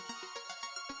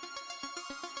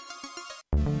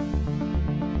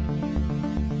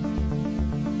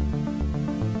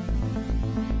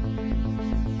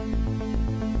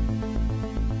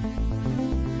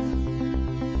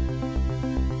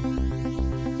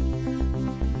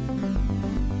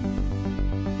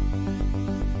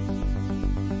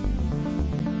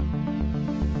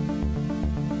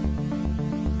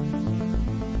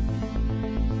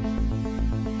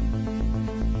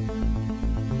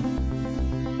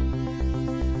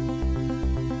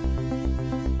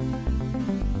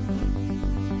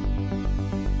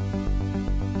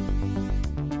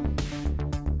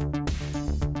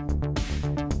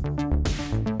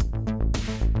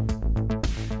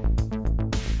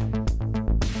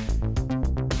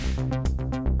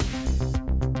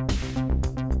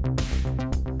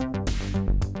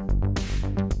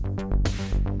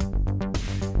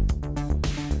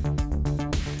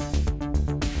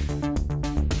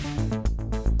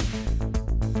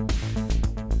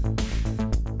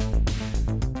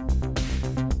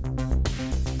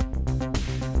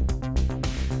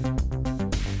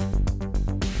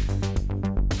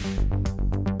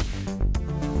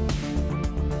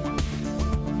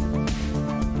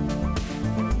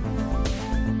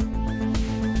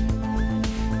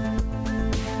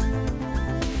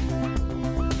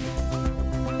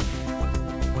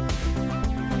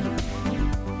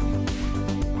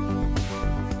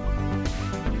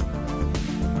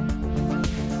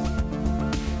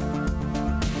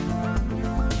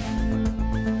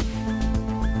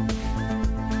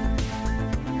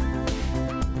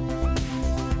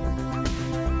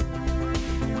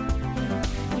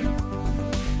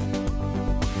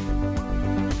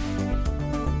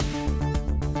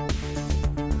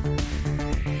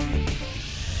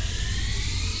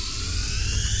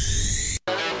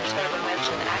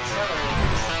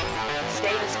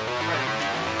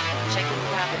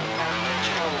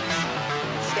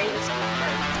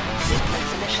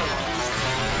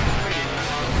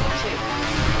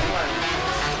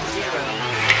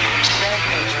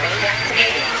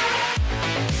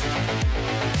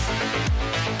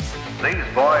These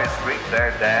boys greet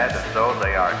their dad as though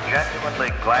they are genuinely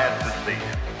glad to see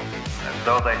him, as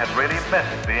though they had really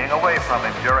missed being away from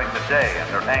him during the day and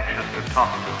they're anxious to talk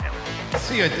to him.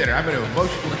 See you at dinner. I'm going to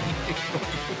emotionally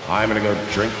I'm going to go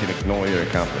drink and ignore your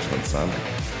accomplishments, son.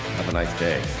 Have a nice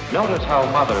day. Notice how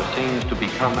Mother seems to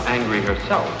become angry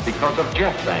herself because of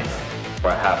Jeff's anger.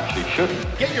 Perhaps she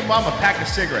shouldn't. Get your mom a pack of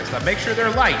cigarettes. Now make sure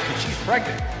they're light, because she's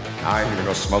pregnant. I'm going to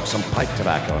go smoke some pipe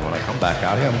tobacco, and when I come back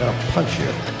out here, I'm going to punch you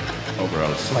over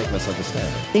a slight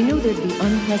misunderstanding. They knew there'd be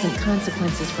unpleasant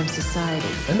consequences from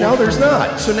society. And now there's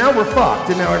not. So now we're fucked,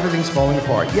 and now everything's falling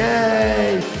apart.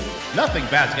 Yay! Nothing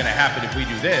bad's going to happen if we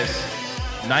do this.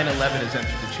 9/11 has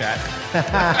entered the chat.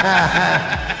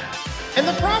 And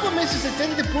the problem is that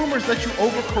then the boomers let you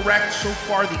overcorrect so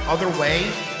far the other way,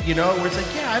 you know, where it's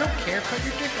like, yeah, I don't care, cut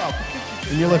your dick off.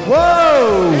 And you're like,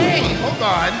 whoa! Hey, hold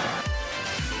on.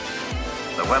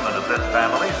 The women of this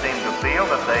family seem to feel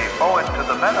that they owe it to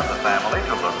the men of the family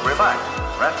to look relaxed,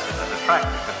 rested, and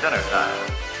attractive at dinner time.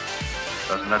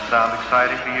 Doesn't that sound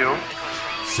exciting to you?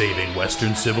 Saving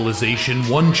Western civilization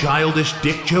one childish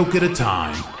dick joke at a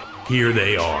time. Here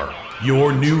they are,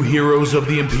 your new heroes of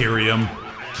the Imperium,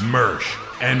 Mersh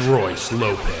and Royce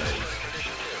Lopez.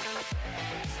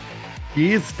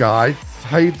 Geez, guys,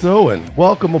 how you doing?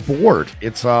 Welcome aboard.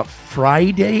 It's a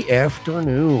Friday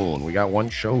afternoon. We got one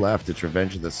show left. It's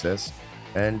Revenge of the Sis.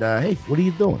 And hey, what are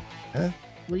you doing? Huh?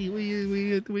 What are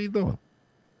you doing?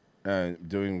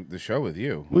 Doing the show with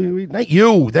you. Not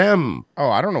you, them. Oh,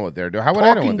 I don't know what they're doing. How would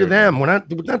I know what Talking to them. We're not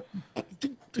the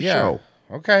show.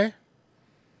 Okay.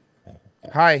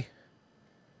 Hi.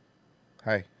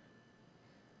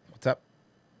 What's up?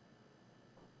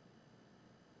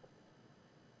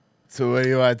 So what do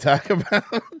you want to talk about?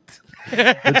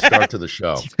 Good start to the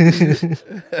show.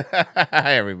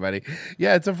 Hi, everybody.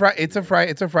 Yeah, it's a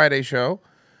Friday show.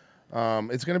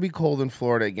 It's gonna be cold in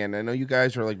Florida again. I know you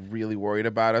guys are like really worried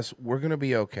about us. We're gonna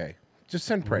be okay. Just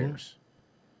send prayers,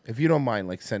 if you don't mind.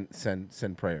 Like send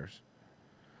prayers.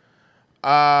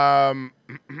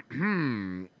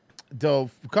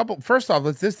 First off,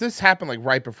 this happened like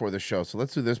right before the show, so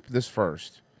let's do this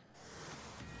first.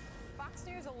 Fox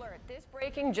News alert. This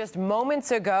breaking just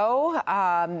moments ago.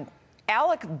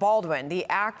 Alec Baldwin, the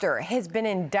actor, has been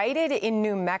indicted in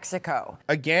New Mexico.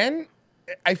 Again,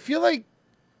 I feel like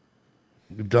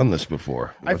we've done this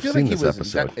before. I feel like he was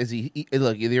episode.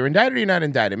 Look, either you're indicted or you're not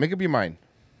indicted. Make up your mind.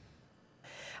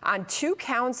 On 2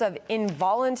 counts of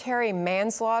involuntary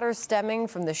manslaughter stemming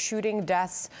from the shooting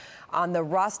deaths on the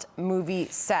Rust movie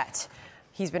set.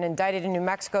 He's been indicted in New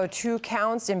Mexico, 2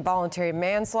 counts involuntary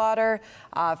manslaughter.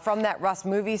 From that Rust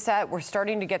movie set, we're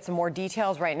starting to get some more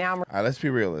details right now. All right, let's be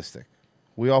realistic.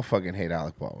 We all fucking hate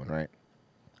Alec Baldwin, right?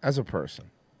 As a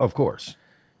person. Of course.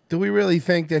 Do we really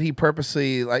think that he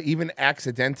purposely, like even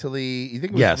accidentally, you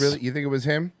think it was Yes. really, you think it was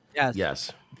him? Yes.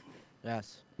 Yes.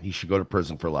 Yes. He should go to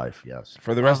prison for life. Yes.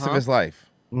 For the rest of his life.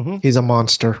 He's a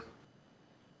monster.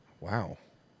 Wow.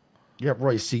 Yeah,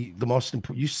 Roy. See,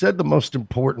 you said the most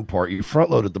important part. You front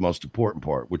loaded the most important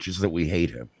part, which is that we hate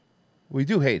him. We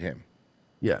do hate him.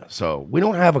 Yeah. So we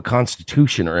don't have a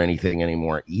constitution or anything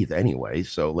anymore either. Anyway,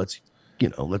 so let's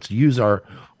use our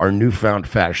newfound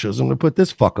fascism to put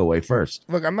this fuck away first.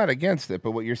 Look, I'm not against it,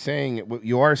 but what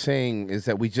you are saying is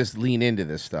that we just lean into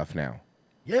this stuff now.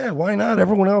 Yeah, why not?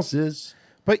 Everyone else is.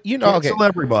 But you know, Cancel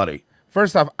everybody.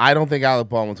 First off, I don't think Alec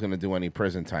Baldwin's going to do any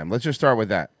prison time. Let's just start with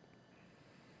that.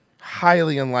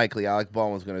 Highly unlikely Alec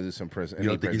Baldwin's going to do some prison. You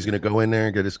don't think he's going to go in there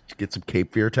and get some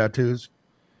Cape Fear tattoos?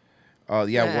 Oh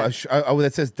yeah, well,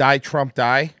 that says "Die Trump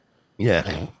Die."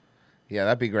 Yeah, yeah,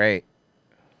 that'd be great.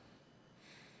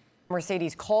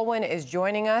 Mercedes Colwin is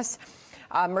joining us.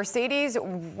 Mercedes,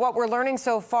 what we're learning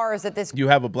so far is that this You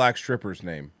have a black stripper's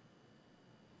name.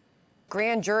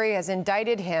 grand jury has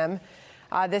indicted him.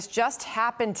 This just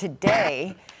happened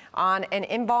today on an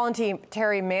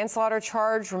involuntary manslaughter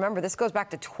charge. Remember, this goes back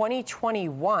to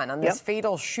 2021 on this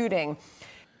fatal shooting.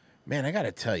 Man, I got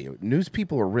to tell you, news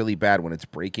people are really bad when it's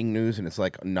breaking news and it's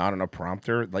like not on a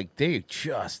prompter. Like they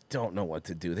just don't know what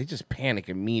to do. They just panic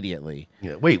immediately.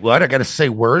 Yeah. Wait, what? I got to say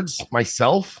words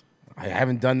myself? I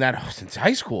haven't done that since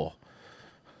high school.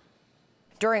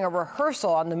 During a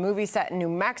rehearsal on the movie set in New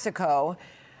Mexico,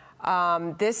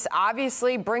 this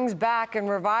obviously brings back and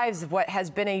revives what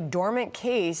has been a dormant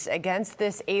case against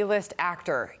this A-list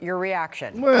actor. Your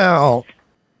reaction? Well,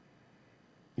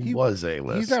 he was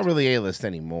A-list. He's not really A-list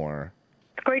anymore.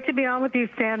 It's great to be on with you,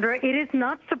 Sandra. It is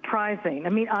not surprising. I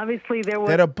mean, obviously there was...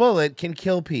 That a bullet can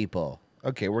kill people.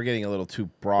 Okay, we're getting a little too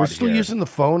broad We're still here. using the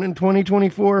phone in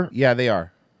 2024? Yeah, they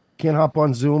are. Can't hop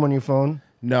on Zoom on your phone?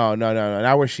 No.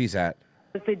 Not where she's at.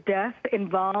 The death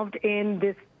involved in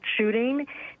this shooting.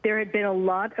 There had been a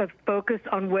lot of focus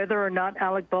on whether or not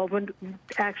Alec Baldwin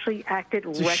actually acted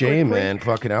It's a shame, man.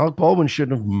 Fucking Alec Baldwin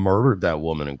shouldn't have murdered that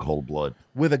woman in cold blood.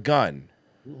 With a gun.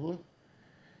 Mm-hmm.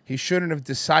 He shouldn't have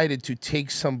decided to take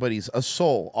a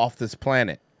soul off this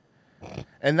planet.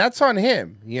 And that's on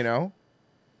him, you know?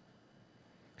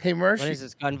 Hey, Mersh. When is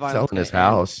this gun violence Selling his gonna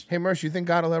end? house. Hey, Mersh, you think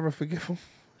God will ever forgive him?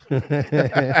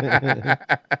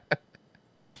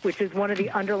 Which is one of the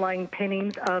underlying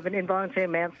pinnings of an involuntary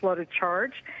manslaughter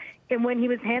charge. And when he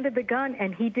was handed the gun,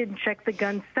 and he didn't check the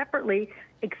gun separately,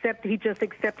 except he just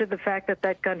accepted the fact that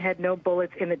that gun had no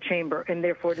bullets in the chamber, and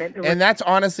therefore... And that's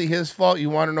honestly his fault. You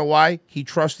want to know why? He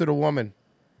trusted a woman.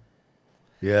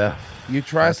 Yeah. You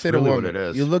trusted That's really a woman. what it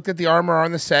is. You looked at the armor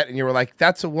on the set, and you were like,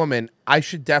 that's a woman. I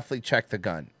should definitely check the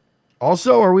gun.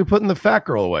 Also, are we putting the fat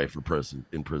girl away for prison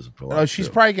for life? Oh,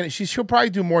 she'll probably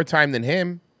do more time than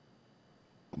him.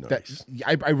 Nice.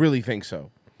 I really think so.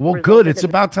 Well, good. It's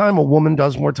about time a woman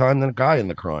does more time than a guy in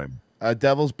the crime.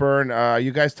 Devil's Burn. Are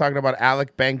you guys talking about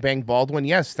Alec Bang Bang Baldwin?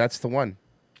 Yes, that's the one.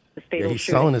 Yeah, he's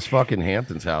selling his fucking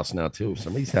Hamptons house now too.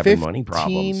 Somebody's having money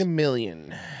problems. $15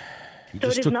 million. He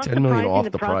just took $10 million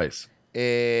off the price.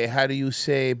 How do you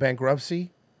say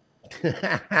bankruptcy?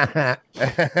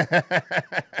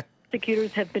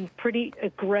 Prosecutors have been pretty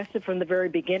aggressive from the very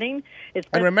beginning.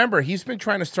 And remember, he's been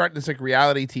trying to start this like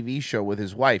reality TV show with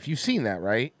his wife. You've seen that,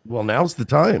 right? Well, now's the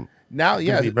time. Now, It's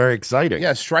gonna be very exciting.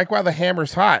 Yeah, strike while the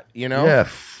hammer's hot. You know. Yeah,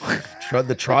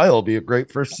 the trial will be a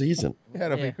great first season. Yeah,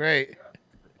 it'll be great.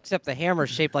 Except the hammer's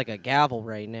shaped like a gavel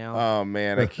right now. Oh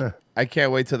man, I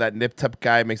can't wait till that Nip Tup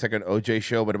guy makes like an OJ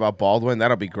show, but about Baldwin.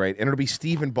 That'll be great, and it'll be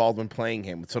Stephen Baldwin playing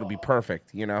him, so it'll be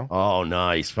perfect. You know. Oh,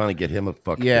 nice! Finally get him a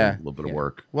fucking little bit of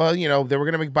work. Well, you know, they were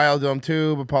gonna make Biodome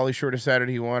too, but Pauly Shore decided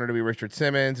he wanted to be Richard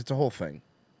Simmons. It's a whole thing,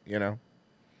 you know.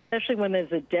 Especially when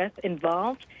there's a death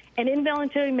involved. And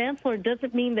involuntary manslaughter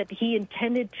doesn't mean that he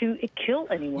intended to kill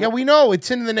anyone. Yeah, we know. It's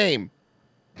in the name.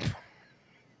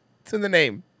 It's in the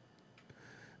name.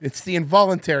 It's the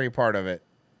involuntary part of it.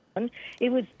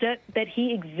 It was that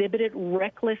he exhibited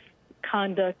reckless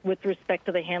conduct with respect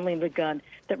to the handling of the gun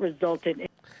that resulted in...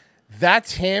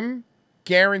 That's him,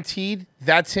 guaranteed.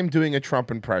 That's him doing a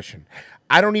Trump impression.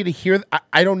 I don't need to hear.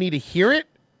 I don't need to hear it.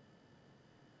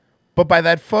 But by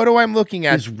that photo I'm looking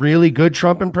at, His really good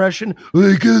Trump impression.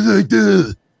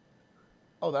 Oh,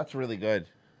 that's really good.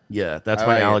 Yeah, that's I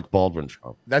my like it. Alec Baldwin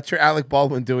Trump. That's your Alec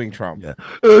Baldwin doing Trump. Yeah.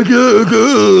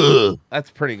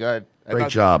 That's pretty good. Great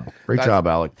job,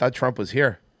 Alec. Thought Trump was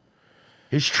here.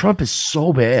 His Trump is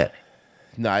so bad.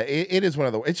 No, it is one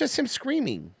of the. It's just him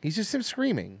screaming. He's just him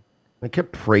screaming. They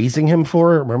kept praising him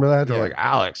for it. Remember that? They're Yeah. like,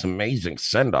 Alex, amazing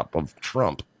send up of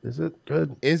Trump. Is it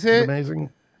good? Is it amazing?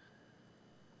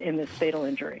 In this fatal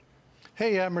injury.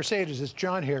 Hey, Mercedes, it's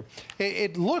John here.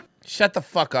 It looked. Shut the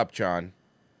fuck up, John.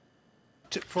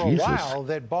 For a while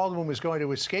that Baldwin was going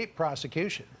to escape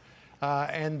prosecution.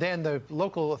 And then the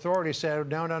local authorities said,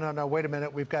 no, wait a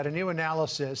minute. We've got a new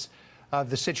analysis of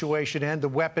the situation and the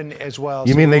weapon as well.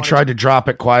 You So mean we they wanted tried to drop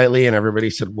it quietly and everybody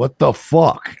said, what the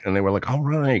fuck? And they were like, all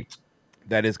right.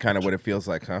 That is kind of what it feels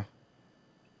like, huh?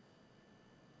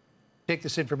 take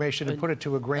this information and put it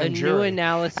to a grand A new jury?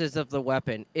 analysis of the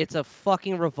weapon. It's a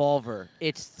fucking revolver.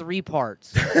 It's 3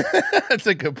 parts. That's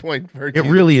a good point. It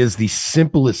really is the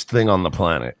simplest thing on the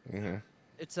planet. Mm-hmm.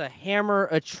 It's a hammer,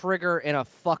 a trigger, and a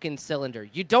fucking cylinder.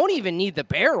 You don't even need the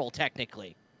barrel,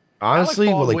 technically. Honestly,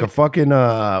 Alec well, like a Baldwin-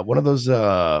 fucking one of those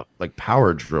like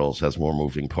power drills has more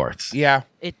moving parts. Yeah.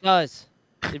 It does.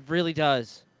 It really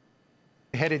does.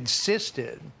 Had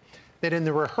insisted that in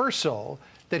the rehearsal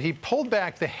that he pulled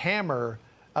back the hammer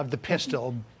of the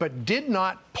pistol but did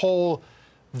not pull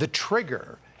the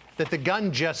trigger, that the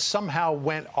gun just somehow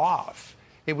went off.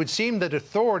 It would seem that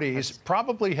authorities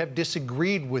probably have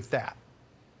disagreed with that.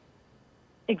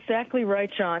 Exactly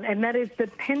right, John. And that is the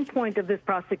pinpoint of this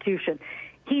prosecution.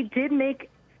 He did make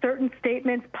certain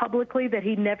statements publicly that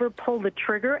he never pulled the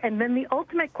trigger. And then the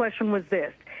ultimate question was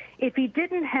this. If he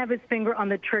didn't have his finger on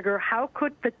the trigger, how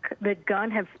could the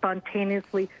gun have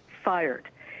spontaneously fired?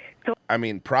 So, I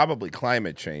mean, probably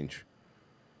climate change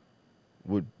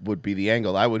would be the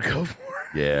angle I would go for.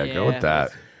 Yeah, go with that.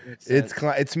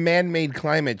 It's man-made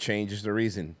climate change is the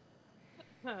reason.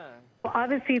 well,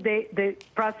 obviously, the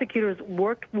prosecutors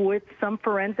worked with some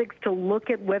forensics to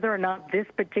look at whether or not this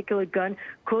particular gun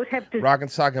could have... Rock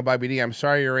and Sock and Bobby D, I'm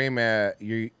sorry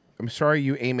I'm sorry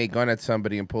you aim a gun at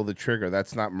somebody and pull the trigger.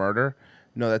 That's not murder.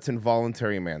 No, that's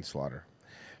involuntary manslaughter.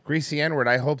 Greasy N-word,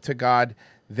 I hope to God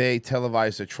they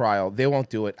televise a trial. They won't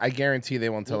do it. I guarantee they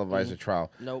won't televise a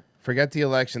trial. Nope. Forget the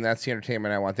election. That's the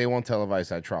entertainment I want. They won't televise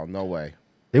that trial. No way.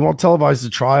 They won't televise the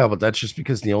trial, but that's just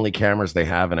because the only cameras they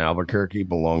have in Albuquerque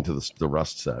belong to the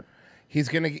Rust set. He's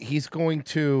going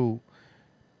to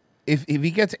if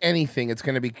he gets anything, it's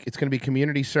going to be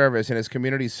community service, and his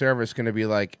community service going to be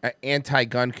like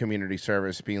anti-gun community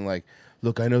service, being like,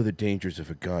 look, I know the dangers of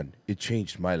a gun. It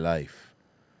changed my life.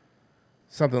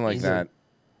 Something like that.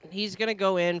 He's going to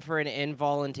go in for an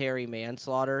involuntary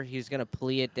manslaughter. He's going to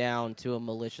plea it down to a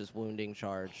malicious wounding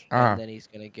charge. Ah. And then he's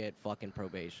going to get fucking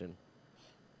probation.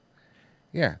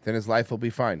 Yeah, then his life will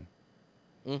be fine.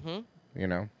 Mm-hmm. You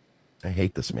know? I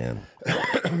hate this man.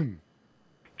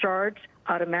 charged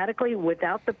automatically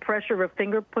without the pressure of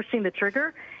finger pushing the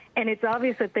trigger. And it's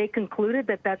obvious that they concluded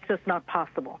that that's just not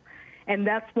possible. And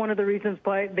that's one of the reasons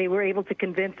why they were able to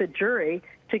convince a jury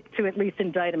to at least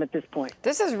indict him at this point.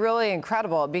 This is really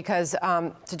incredible because,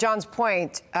 to John's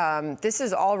point, this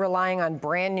is all relying on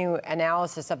brand new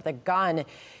analysis of the gun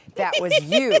that was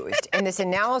used. And this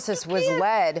analysis was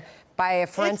led by a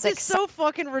forensic... It's so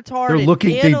fucking retarded. They're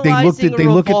looking. They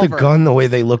look at the gun the way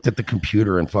they looked at the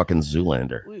computer in fucking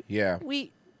Zoolander. Yeah.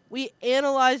 We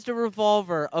analyzed a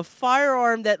revolver, a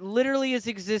firearm that literally has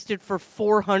existed for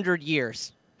 400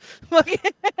 years.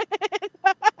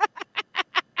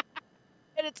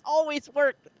 And it's always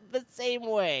worked the same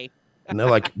way. And they're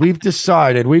like, we've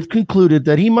concluded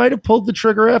that he might have pulled the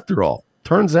trigger after all.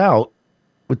 Turns out,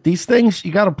 with these things,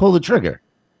 you got to pull the trigger.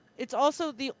 It's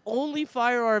also the only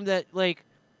firearm that, like,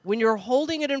 when you're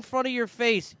holding it in front of your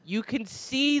face, you can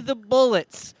see the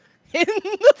bullets in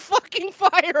the fucking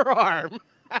firearm.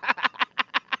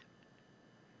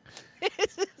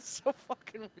 This is so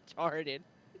fucking retarded.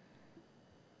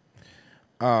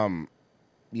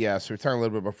 Yeah, so we're talking a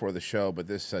little bit before the show, but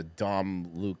this Dom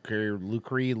Lucre,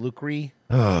 breaker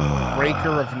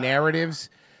of narratives,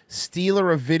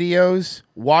 stealer of videos,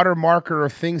 watermarker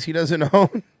of things he doesn't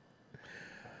own.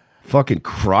 Fucking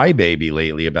crybaby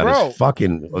lately about his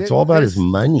fucking. It's all about his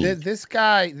money. This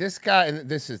guy, and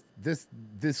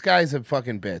this guy's a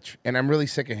fucking bitch, and I'm really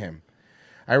sick of him.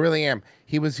 I really am.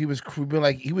 He was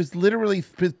literally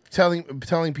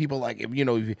telling people, like, if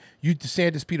you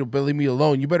DeSantis people believe me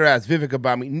alone, you better ask Vivek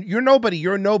about me. You're nobody.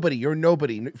 You're nobody. You're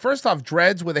nobody. First off,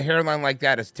 dreads with a hairline like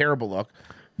that is a terrible look.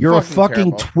 You're a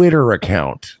fucking terrible. Twitter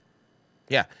account.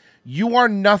 Yeah, you are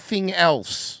nothing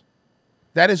else.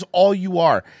 That is all you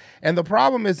are. And the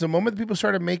problem is, the moment people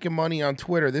started making money on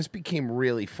Twitter, this became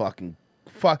really fucking.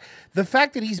 The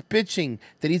fact that he's bitching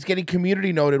that he's getting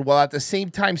community noted while at the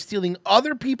same time stealing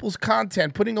other people's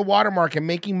content, putting a watermark and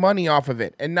making money off of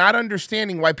it, and not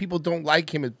understanding why people don't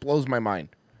like him, it blows my mind.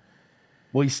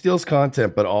 Well, he steals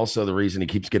content, but also the reason he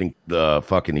keeps getting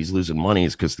he's losing money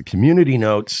is because the community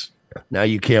notes. Now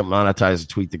you can't monetize a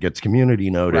tweet that gets community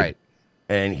noted. Right.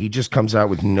 And he just comes out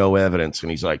with no evidence. And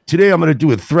he's like, today I'm going to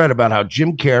do a thread about how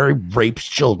Jim Carrey rapes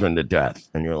children to death.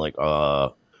 And you're like,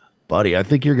 buddy, I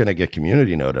think you're going to get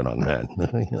community noted on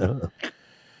that.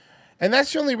 And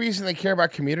that's the only reason they care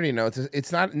about community notes.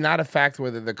 It's not a fact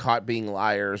whether they're caught being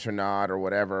liars or not or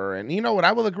whatever. And you know what?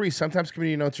 I will agree. Sometimes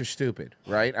community notes are stupid,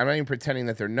 right? I'm not even pretending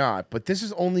that they're not. But this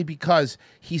is only because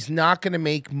he's not going to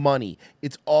make money.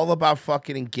 It's all about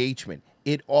fucking engagement.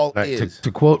 It all is.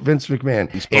 To quote Vince McMahon,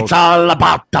 it's all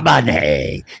about the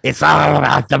money. It's all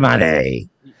about the money.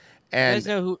 And you guys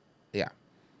know who? Yeah.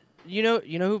 You know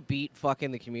who beat fucking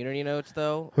the community notes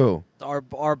though? Who?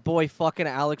 Our boy fucking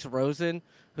Alex Rosen,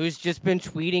 who's just been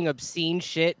tweeting obscene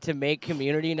shit to make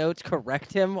community notes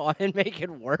correct him on and make it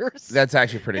worse. That's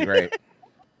actually pretty great.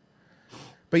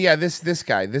 But yeah, this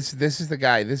guy, this is the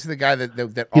guy. This is the guy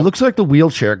that He looks like the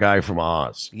wheelchair guy from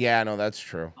Oz. Yeah, no, that's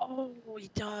true. Oh, he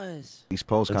does. These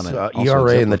posts kind It's, of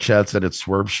ERA in the chat said it's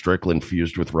Swerve Strickland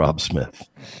fused with Rob Smith.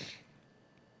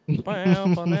 The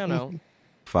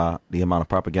amount of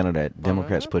propaganda that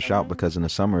Democrats push out, because in the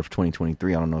summer of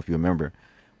 2023, I don't know if you remember,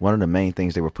 one of the main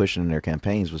things they were pushing in their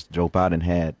campaigns was Joe Biden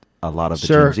had a lot of the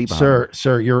Gen Z behind him.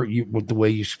 Sir, you with the way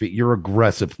you speak, you're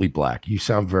aggressively black. You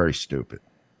sound very stupid.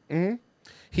 Mm-hmm.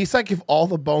 He's like if all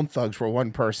the Bone Thugs were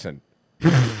one person.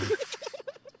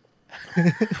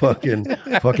 fucking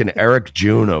Eric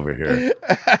June over here.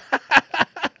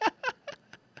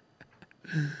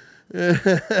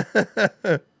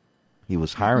 He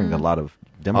was hiring a lot of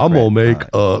I'm Democrat gonna make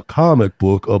a comic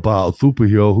book about a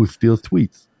superhero who steals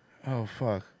tweets. Oh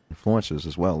fuck. influencers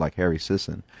as well, like Harry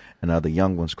Sisson and other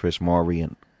young ones, Chris Maury,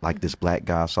 and like this black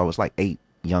guy. So it's like 8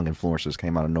 young influencers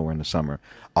came out of nowhere in the summer.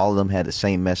 All of them had the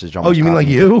same message. Oh, you mean like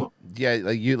you? Yeah,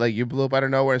 like you blew up out of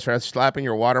nowhere and started slapping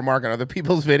your watermark on other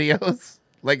people's videos?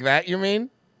 Like that, you mean?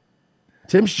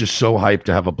 Tim's just so hyped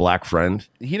to have a black friend.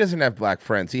 He doesn't have black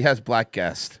friends. He has black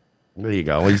guests. There you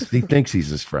go. He thinks he's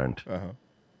his friend. Uh-huh.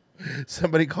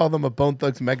 Somebody called him a Bone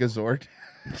Thugs Megazord.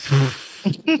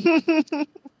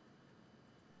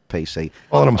 Say,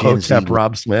 call him Hotep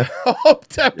Rob Smith.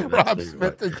 Hotep Rob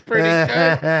Smith is pretty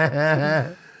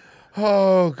good.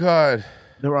 Oh God.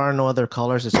 There are no other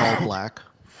colors. It's all black.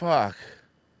 Fuck.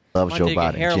 Loves My Joe nigga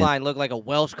Biden. hairline looked like a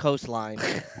Welsh coastline.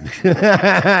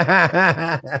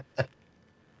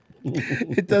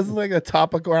 It does look like a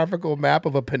topographical map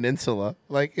of a peninsula.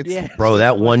 Like it's Bro,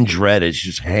 that one dread is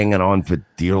just hanging on for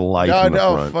dear life. in the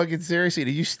front. fucking seriously.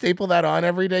 Did you staple that on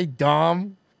every day,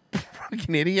 Dom?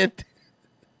 Fucking idiot.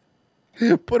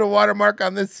 Put a watermark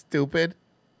on this, stupid.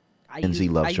 And Z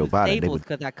loves Joe Biden. They Staples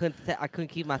would because I couldn't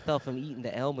keep myself from eating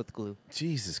the Elmer's glue.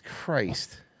 Jesus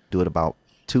Christ. do it about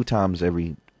 2 times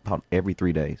every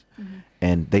 3 days.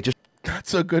 And they just Not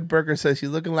So Good Burger says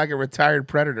you're looking like a retired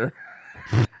predator.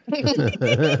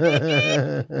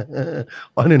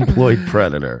 Unemployed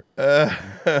predator.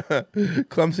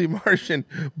 Clumsy Martian,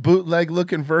 bootleg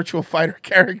looking virtual fighter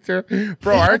character.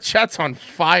 Bro, our chat's on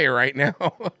fire right now.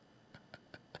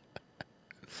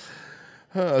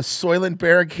 Soylent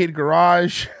Barricade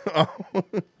Garage.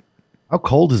 How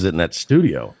cold is it in that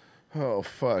studio? Oh,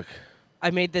 fuck.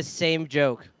 I made the same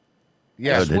joke.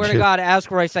 Yeah, I swear to God,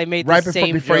 ask Royce, I made right the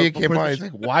same before joke you came before on. the He's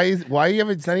like,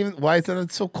 why is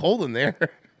it so cold in there?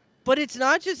 But it's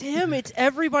not just him. It's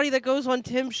everybody that goes on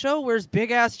Tim's show wears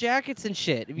big ass jackets and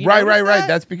shit. Have you Right. noticed that?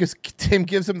 That's because Tim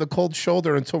gives him the cold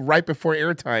shoulder until right before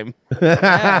airtime.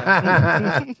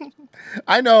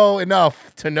 I know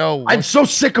enough to know. I'm so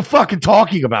sick of fucking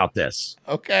talking about this.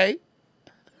 Okay.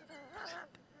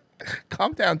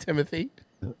 Calm down, Timothy.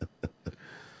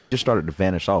 just started to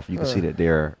vanish off. You can see that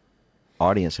their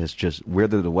audience has just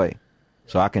withered away.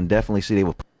 So I can definitely see they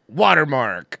were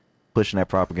watermark pushing that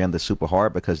propaganda super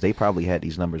hard because they probably had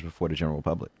these numbers before the general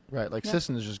public. Right, like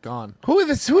Sisson is just gone. Who's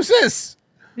this?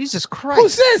 Jesus Christ.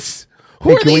 Who's this?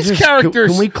 Who are can we these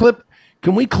characters?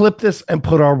 Can we clip this and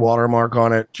put our watermark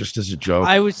on it just as a joke?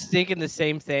 I was thinking the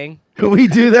same thing. Can we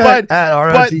do that?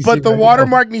 But the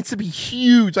watermark needs to be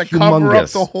huge, like cover up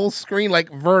Humongous. the whole screen,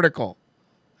 like vertical.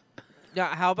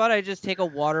 Yeah, how about I just take a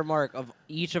watermark of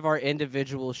each of our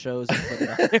individual shows and put it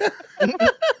on there?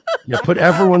 Yeah, put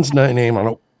everyone's name on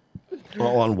it,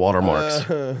 all on watermarks.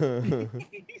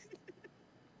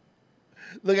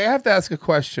 Look, I have to ask a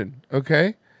question,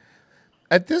 okay?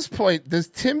 At this point, does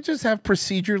Tim just have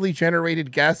procedurally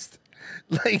generated guests?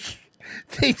 Like,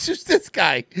 they just this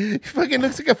guy. He fucking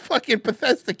looks like a fucking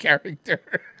Bethesda character.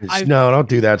 No, don't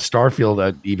do that.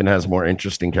 Starfield even has more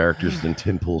interesting characters than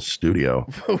Tim Pool's studio.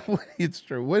 It's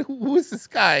true. Who is this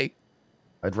guy?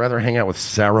 I'd rather hang out with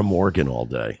Sarah Morgan all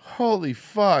day. Holy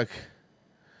fuck.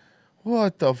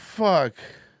 What the fuck?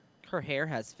 Her hair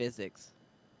has physics.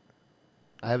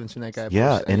 I haven't seen that guy.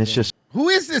 Yeah, post and it's anything. just Who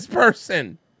is this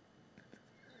person?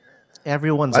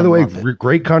 Everyone's. By the way,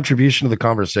 great contribution to the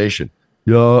conversation.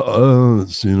 Yeah, I haven't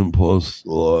seen him post a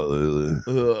lot lately.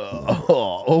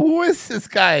 Who is this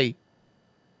guy?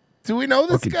 Do we know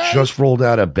this Look, he guy? just rolled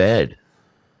out of bed.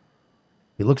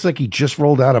 He looks like he just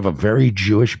rolled out of a very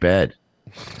Jewish bed.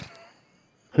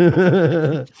 He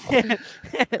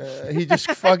just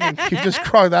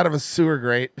crawled out of a sewer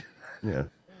grate. Yeah.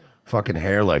 Fucking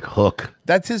hair like Hook.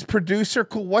 That's his producer.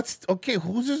 Cool.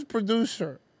 Who's his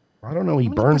producer? I don't know. He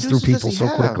burns through people so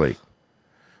quickly.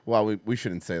 Well, we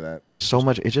shouldn't say that. so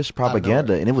much. It's just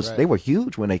propaganda, and it was they were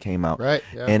huge when they came out. Right.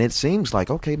 Yeah. And it seems like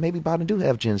okay, maybe Biden do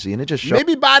have Gen Z, and it just shows.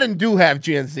 Maybe Biden do have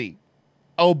Gen Z.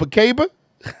 Oh, Bakeba?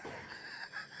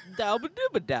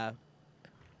 Da-ba-doo-ba-da.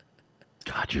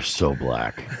 God, you're so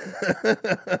black.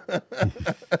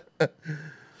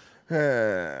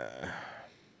 I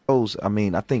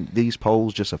mean, I think these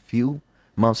polls just a few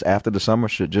months after the summer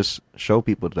should just show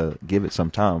people to give it some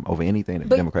time over anything that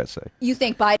But Democrats say. You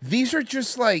think Biden? These are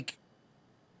just like,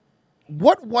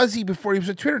 what was he before he was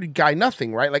a Twitter guy?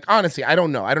 Nothing, right? Like, honestly, I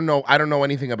don't know. I don't know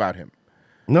anything about him.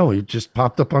 No, he just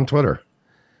popped up on Twitter,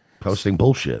 posting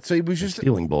bullshit. So he was just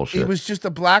stealing bullshit. He was just a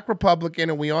black Republican,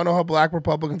 and we all know how black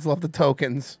Republicans love the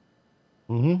tokens.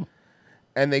 Mm-hmm.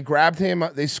 And they grabbed him,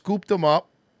 they scooped him up,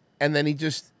 and then he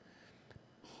just.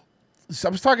 So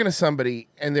I was talking to somebody,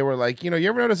 and they were like, you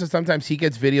ever notice that sometimes he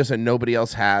gets videos that nobody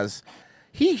else has?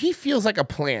 He feels like a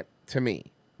plant to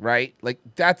me, right? Like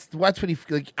that's what he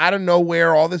like out of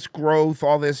nowhere, all this growth,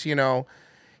 all this,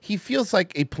 he feels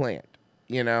like a plant,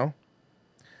 He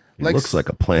looks like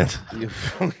a plant. yeah,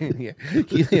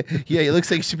 he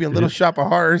looks like he should be a Little Shop of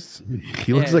Horrors.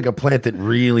 He looks like a plant that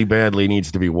really badly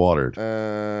needs to be watered.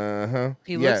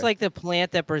 He looks like the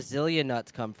plant that Brazilian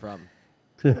nuts come from.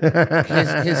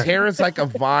 His hair is like a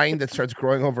vine that starts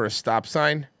growing over a stop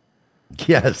sign.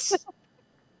 Yes.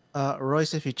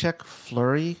 Royce, if you check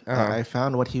Flurry, I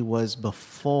found what he was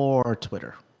before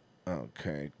Twitter.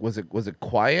 Okay. Was it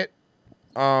quiet?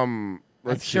 I'm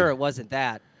sure it wasn't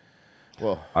that.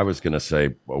 Well, I was going to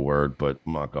say a word, but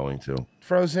I'm not going to.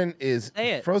 Frozen is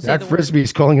Say it. Frozen. That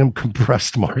Frisbee's calling him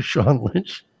compressed Marshawn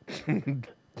Lynch.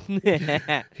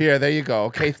 Here, there you go.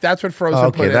 Okay, that's what Frozen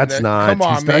Okay, put in that's there. not. Come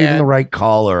on, He's man. not even the right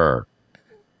collar.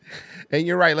 And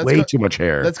you're right. Way too much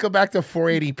hair. Let's go back to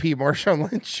 480p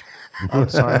Marshawn Lynch. I'm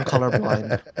sorry, I'm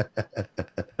colorblind.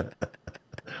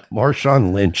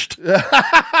 Marshawn lynched.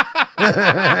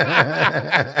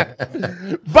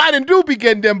 Biden do be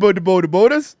getting them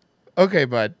bodas. Okay,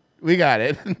 bud. We got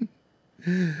it.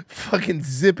 Fucking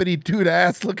zippity dude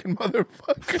ass looking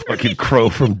motherfucker. Fucking crow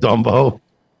from Dumbo.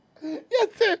 Yes,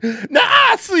 sir. Now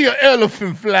I see an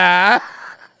elephant fly.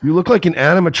 You look like an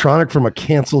animatronic from a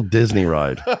canceled Disney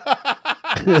ride.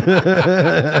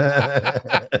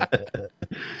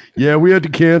 Yeah, we had to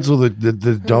cancel the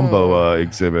Dumbo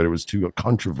exhibit. It was too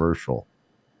controversial.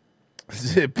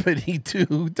 Zippity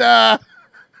doo da.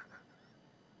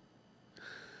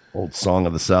 Old Song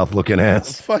of the South looking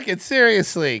ass. Fucking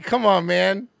seriously. Come on,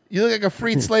 man. You look like a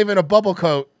freed slave in a bubble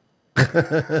coat. Fuck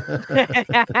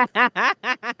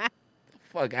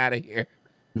out of here.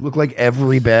 You look like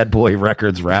every Bad Boy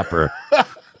Records rapper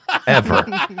ever.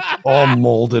 All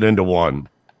molded into one.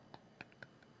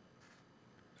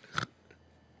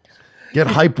 Get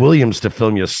Hype Williams to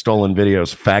film you stolen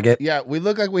videos, faggot. Yeah, we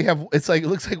look like we have. It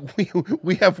looks like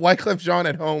we have Wyclef Jean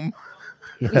at home.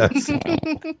 Yes.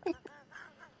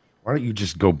 Why don't you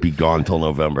just go be gone till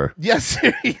November? Yes,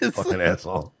 seriously. Fucking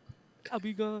asshole. I'll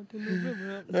be gone to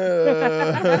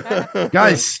November.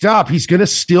 Guys, stop. He's going to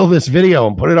steal this video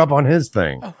and put it up on his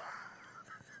thing.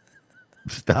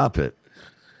 Stop it.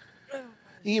 I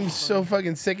am so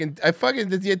fucking sick. And I fucking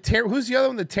who's the other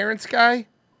one? The Terrence guy?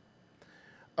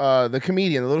 The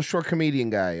comedian, the little short comedian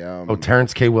guy.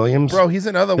 Terrence K. Williams? Bro, he's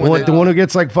another the one. The one who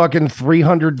gets like fucking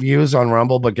 300 views on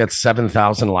Rumble but gets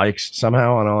 7,000 likes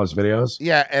somehow on all his videos.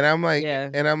 Yeah, and I'm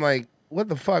like, what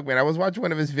the fuck, man? I was watching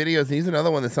one of his videos, and he's another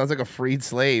one that sounds like a freed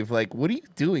slave. Like, what are you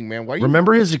doing, man? Why are you?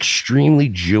 Remember his extremely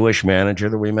Jewish manager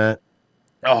that we met?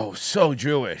 Oh, so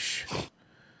Jewish.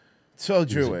 So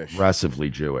Jewish. Aggressively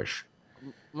Jewish.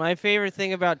 My favorite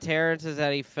thing about Terrence is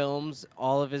that he films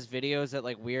all of his videos at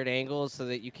like weird angles so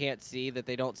that you can't see that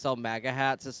they don't sell MAGA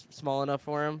hats as small enough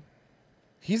for him.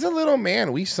 He's a little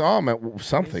man. We saw him at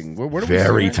something. Where did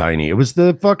Very we see him? tiny. It was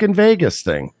the fucking Vegas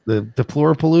thing, the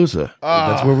Plurapalooza.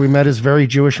 That's where we met his very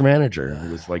Jewish manager. He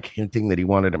was like hinting that he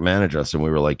wanted to manage us, and we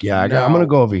were like, "Yeah, I'm gonna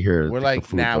go over here." We're take like, the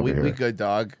food nah, over we here." good,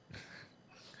 dog.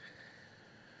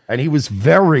 And he was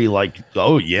very like,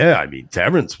 oh, yeah, I mean,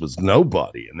 Terrence was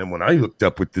nobody. And then when I hooked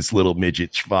up with this little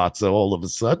midget Schwarza, all of a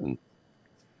sudden.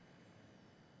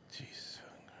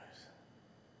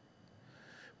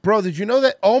 Bro, did you know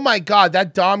that? Oh, my God,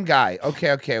 that Dom guy. Okay.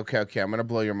 I'm going to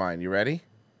blow your mind. You ready?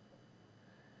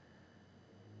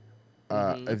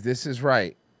 If this is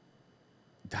right,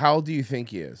 how old do you think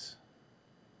he is?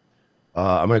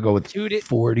 I'm going to go with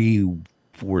 40.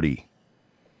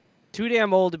 Too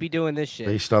damn old to be doing this shit.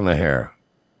 Based on the hair.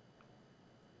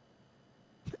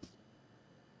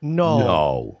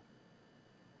 No.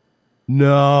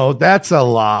 No, that's a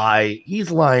lie.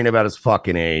 He's lying about his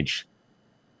fucking age.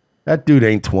 That dude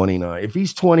ain't 29. If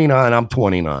he's 29, I'm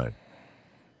 29.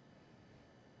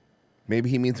 Maybe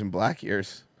he means in black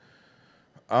years.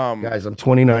 Guys, I'm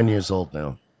 29 years old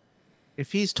now.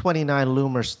 If he's 29,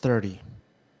 Loomer's 30.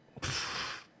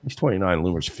 He's 29,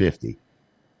 Loomer's 50.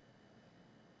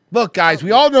 Look, guys,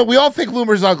 we all think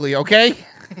Loomer's ugly, okay?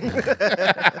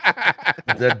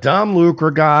 The Dom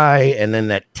Lucre guy and then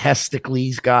that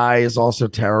Testicles guy is also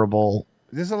terrible.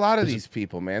 There's a lot of these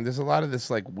people, man. There's a lot of this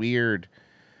like weird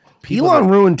people. Elon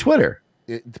ruined Twitter.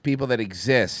 The people that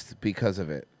exist because of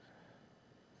it.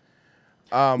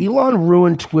 Elon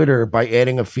ruined Twitter by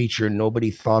adding a feature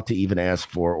nobody thought to even ask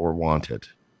for or wanted.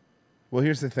 Well,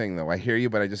 here's the thing, though. I hear you,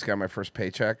 but I just got my first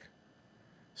paycheck.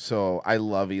 So I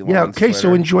love Elon. Yeah, okay,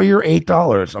 so enjoy your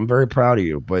 $8. I'm very proud of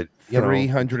you, but you know.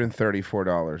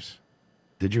 $334.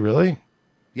 Did you really?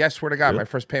 Yeah, I swear to God, my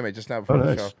first payment just now before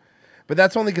the nice. show. But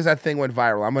that's only because that thing went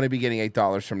viral. I'm going to be getting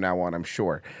 $8 from now on, I'm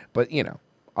sure. But, you know,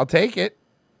 I'll take it.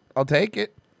 I'll take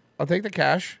the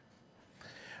cash.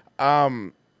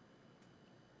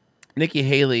 Nikki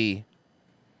Haley,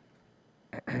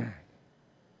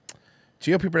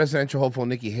 GOP presidential hopeful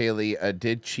Nikki Haley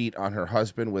did cheat on her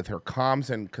husband with her comms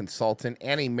and consultant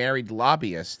and a married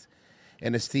lobbyist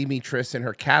in a steamy tryst in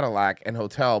her Cadillac and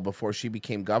hotel before she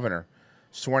became governor.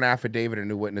 Sworn affidavit and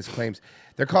new witness claims.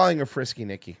 They're calling her Frisky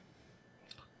Nikki.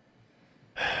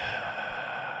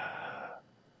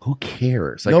 Who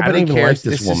cares? Like, Nobody I don't even cares.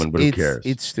 like this woman, but who cares?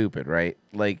 It's stupid, right?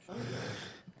 Like,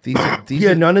 these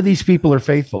none of these people are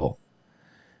faithful.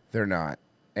 They're not.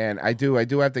 And I do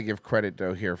have to give credit,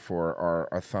 though, here for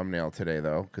our thumbnail today,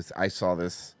 though, because I saw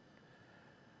this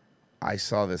on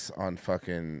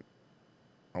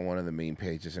one of the meme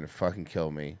pages, and it fucking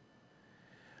killed me.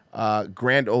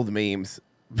 Grand old memes.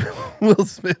 Will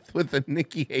Smith with a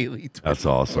Nikki Haley tweet. That's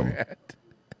awesome.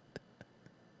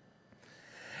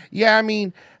 Yeah, I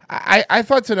mean, I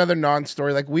thought it's another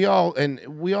non-story. Like we all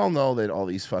know that all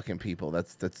these fucking people,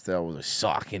 that's always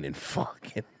socking and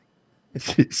fucking.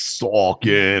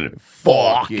 Fucking.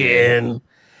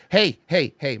 Hey,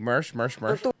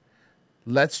 Mersh.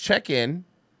 Let's check in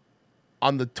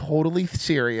on the totally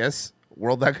serious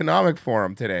World Economic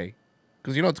Forum today.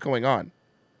 Because you know what's going on.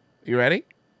 You ready?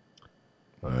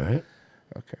 All right.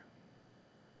 Okay.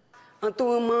 Ang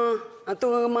tua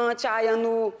irmã chaya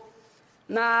no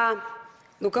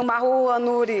Cambarro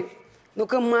Anuri, no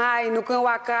Camai, no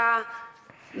Camwaka,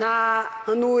 na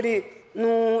Anuri,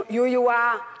 no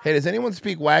Yuyuá. Hey, does anyone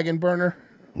speak wagon burner?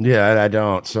 Yeah, I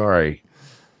don't. Sorry.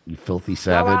 You filthy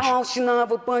savage.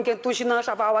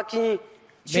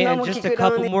 Man, just a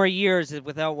couple more years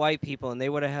without white people, and they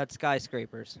would have had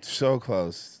skyscrapers. So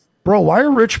close. Bro, why are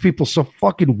rich people so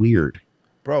fucking weird?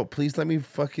 Bro, please let me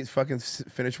fucking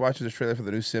finish watching the trailer for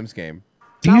the new Sims game.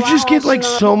 Do you just get like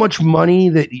so much money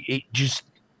that it just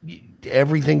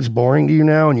everything's boring to you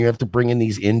now, and you have to bring in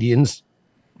these Indians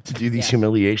to do these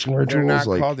humiliation rituals? They're not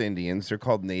like, called Indians. They're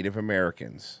called Native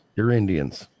Americans. They're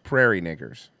Indians. Prairie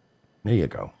niggers. There you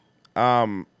go.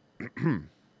 Anuri,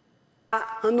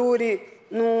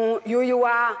 no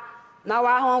Yuyuá, na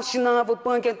Warhol Shinava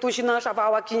Punk and Tushina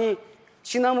Shavawaki,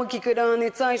 Shinama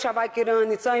Kikirani, Tsai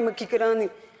Shavakirani, Tsai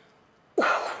Makikirani.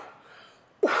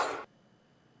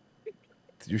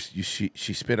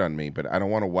 She spit on me, but I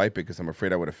don't want to wipe it because I'm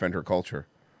afraid I would offend her culture.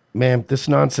 Ma'am, this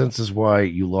nonsense is why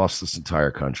you lost this entire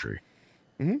country.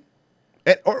 Mm-hmm.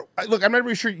 Look, I'm not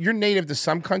really sure you're native to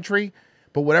some country,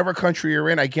 but whatever country you're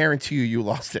in, I guarantee you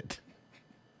lost it.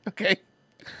 Okay?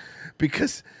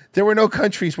 Because there were no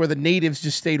countries where the natives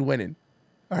just stayed winning.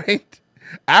 All right?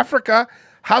 Africa,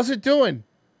 how's it doing?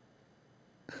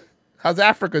 How's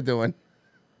Africa doing?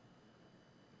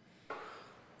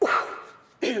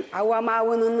 Is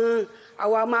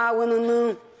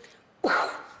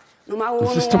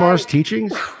this tomorrow's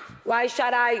teachings? Why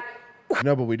should I?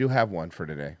 No, but we do have one for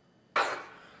today.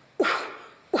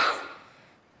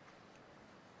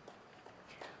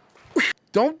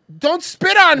 Don't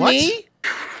spit on me.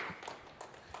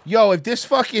 Yo, if this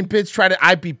fucking bitch tried to,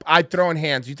 I'd throwing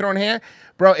hands. You throwing hand,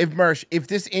 bro? If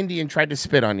this Indian tried to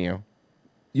spit on you,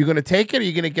 you gonna take it or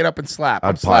you gonna get up and slap?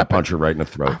 I'd probably punch her right in the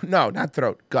throat. No, not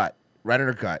throat, gut, right in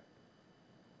her gut.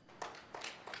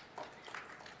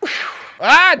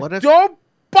 Don't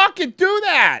fucking do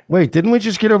that. Wait, didn't we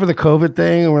just get over the COVID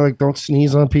thing and we're like, don't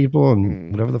sneeze on people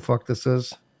and whatever the fuck this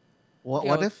is?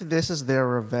 What if this is their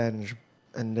revenge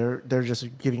and they're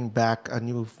just giving back a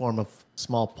new form of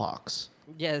smallpox?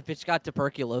 Yeah, the bitch got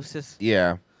tuberculosis.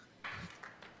 Yeah.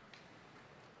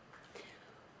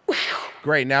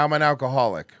 Great. Now I'm an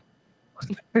alcoholic.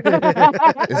 Is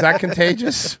that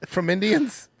contagious from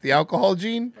Indians? The alcohol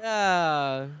gene?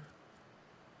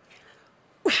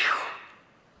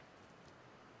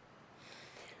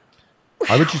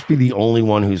 I would just be the only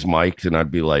one who's mic'd, and I'd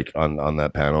be like on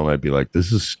that panel, and I'd be like,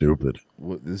 "This is stupid.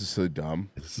 This is so dumb.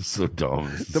 This is so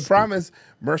dumb." The problem is,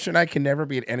 Mersh and I can never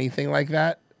be at anything like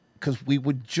that because we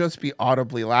would just be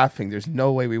audibly laughing. There's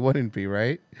no way we wouldn't be,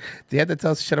 right? They had to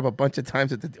tell us to shut up a bunch of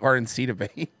times at the RNC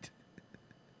debate.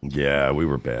 Yeah, we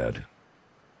were bad.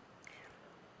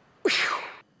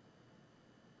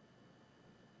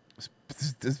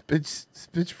 This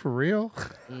bitch for real?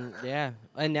 Yeah,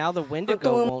 and now the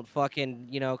Wendigo won't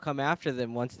fucking come after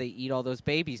them once they eat all those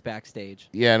babies backstage.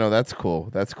 Yeah, no, that's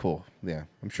cool. That's cool. Yeah,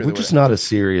 I'm sure We're just not a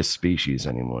serious species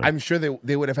anymore. I'm sure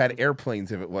they would have had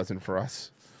airplanes if it wasn't for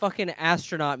us. Fucking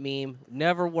astronaut meme.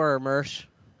 Never were, Mersh.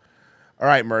 All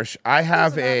right, Mersh. I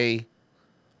have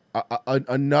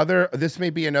another. This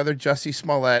may be another Jussie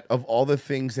Smollett of all the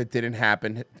things that didn't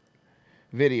happen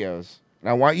videos. And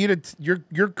I want you to.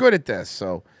 You're good at this,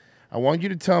 so I want you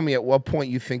to tell me at what point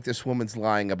you think this woman's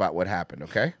lying about what happened.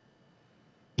 Okay.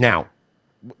 Now.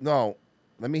 No.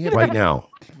 Let me hit right now.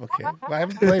 Okay. Well, I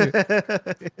haven't played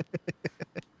it.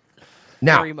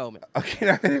 Now. Every moment. Okay,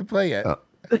 I didn't play yet.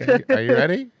 Okay, are you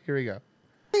ready? Here we go.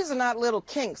 These are not little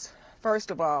kinks, first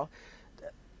of all.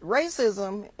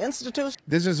 Racism, institutional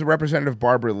This is Representative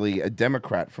Barbara Lee, a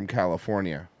Democrat from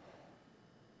California.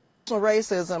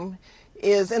 racism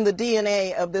is in the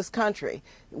DNA of this country.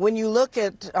 When you look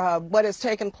at what has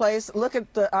taken place, look at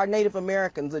our Native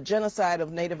Americans, the genocide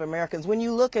of Native Americans. When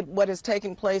you look at what has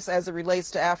taken place as it relates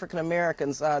to African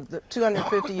Americans, the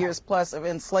 250 years plus of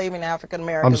enslaving African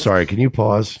Americans. I'm sorry. Can you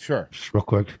pause? Sure. Just real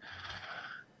quick.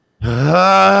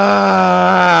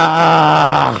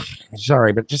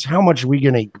 Sorry, but just how much are we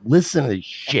going to listen to this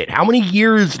shit? How many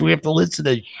years do we have to listen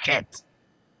to this shit?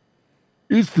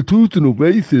 Institutional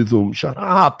racism. Shut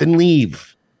up and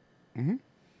leave. Mm-hmm.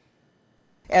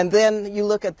 And then you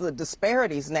look at the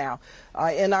disparities now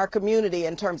in our community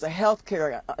in terms of health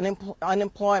care,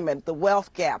 unemployment, the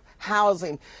wealth gap,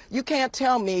 housing. You can't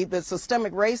tell me that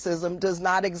systemic racism does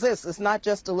not exist. It's not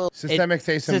just a little... Systemic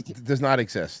racism does not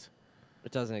exist.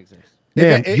 It doesn't exist.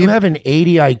 Man, you have an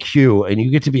 80 IQ and you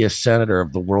get to be a senator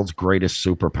of the world's greatest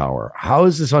superpower. How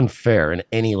is this unfair in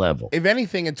any level? If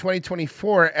anything, in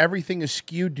 2024, everything is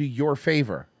skewed to your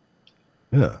favor.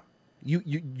 Yeah.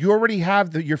 You already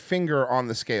have your finger on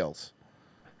the scales.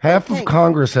 Half of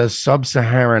Congress has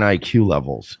sub-Saharan IQ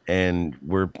levels, and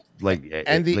we're like,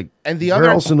 the where other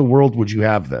else in the world would you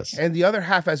have this? And the other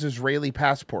half has Israeli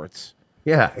passports.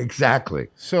 Yeah, exactly.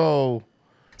 So,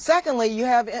 secondly, you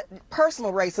have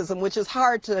personal racism, which is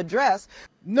hard to address.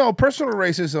 No, personal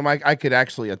racism I could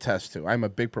actually attest to. I'm a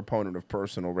big proponent of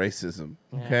personal racism.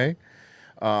 Okay.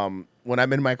 When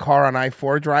I'm in my car on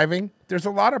I-4 driving, there's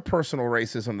a lot of personal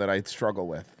racism that I struggle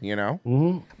with, you know?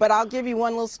 Mm-hmm. But I'll give you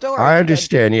one little story. I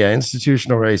understand. Yeah,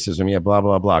 institutional racism. Yeah, blah,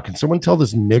 blah, blah. Can someone tell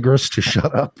this negress to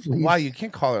shut up, please? Wow, you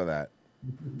can't call her that.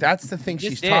 That's the thing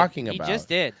she's did. talking He about. just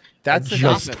did. That's the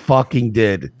just thing. fucking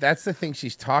did. That's the thing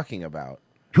she's talking about.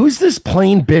 Who's this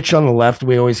plain bitch on the left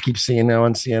we always keep seeing now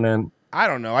on CNN? I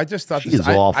don't know. I just thought She's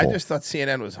awful. I just thought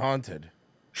CNN was haunted.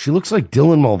 She looks like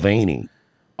Dylan Mulvaney.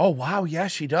 Oh wow, yeah,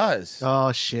 she does.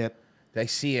 Oh shit. They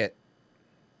see it.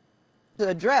 To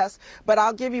address, but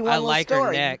I'll give you one I little like story.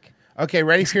 her neck. Okay,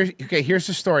 ready? Here's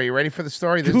the story. You ready for the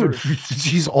story? This Dude, is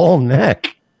she's all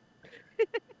neck.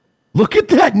 Look at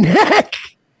that neck.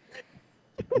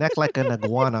 Neck like an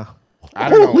iguana. I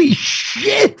don't know. Holy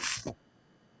shit.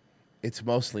 It's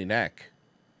mostly neck.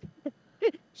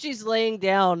 She's laying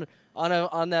down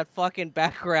on that fucking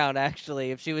background.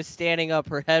 Actually, if she was standing up,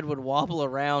 her head would wobble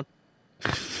around.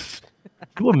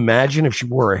 Can you imagine if she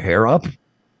wore her hair up?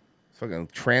 Fucking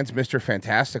trans Mr.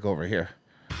 Fantastic over here.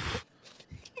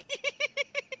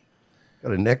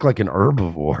 Got a neck like an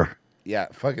herbivore. Yeah,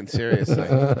 fucking seriously.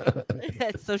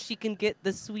 So she can get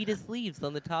the sweetest leaves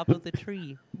on the top of the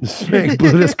tree. Snake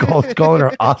Buddhist calling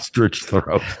her ostrich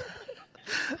throat.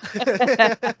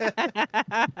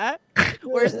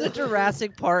 Where's the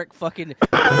Jurassic Park fucking?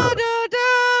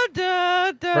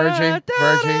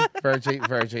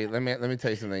 Virgie. Let me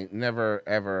tell you something. Never,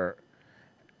 ever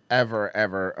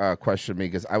question me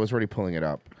because I was already pulling it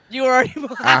up. You already.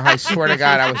 I swear to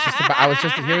God, I was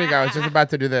just. Here you go. I was just about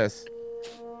to do this.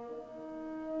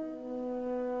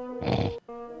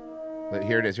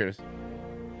 Here it is. You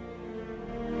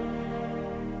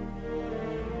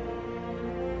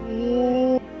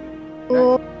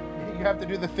have to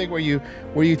do the thing where you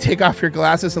take off your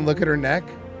glasses and look at her neck.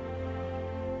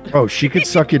 Oh, she could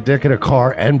suck your dick in a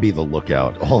car and be the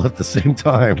lookout all at the same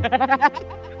time.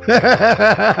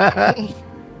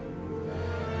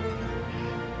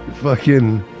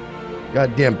 Fucking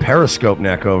goddamn Periscope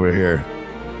neck over here.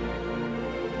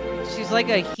 She's like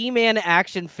a He-Man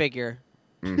action figure.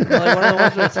 Like one of the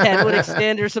ones with its head would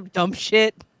extend or some dumb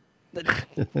shit.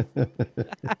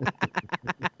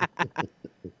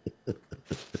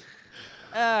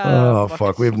 Oh,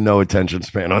 fuck. We have no attention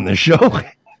span on this show.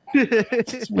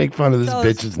 Just make fun of this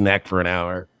bitch's neck for an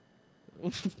hour.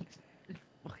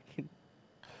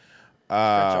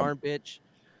 Arm bitch.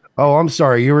 Oh, I'm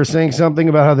sorry. You were saying something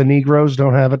about how the Negroes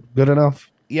don't have it good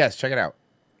enough? Yes, check it out.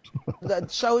 That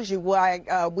shows you why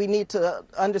we need to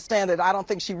understand it. I don't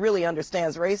think she really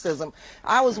understands racism.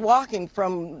 I was walking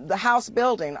from the House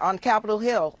building on Capitol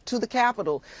Hill to the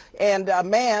Capitol, and a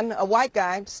man, a white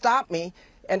guy, stopped me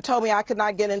and told me I could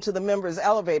not get into the members'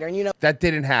 elevator. And you know that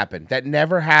didn't happen. That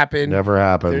never happened. Never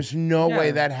happened. There's no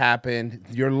way that happened.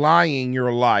 You're lying. You're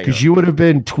a liar. Because you would have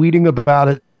been tweeting about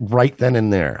it right then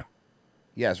and there.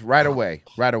 Yes, right away.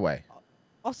 Right away.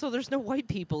 Also, there's no white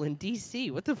people in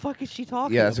D.C. What the fuck is she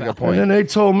talking Yeah, that's about? a good point. And then they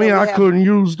told me I couldn't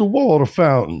use the water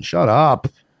fountain. Shut up.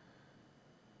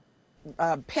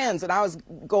 Pens, and I was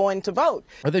going to vote.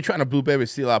 Are they trying to blue baby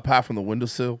steal our pie from the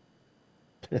windowsill?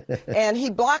 And he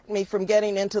blocked me from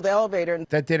getting into the elevator and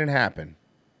That didn't happen.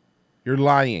 You're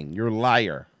lying. You're a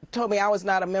liar. told me I was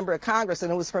not a member of Congress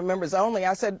and it was for members only.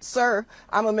 I said, "Sir,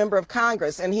 I'm a member of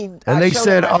Congress." And they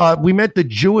said, we meant the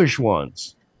Jewish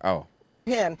ones. Oh.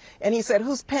 Pen, and he said,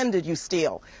 "Whose pen did you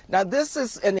steal?" Now this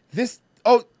is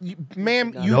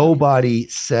ma'am, nobody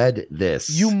said this.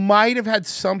 You might have had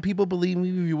some people believe me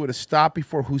if you would have stopped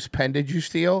before whose pen did you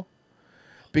steal?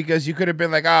 Because you could have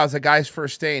been like, oh, it's a guy's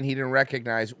first day and he didn't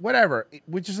recognize, whatever,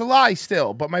 which is a lie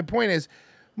still. But my point is,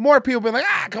 more people been like,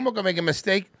 come on, go make a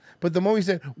mistake. But the moment he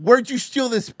said, where'd you steal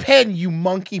this pen, you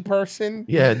monkey person?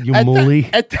 Yeah, you mooly.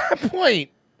 At that point,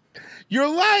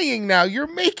 you're lying now. You're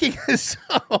making this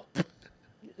up.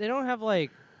 They don't have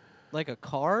like a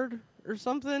card or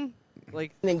something?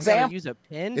 Like an example. Use a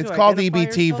pen. It's to called identify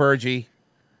EBT, yourself? Virgie.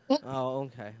 Oh,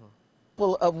 okay.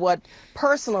 of what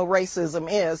personal racism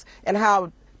is and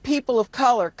how people of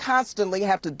color constantly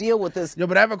have to deal with this. No,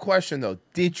 but I have a question though.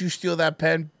 Did you steal that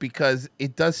pen? Because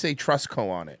it does say Trustco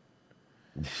on it,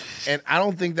 and I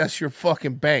don't think that's your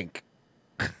fucking bank.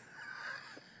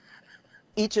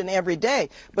 Each and every day.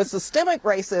 But systemic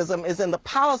racism is in the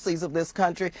policies of this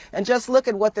country. And just look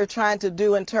at what they're trying to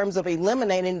do in terms of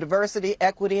eliminating diversity,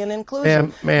 equity, and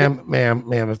inclusion.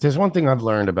 Ma'am, if there's one thing I've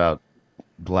learned about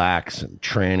blacks and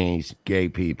trannies, gay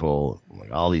people,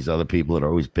 like all these other people that are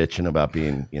always bitching about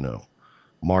being,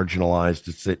 marginalized,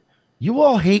 it's that you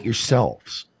all hate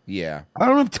yourselves. Yeah. I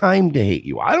don't have time to hate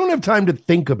you. I don't have time to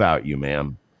think about you,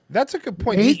 ma'am. That's a good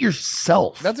point. Hate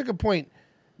yourself. That's a good point.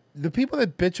 The people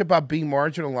that bitch about being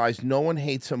marginalized, no one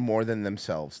hates them more than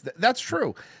themselves. That's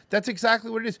true. That's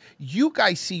exactly what it is. You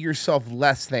guys see yourself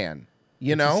less than,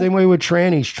 It's the same way with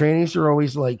trannies. Trannies are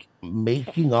always like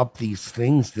making up these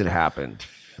things that happened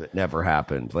that never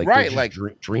happened. Like, Right, they're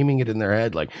just dreaming it in their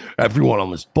head. Like, everyone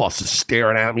on this bus is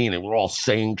staring at me and we're all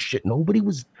saying shit. Nobody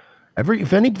was ever,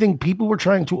 if anything, people were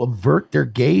trying to avert their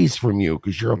gaze from you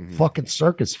because you're a fucking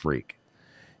circus freak.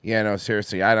 Yeah, no,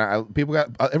 seriously.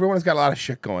 Everyone's got a lot of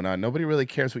shit going on. Nobody really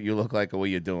cares what you look like or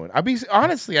what you're doing.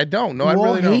 Honestly, I don't. No, I You all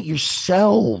really don't. hate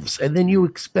yourselves, and then you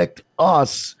expect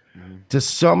us to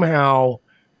somehow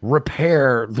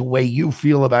repair the way you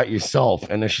feel about yourself,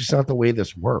 and it's just not the way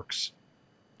this works.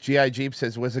 G.I. Jeep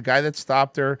says, was the guy that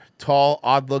stopped her tall,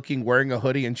 odd-looking, wearing a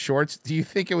hoodie and shorts? Do you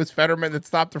think it was Fetterman that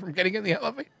stopped her from getting in the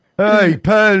elevator? Hey,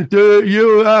 Penn, do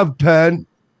you have Penn?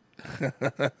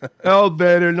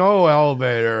 Elevator, no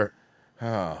elevator.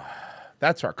 Oh,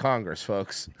 that's our Congress,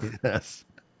 folks. Yes.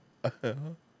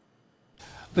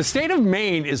 The state of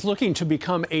Maine is looking to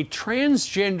become a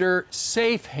transgender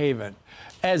safe haven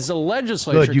as the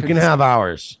legislature... Good, you can have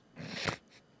ours.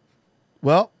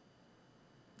 Well,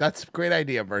 that's a great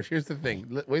idea, Mersh. Here's the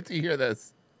thing. Wait till you hear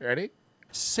this. Ready?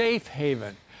 Safe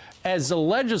haven as the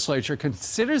legislature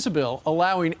considers a bill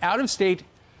allowing out-of-state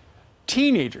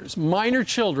teenagers, minor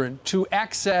children, to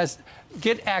access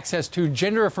get access to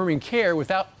gender-affirming care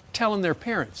without telling their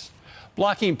parents,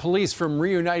 blocking police from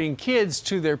reuniting kids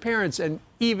to their parents, and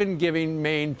even giving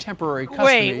Maine temporary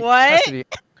custody. Wait, what? custody.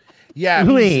 Yeah.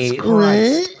 Wait, Jesus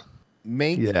Christ. what?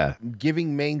 Maine,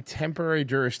 giving Maine temporary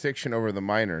jurisdiction over the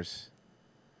minors.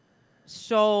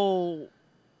 So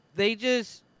they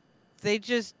just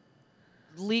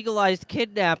legalized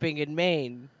kidnapping in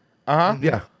Maine. Uh huh.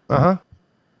 Yeah. Uh huh.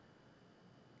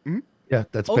 Mm-hmm. Yeah,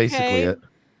 that's basically it.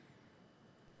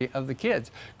 Of the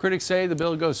kids. Critics say the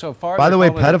bill goes so far. By the they're way,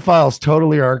 calling it- pedophiles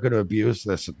totally aren't going to abuse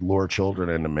this and lure children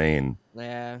into Maine.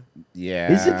 Yeah.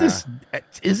 Yeah.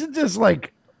 Isn't this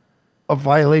like a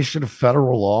violation of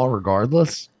federal law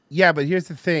regardless? Yeah, but here's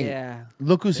the thing. Yeah,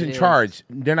 Look who's it in is. charge.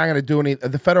 They're not going to do any.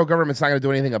 The federal government's not going to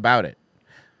do anything about it.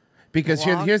 Because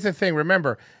here's the thing.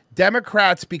 Remember,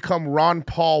 Democrats become Ron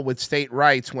Paul with state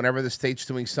rights whenever the state's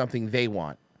doing something they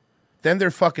want. Then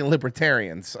they're fucking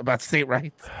libertarians about state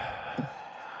rights.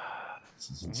 This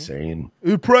is insane.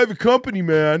 A private company,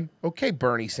 man. Okay,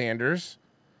 Bernie Sanders.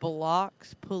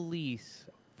 Blocks police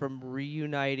from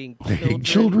reuniting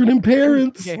Children and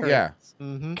parents. Yeah.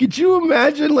 Could you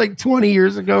imagine like 20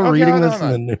 years ago Okay, reading hold on, this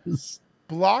hold in the on. news?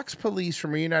 Blocks police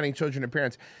from reuniting children and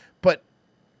parents. But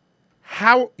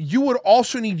how you would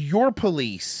also need your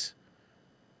police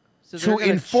So they're to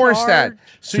gonna enforce that. charge-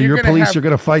 So your gonna police have- are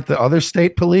going to fight the other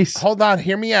state police? Hold on,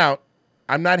 hear me out.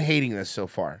 I'm not hating this so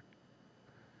far.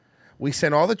 We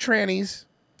send all the trannies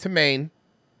to Maine.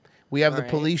 We have the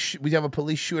police. We have a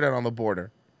police shootout on the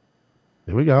border,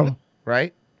 Here we go.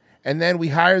 right? And then we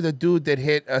hire the dude that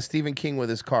hit Stephen King with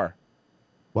his car.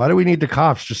 Why do we need the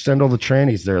cops? Just send all the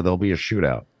trannies there. There'll be a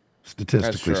shootout,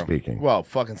 statistically That's true. speaking. Well,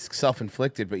 fucking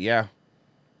self-inflicted, but yeah.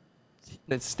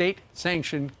 That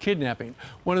state-sanctioned kidnapping.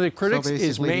 One of the critics so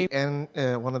is Maine. and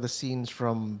one of the scenes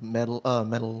from Metal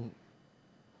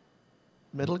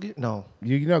Gear. No,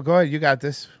 You know, go ahead. You got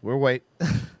this. We're wait.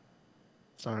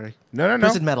 sorry. No.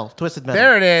 Twisted Metal.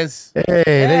 There it is. Hey,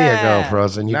 there you go,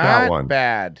 Frozen. You Not got one.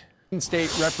 bad.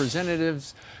 State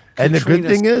representatives. And the good Katrina-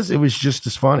 thing is, it was just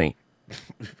as funny.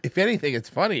 If anything, it's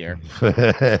funnier.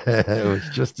 It was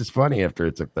just as funny after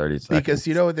it took 30 seconds. Because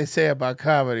you know what they say about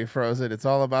comedy, Frozen. It's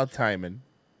all about timing.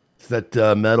 It's that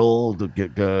metal,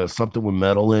 something with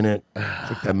metal in it. It's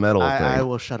like that metal thing. I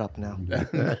will shut up now.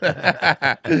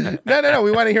 No.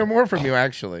 We want to hear more from you,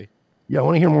 actually. Yeah, I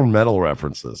want to hear more metal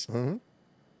references. Mm-hmm.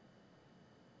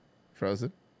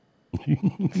 Frozen.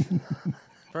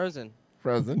 Frozen.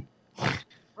 Frozen.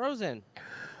 Frozen.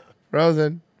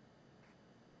 Frozen.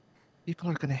 People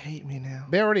are gonna hate me now.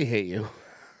 They already hate you.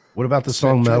 What about the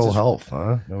song Metal Health,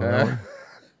 huh? No, no.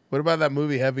 What about that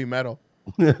movie Heavy Metal?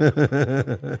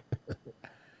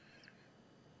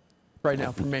 right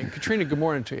now from Maine. Katrina, good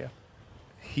morning to you.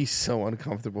 He's so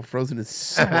uncomfortable. Frozen is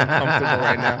so uncomfortable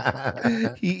right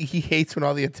now. He hates when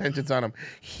all the attention's on him.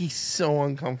 He's so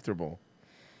uncomfortable.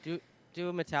 Do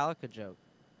a Metallica joke.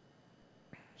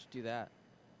 Just do that.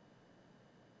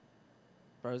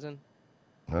 Frozen.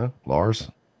 Huh? Lars?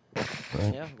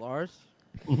 Yeah, Lars.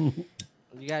 You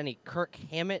got any Kirk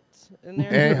Hammett in there?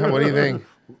 Hey, what do you think?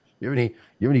 You have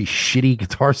any shitty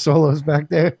guitar solos back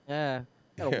there? Yeah.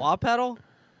 Got a wah pedal?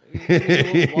 You give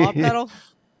me a little wah pedal?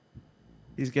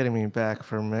 He's getting me back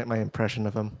for my impression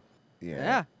of him.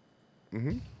 Yeah.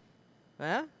 Mm-hmm.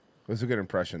 Yeah? It was a good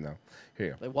impression, though.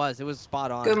 Here you go. It was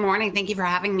spot on. Good morning. Thank you for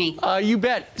having me. You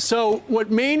bet. So what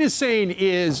Maine is saying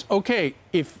is, okay,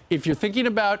 if you're thinking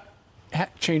about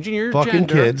changing your Fucking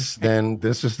gender, kids, then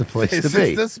this is the place to This be.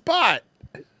 is the spot.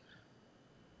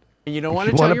 and you don't If want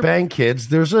you to tell want to your bang kids,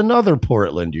 there's another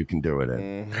Portland you can do it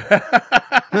in.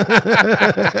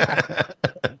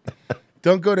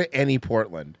 Don't go to any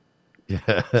Portland.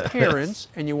 parents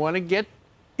and you want to get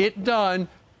it done,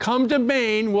 come to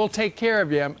Maine. We'll take care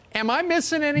of you. Am I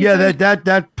missing anything? Yeah,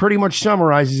 that pretty much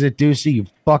summarizes it, Deucey, you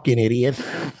fucking idiot.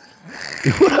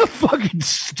 What a fucking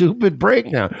stupid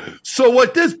breakdown. So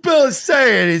what this bill is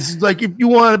saying is like, if you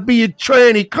want to be a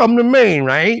tranny, come to Maine,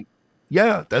 right?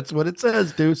 Yeah, that's what it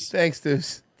says, Deuce. Thanks,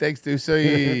 Deuce.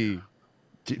 Hey.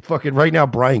 Fucking right now,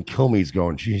 Brian Kilmeade's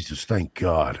going, Jesus, thank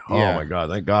God. Yeah. Oh my God,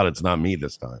 thank God it's not me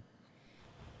this time.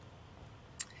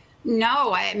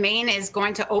 No, Maine is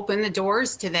going to open the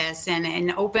doors to this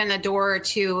and open a door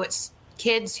to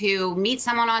kids who meet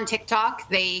someone on TikTok.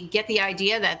 They get the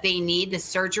idea that they need the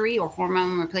surgery or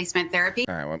hormone replacement therapy.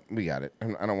 All right, well, we got it.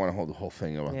 I don't want to hold the whole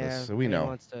thing about Yeah, this. So we Maine know.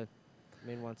 wants to-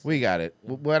 Maine wants We to- got it.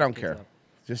 Yeah, Well, I don't heads care. up.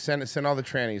 Just send all the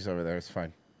trannies over there. It's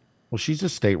fine. Well, she's a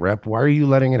state rep. Why are you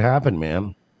letting it happen,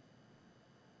 man?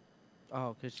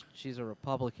 Oh, because she's a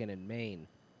Republican in Maine.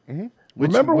 Mm-hmm.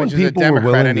 Remember when which is a people were Democrat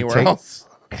willing to anywhere take, else.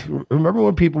 Remember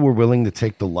when people were willing to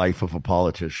take the life of a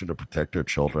politician to protect their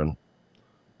children?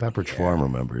 Pepperidge Farm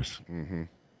remembers.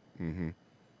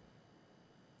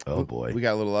 Oh boy. We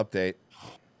got a little update.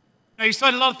 Now, you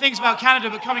said a lot of things about Canada,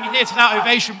 but coming in here to that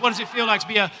ovation, what does it feel like to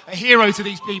be a hero to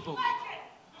these people?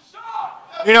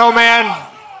 You know, man,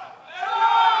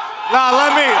 now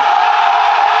let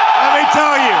me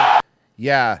tell you.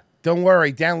 Yeah, don't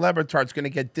worry. Dan Le Batard's going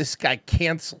to get this guy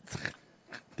canceled.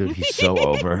 Dude, he's so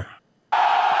over.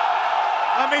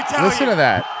 Let me tell Listen you. to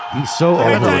that. He's so Let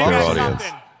me over tell with you their guys audience.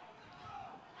 something.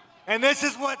 And this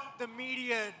is what the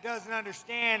media doesn't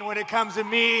understand when it comes to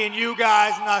me and you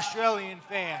guys and Australian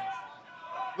fans.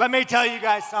 Let me tell you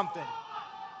guys something.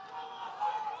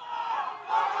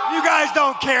 You guys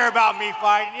don't care about me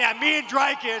fighting. Yeah, me and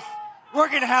Dreykus, we're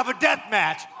going to have a death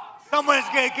match. Someone's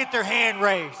going to get their hand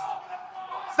raised.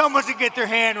 Someone's going to get their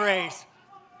hand raised.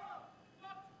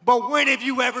 But when have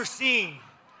you ever seen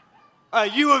a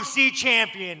UFC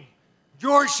champion,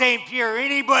 George St. Pierre, or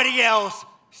anybody else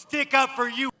stick up for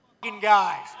you fucking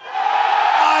guys?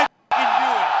 I fucking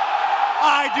do it.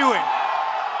 I do it.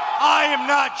 I am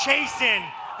not chasing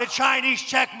the Chinese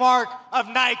check mark of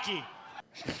Nike.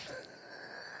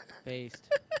 Based.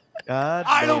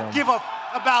 I don't give a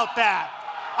about that.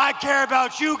 I care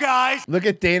about you guys. Look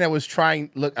at Dana was trying.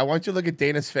 Look, I want you to look at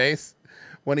Dana's face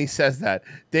when he says that.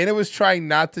 Dana was trying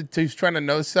not to. He's trying to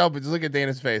no sell, but just look at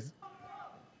Dana's face.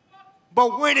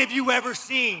 But when have you ever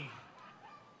seen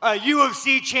a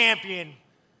UFC champion,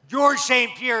 George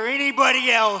St. Pierre, or anybody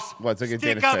else What's look at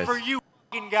stick Dana's up face? for you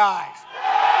fucking guys?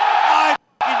 I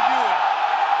fucking do it.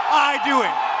 I do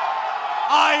it.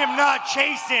 I am not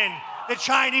chasing the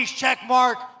Chinese check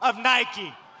mark of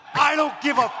Nike. I don't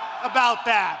give a about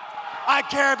that. I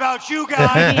care about you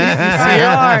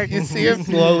guys. You see him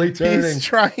slowly turning. He's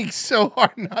trying so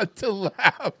hard not to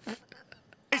laugh.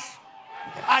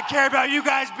 I care about you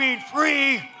guys being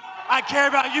free. I care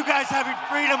about you guys having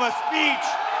freedom of speech.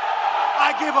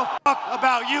 I give a fuck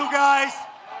about you guys.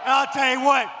 And I'll tell you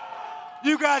what,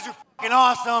 you guys are fucking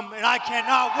awesome, and I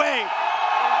cannot wait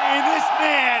for me and this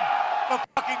man to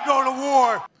fucking go to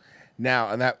war. Now,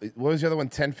 and that what was the other one?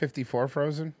 1054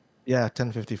 Frozen. Yeah,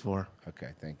 1054. Okay,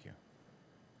 thank you.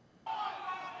 All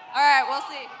right, we'll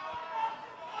see.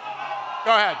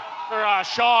 Go ahead. For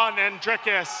Sean and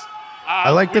Drickus.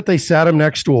 I like that they sat him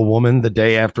next to a woman the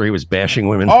day after he was bashing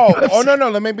women. Oh no,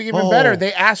 let me be even Oh. better.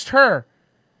 They asked her,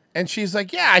 and she's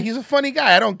like, "Yeah, he's a funny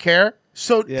guy. I don't care."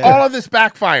 So Yeah. all of this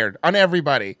backfired on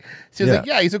everybody. She's Yeah. like,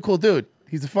 "Yeah, he's a cool dude.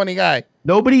 He's a funny guy."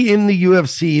 Nobody in the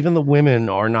UFC, even the women,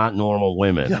 are not normal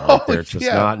women. No, Right? They're just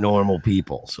yeah. not normal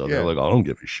people. So Yeah. they're like, I don't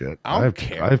give a shit. I don't have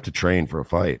care. To, I have to train for a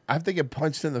fight. I have to get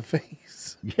punched in the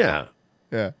face. Yeah.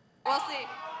 Yeah. We'll see.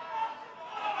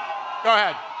 Go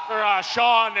ahead. For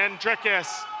Sean and Drickus.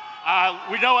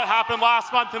 We know what happened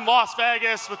last month in Las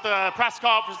Vegas with the press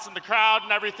conference and the crowd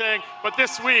and everything. But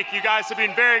this week, you guys have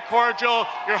been very cordial.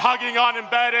 You're hugging on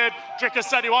Embedded. Drickus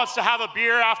said he wants to have a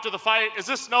beer after the fight. Is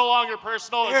this no longer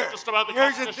personal? Is it just about the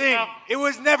Here's the competition thing. now? It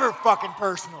was never fucking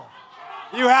personal.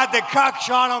 You had the cuck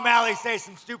Sean O'Malley say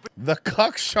some stupid The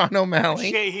cuck Sean O'Malley.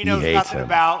 shit he knows nothing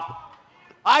about.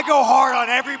 I go hard on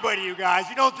everybody, you guys.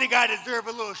 You don't think I deserve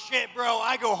a little shit, bro?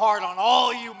 I go hard on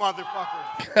all you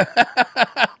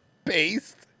motherfuckers.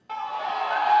 Based.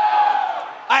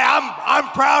 I'm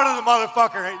proud of the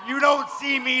motherfucker. You don't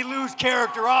see me lose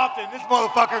character often. This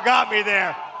motherfucker got me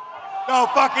there. No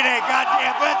fucking A.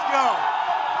 Goddamn, let's go.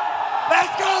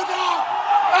 Let's go, dog.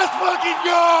 Let's fucking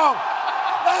go.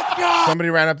 Let's go. Somebody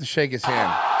ran up to shake his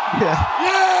hand.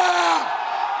 Yeah.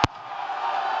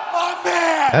 My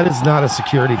man. That is not a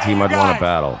security team I'd want to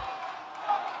battle.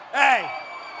 Hey.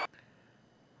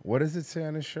 What does it say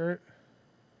on his shirt?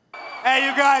 Hey,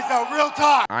 you guys, real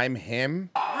talk. I'm him.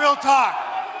 Real talk.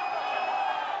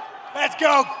 Let's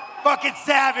go, fucking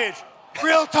savage.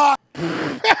 Real talk.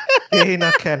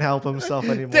 Dana can't help himself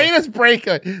anymore. Dana's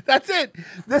breaking. That's it.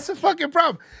 That's the fucking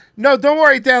problem. No, don't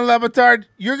worry, Dan Le Batard.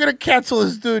 You're gonna cancel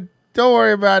this dude. Don't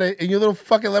worry about it. And your little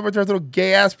fucking Le Batard's little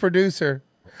gay ass producer,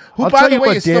 who I'll by tell the you way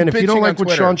what, is still Dan, if you don't bitching like on what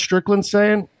Twitter. Sean Strickland's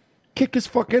saying, kick his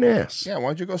fucking ass. Yeah, why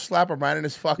don't you go slap him right in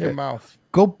his fucking mouth?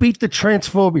 Go beat the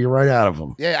transphobia right out of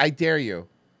him. Yeah, I dare you.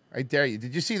 I dare you.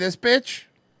 Did you see this bitch?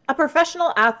 A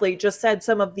professional athlete just said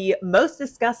some of the most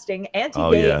disgusting anti-gay,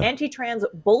 Oh, yeah. anti-trans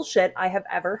bullshit I have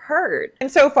ever heard. And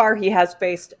so far, he has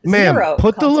faced Ma'am, zero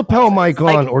put the lapel mic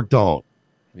on or don't.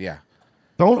 Yeah.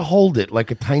 Don't hold it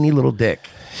like a tiny little dick.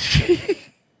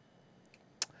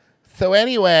 So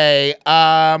anyway,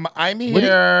 I'm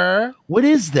here. What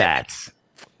is that?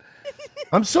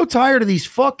 I'm so tired of these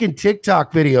fucking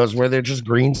TikTok videos where they're just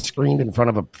green screened in front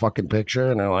of a fucking picture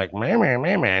and they're like,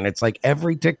 man. It's like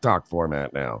every TikTok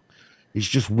format now. It's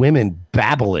just women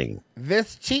babbling.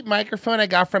 This cheap microphone I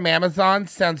got from Amazon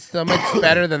sounds so much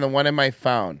better than the one in my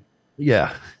phone.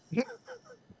 Yeah.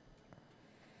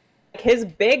 His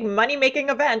big money-making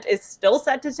event is still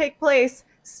set to take place,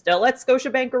 still at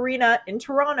Scotiabank Arena in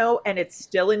Toronto, and it's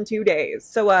still in 2 days.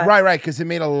 So, right, because it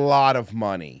made a lot of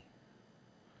money.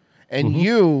 And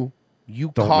you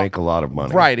don't make a lot of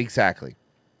money. Right, exactly.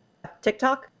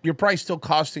 TikTok? You're probably still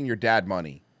costing your dad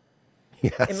money.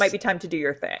 It might be time to do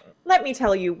your thing. Let me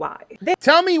tell you why.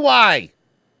 Tell me why.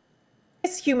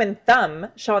 This human thumb,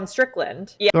 Sean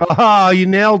Strickland. Yeah, Oh, you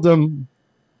nailed him.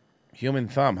 Human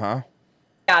thumb, huh?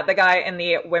 yeah, the guy in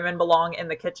the "Women Belong in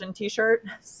the Kitchen" T-shirt.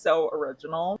 So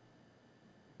original.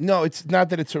 No, it's not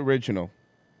that it's original.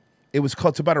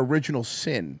 It's about original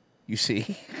sin, you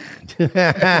see.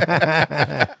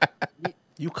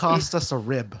 You cost us a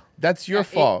rib. That's your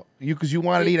fault. Because you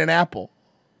wanted to eat an apple.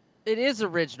 It is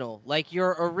original. Like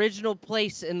your original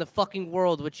place in the fucking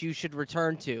world, which you should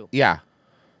return to. Yeah.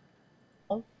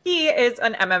 He is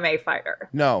an MMA fighter.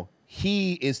 No,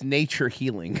 he is nature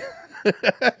healing.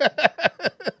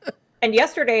 And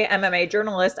yesterday, MMA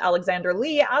journalist Alexander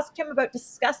Lee asked him about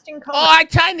disgusting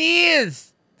comments. Oh,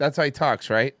 Chinese! That's how he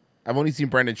talks, right? I've only seen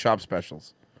Brendan Schaub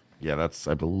specials. Yeah, that's,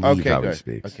 I believe, Okay, how he good.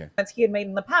 speaks. Okay. He had made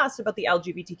in the past about the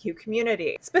LGBTQ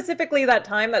community. Specifically, that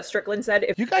time that Strickland said,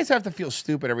 if You guys have to feel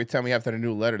stupid every time we have to add a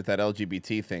new letter to that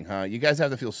LGBT thing, huh? You guys have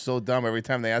to feel so dumb every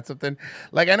time they add something.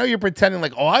 Like, I know you're pretending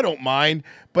like, oh, I don't mind.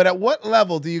 But at what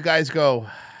level do you guys go,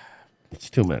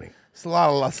 It's too many. it's a lot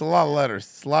of letters.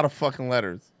 It's a lot of fucking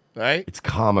letters, right? It's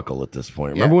comical at this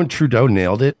point. Yeah. Remember when Trudeau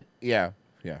nailed it? Yeah,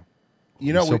 yeah. You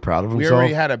He's know, so proud of we himself.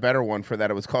 already had a better one for that.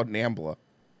 It was called NAMBLA.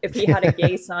 he had a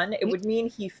gay son, it would mean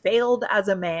he failed as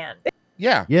a man.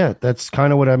 Yeah. Yeah, that's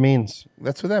kind of what that means.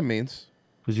 That's what that means.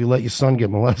 Because you let your son get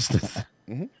molested.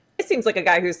 He seems like a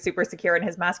guy who's super secure in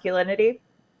his masculinity.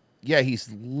 Yeah, he's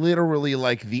literally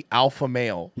like the alpha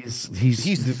male. He's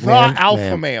the ma'am,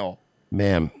 alpha ma'am.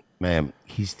 male. Ma'am,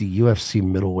 he's the UFC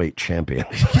middleweight champion.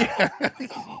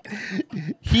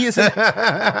 He is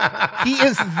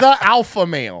the alpha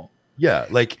male. Yeah,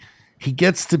 like he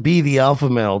gets to be the alpha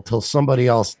male till somebody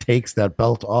else takes that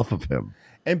belt off of him.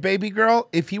 And baby girl,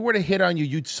 if he were to hit on you,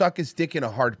 you'd suck his dick in a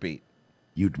heartbeat.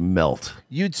 You'd melt.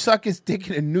 You'd suck his dick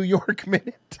in a New York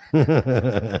minute.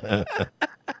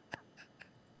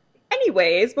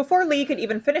 Anyways, before Lee could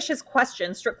even finish his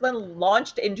question, Strickland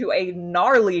launched into a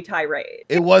gnarly tirade.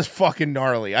 It was fucking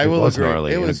gnarly. I will agree.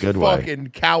 Gnarly It in a was good way. fucking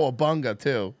cowabunga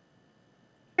too.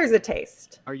 Here's a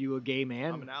taste. Are you a gay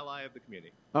man? I'm an ally of the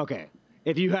community. Okay.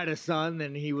 If you had a son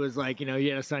and he was like, you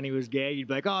had a son, he was gay, you'd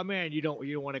be like, oh man, you don't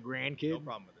want a grandkid? No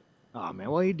problem with it. Oh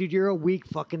man, well, dude, you're a weak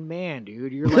fucking man,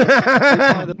 dude. You're like, you're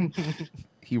part of the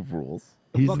He rules.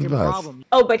 He's fucking the best. problem.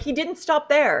 Oh, but he didn't stop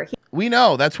there. We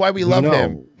know. That's why we love know.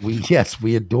 him.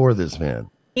 We adore this man.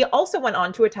 He also went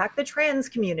on to attack the trans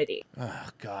community. Oh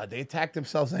God, they attacked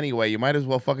themselves anyway. You might as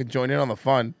well fucking join in on the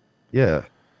fun. Yeah.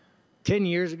 10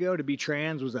 years ago, to be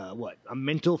trans was a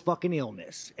mental fucking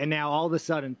illness. And now all of a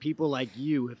sudden, people like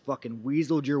you have fucking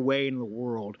weaseled your way into the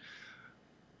world.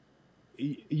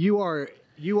 You are.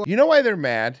 You know why they're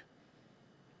mad?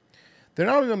 They're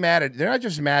not even mad at. They're not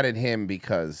just mad at him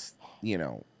because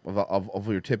of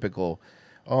your typical,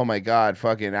 oh my God,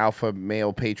 fucking alpha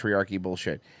male patriarchy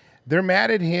bullshit. They're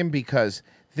mad at him because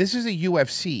this is a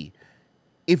UFC.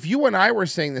 If you and I were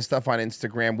saying this stuff on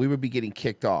Instagram, we would be getting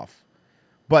kicked off.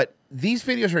 But these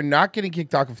videos are not getting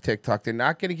kicked off of TikTok. They're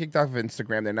not getting kicked off of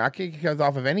Instagram. They're not getting kicked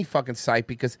off of any fucking site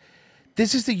because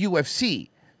this is the UFC.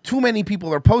 Too many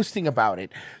people are posting about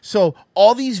it. So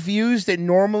all these views that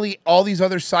normally all these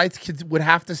other sites would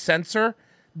have to censor,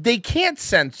 they can't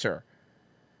censor.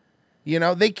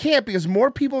 They can't because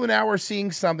more people now are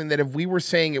seeing something that if we were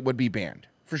saying it would be banned,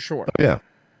 for sure. Yeah.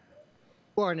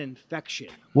 You are an infection.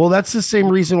 Well, that's the same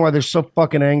reason why they're so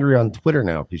fucking angry on Twitter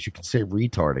now, because you can say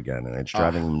retard again, and it's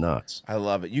driving them nuts. I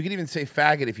love it. You can even say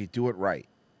faggot if you do it right.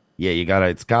 Yeah,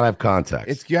 it's gotta have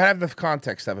context. You have the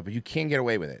context of it, but you can't get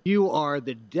away with it. You are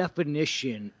the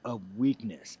definition of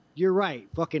weakness. You're right.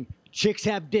 Fucking chicks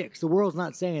have dicks. The world's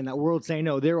not saying that. The world's saying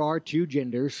no. There are two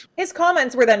genders. His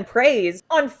comments were then praised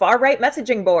on far-right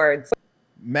messaging boards.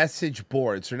 Message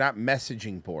boards. They're not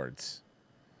messaging boards.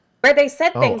 Where they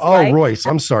said things like... Royce,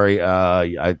 I'm sorry.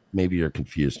 Maybe you're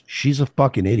confused. She's a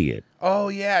fucking idiot. Oh,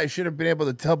 yeah. I should have been able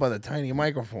to tell by the tiny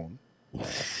microphone. You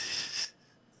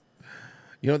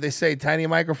know what they say? Tiny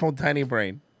microphone, tiny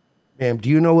brain. Ma'am, do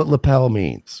you know what lapel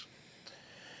means?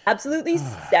 Absolutely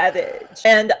savage.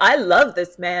 And I love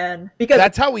this man because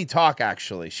that's how we talk,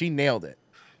 actually. She nailed it.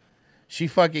 She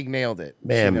fucking nailed it.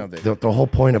 Ma'am, she nailed it. the whole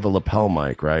point of a lapel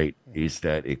mic, right, is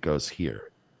that it goes here.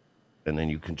 and then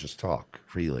you can just talk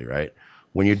freely, right?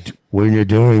 When you're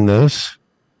doing this,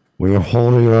 when you're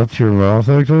holding it up to your mouth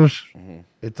like this,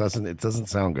 it doesn't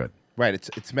sound good. Right.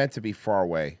 It's meant to be far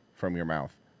away from your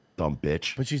mouth. Dumb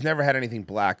bitch. But she's never had anything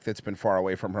black that's been far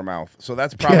away from her mouth. So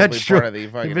that's probably it's part true. of the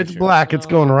fucking If it's issue. black, it's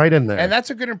going right in there. And that's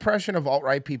a good impression of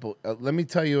alt-right people. Let me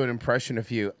tell you an impression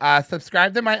of you.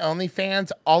 Subscribe to my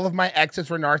OnlyFans. All of my exes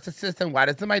were narcissists, and why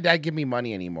doesn't my dad give me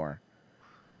money anymore?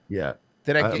 Yeah.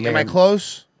 Am I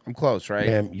close? I'm close, right?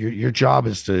 Man, your job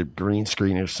is to green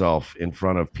screen yourself in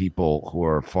front of people who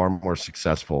are far more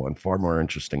successful and far more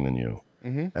interesting than you,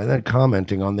 Mhm. and then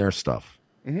commenting on their stuff.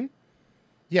 Mm-hmm.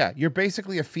 Yeah, you're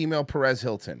basically a female Perez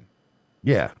Hilton.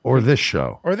 Yeah, or this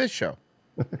show. Or this show.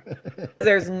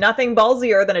 There's nothing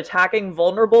ballsier than attacking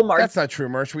vulnerable That's not true,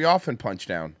 Merch. We often punch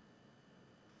down.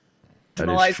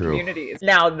 marginalized communities.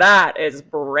 Now that is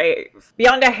brave.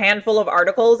 Beyond a handful of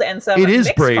articles and some It is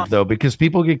mixed brave though, because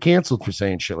people get canceled for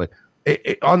saying shit like.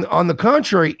 On the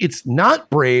contrary, it's not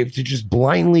brave to just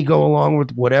blindly go along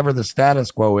with whatever the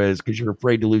status quo is because you're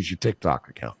afraid to lose your TikTok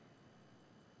account.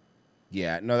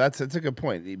 Yeah, no, that's a good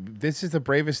point. This is the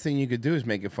bravest thing you could do is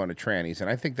making fun of trannies, and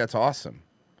I think that's awesome.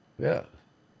 Yeah.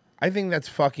 I think that's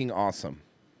fucking awesome.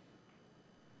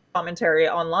 commentary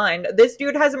online, this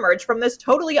dude has emerged from this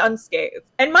totally unscathed.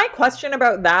 And my question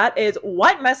about that is,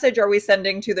 what message are we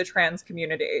sending to the trans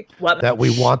community? That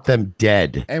we want them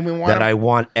dead. And we want that them- I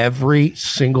want every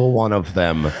single one of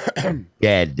them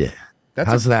dead.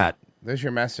 How's that? There's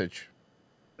your message.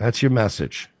 That's your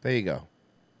message. There you go.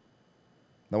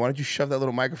 Now, why don't you shove that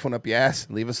little microphone up your ass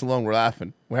and leave us alone? We're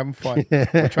laughing. We're having fun. We're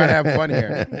trying to have fun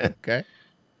here. Okay?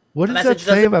 What does that Message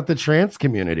say doesn't- about the trans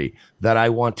community? That I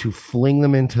want to fling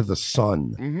them into the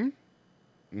sun. Mm-hmm.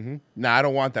 Mm-hmm. No, I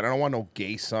don't want that. I don't want no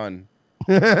gay son.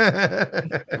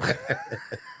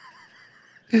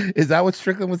 Is that what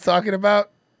Strickland was talking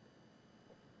about?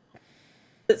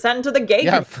 Send to the gay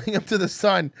Yeah, fling them to the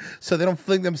sun so they don't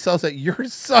fling themselves at your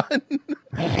son.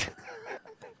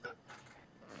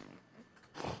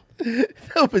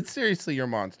 No, but seriously, you're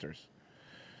monsters.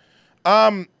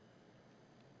 You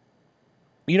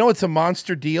know it's a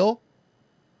monster deal?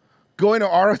 Going to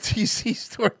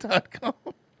ROTCstore.com.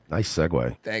 Nice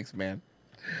segue. Thanks, man.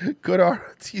 Go to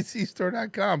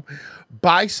ROTCstore.com.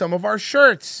 Buy some of our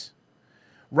shirts.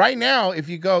 Right now, if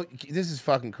you go, this is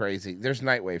fucking crazy. There's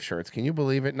Nightwave shirts. Can you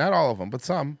believe it? Not all of them, but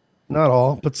some. Not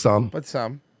all, but some. But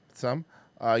some.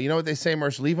 You know what they say,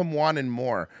 Merce? Leave them wanting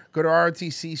more. Go to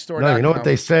ROTCstore.com. No, you know what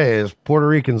they say is Puerto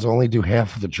Ricans only do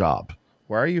half of the job.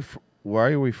 Why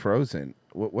are we frozen?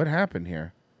 What happened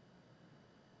here?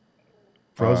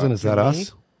 Frozen? Is that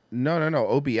us? No.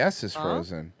 OBS is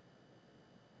frozen.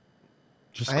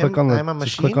 Just click on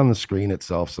the screen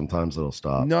itself. Sometimes it'll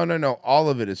stop. No. All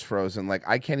of it is frozen. Like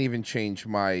I can't even change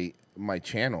my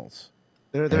channels.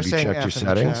 They're Have you saying checked F your in the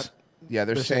settings? chat. Yeah,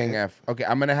 they're saying F. Okay,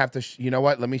 I'm gonna have to. You know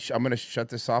what? I'm gonna shut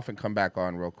this off and come back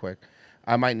on real quick.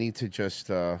 I might need to just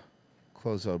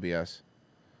close OBS.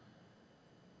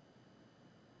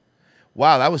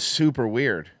 Wow, that was super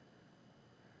weird.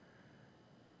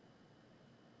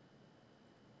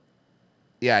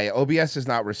 Yeah, OBS is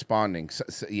not responding.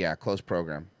 So, yeah, close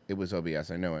program. It was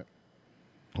OBS. I knew it.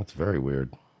 That's very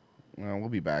weird. Well, we'll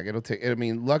be back. It'll take. I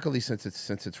mean, luckily since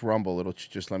it's Rumble, it'll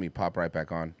just let me pop right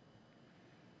back on.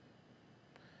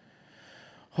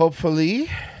 Hopefully.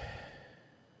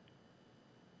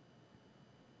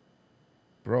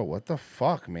 Bro, what the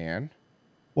fuck, man?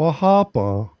 Well, hop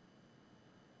on.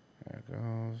 There it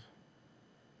goes.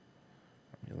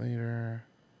 Later.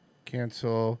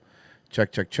 Cancel.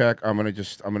 Check. I'm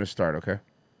gonna start, okay?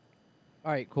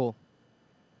 All right, cool.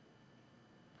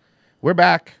 We're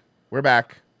back.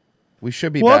 We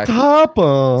should be What back.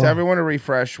 happened? To everyone to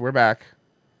refresh. We're back.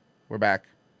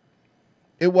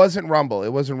 It wasn't Rumble. It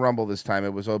wasn't Rumble this time.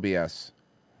 It was OBS.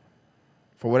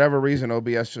 For whatever reason,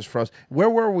 OBS just froze. Where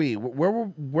were we?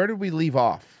 Where did we leave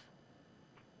off?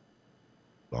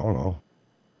 I don't know.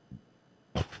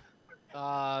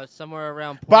 Somewhere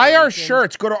around. Puerto Buy our Rican.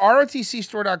 shirts. Go to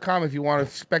ROTCstore.com if you want to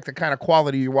expect the kind of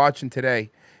quality you're watching today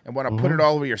and want to put it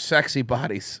all over your sexy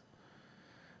bodies.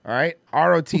 All right?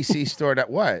 ROTCstore.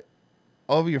 What?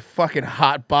 All over your fucking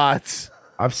hot bots.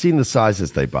 I've seen the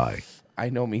sizes they buy. I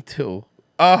know, me too.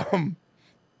 Maybe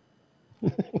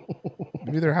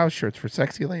they're house shirts for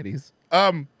sexy ladies.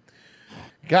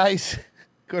 Guys,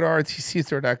 go to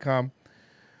ROTCstore.com.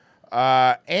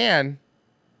 And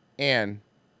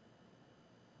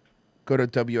go to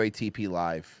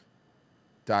WATPlive.com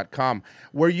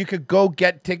where you could go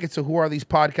get tickets to Who Are These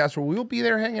Podcasts, where we'll be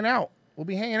there hanging out. We'll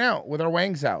be hanging out with our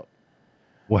wangs out.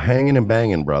 Well, hanging and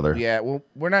banging, brother. Yeah, well,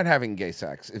 we're not having gay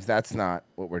sex if that's not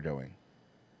what we're doing.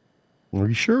 Are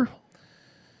you sure?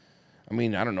 I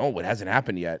mean, I don't know. It hasn't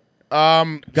happened yet.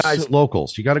 Guys,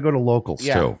 locals. You got to go to locals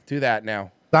Yeah, too. do that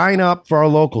now. Sign up for our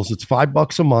locals. It's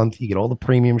 $5 a month. You get all the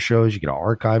premium shows. You get our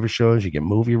archive of shows. You get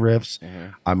movie riffs.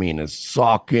 I mean, it's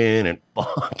sucking and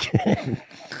fucking.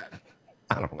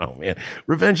 I don't know, man.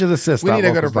 Revenge of the Sith. We need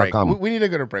to go to break. We need to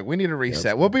go to break. We need to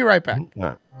reset. We'll be right back. All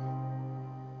right.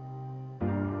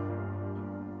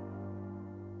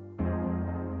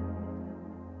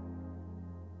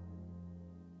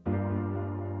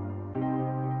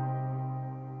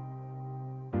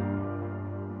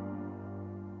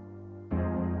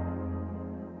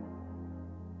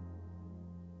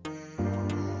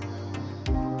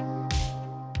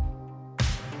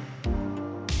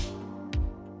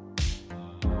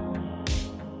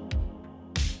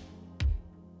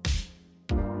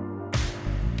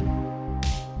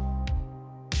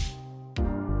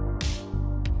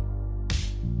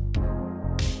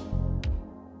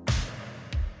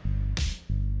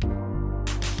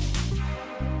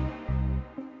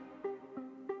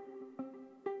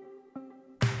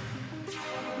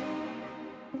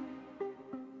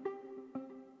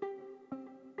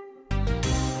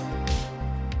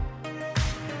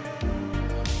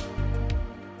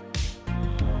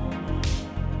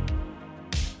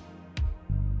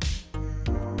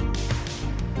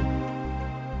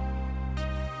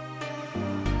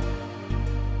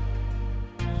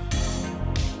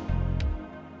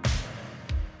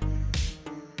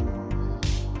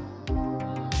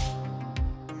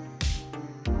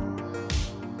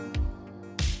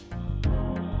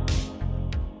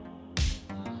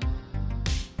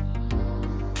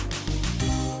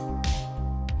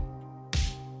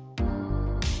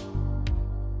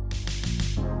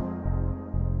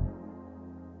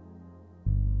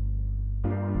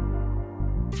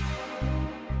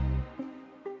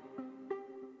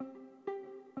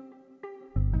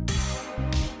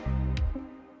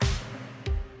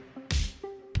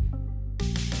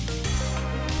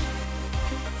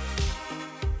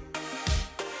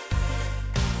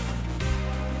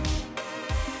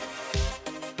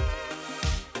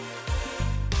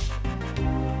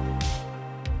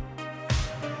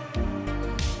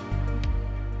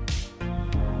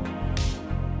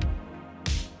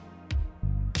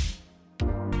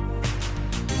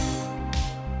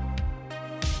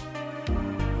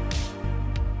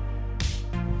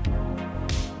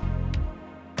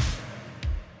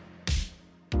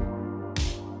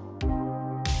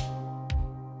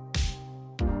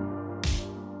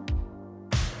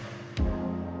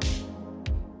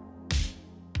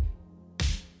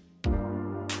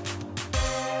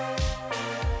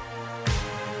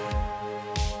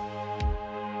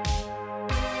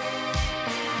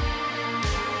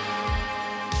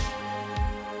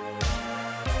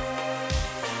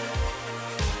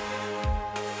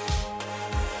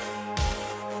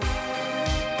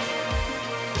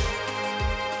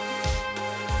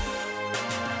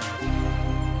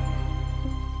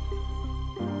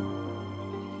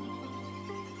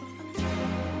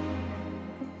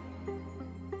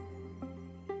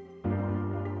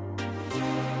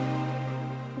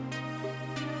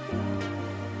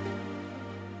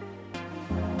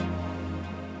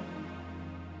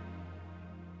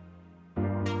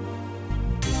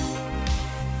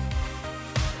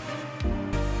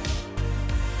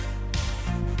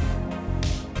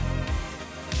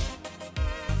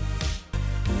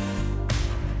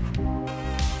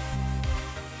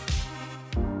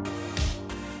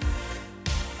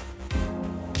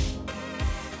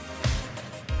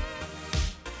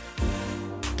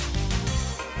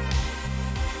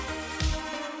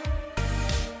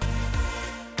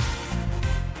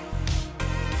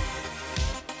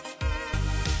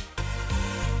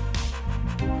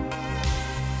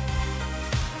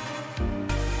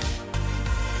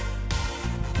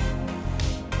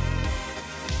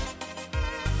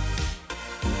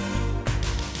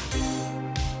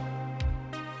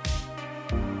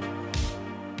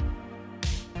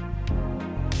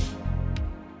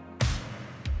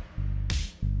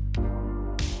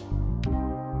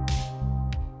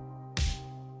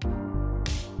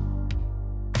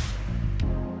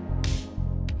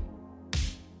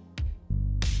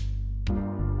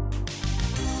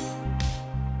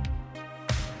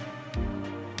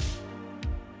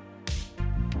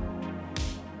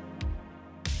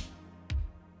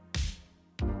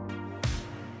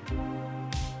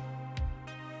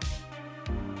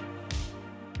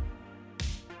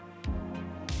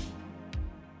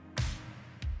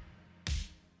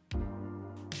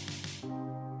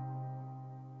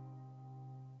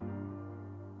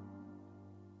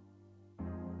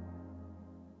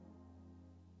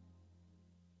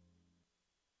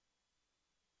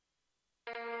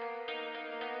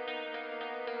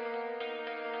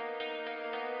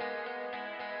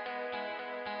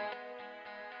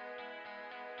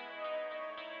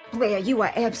 Blair, you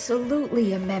are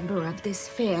absolutely a member of this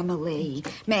family.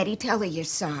 Maddie, tell her you're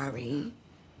sorry.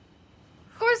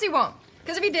 Of course he won't.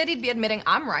 Because if he did, he'd be admitting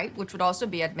I'm right, which would also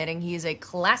be admitting he is a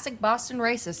classic Boston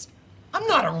racist. I'm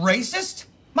not a racist.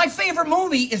 My favorite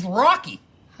movie is Rocky.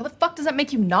 How the fuck does that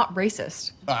make you not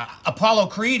racist? Apollo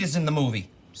Creed is in the movie.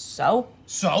 So?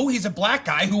 So, he's a black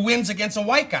guy who wins against a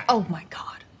white guy. Oh my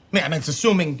god. I mean, it's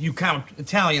assuming you count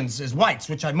Italians as whites,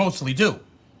 which I mostly do.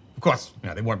 Of course,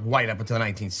 they weren't white up until the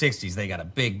 1960s. They got a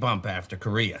big bump after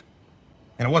Korea.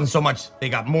 And it wasn't so much they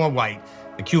got more white,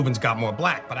 the Cubans got more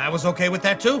black, but I was okay with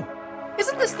that too.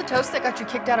 Isn't this the toast that got you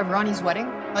kicked out of Ronnie's wedding?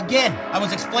 Again, I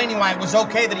was explaining why it was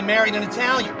okay that he married an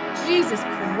Italian. Jesus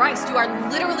Christ, you are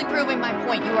literally proving my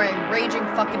point. You are a raging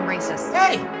fucking racist.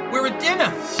 Hey, we're at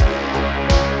dinner.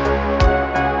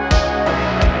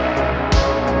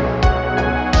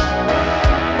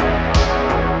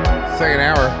 Second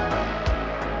hour,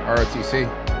 ROTC.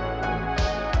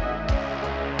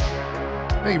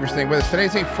 Thank you for staying with us.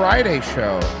 Today's a Friday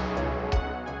show.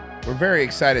 We're very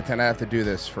excited to not have to do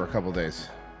this for a couple days.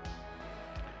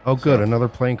 Oh, good. Another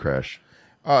plane crash.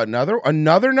 Another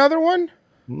one?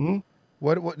 Mm-hmm.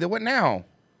 What now?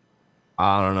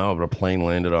 I don't know, but a plane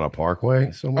landed on a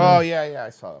parkway somewhere. Oh, yeah,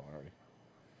 I saw that one already.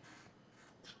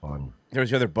 It's fun. There was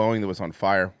the other Boeing that was on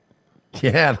fire.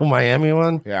 Yeah, the Miami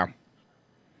one? Yeah.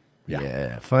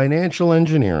 Yeah, financial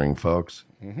engineering, folks.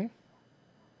 Mm-hmm.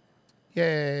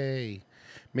 Yay.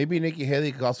 Maybe Nikki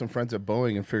Haley could call some friends at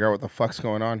Boeing and figure out what the fuck's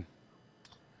going on.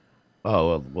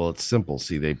 Oh, well, it's simple.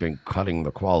 See, they've been cutting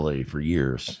the quality for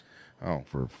years. Oh.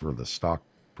 For the stock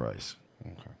price.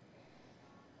 Okay.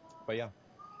 But yeah,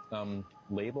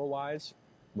 label-wise,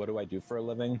 what do I do for a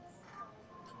living?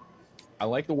 I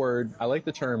like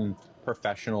the term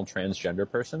professional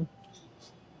transgender person.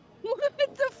 What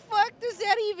the fuck does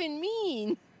that even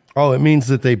mean? Oh, it means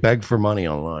that they beg for money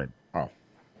online. Oh.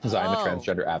 Because I'm a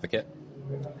transgender advocate.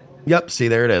 Yep, see,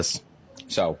 there it is.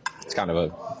 So, it's kind of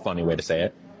a funny way to say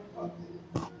it.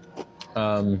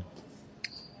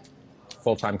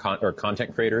 Full-time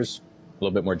content creators, a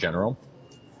little bit more general.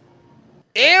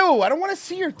 Ew, I don't want to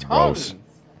see your tongue. Gross.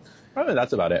 Probably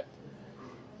that's about it.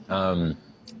 You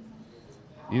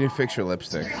need to fix your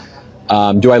lipstick.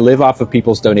 Do I live off of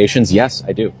people's donations? Yes,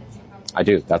 I do.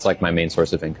 That's like my main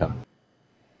source of income.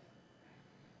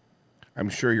 I'm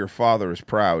sure your father is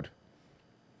proud.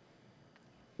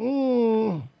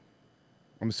 I'm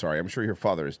sorry. I'm sure your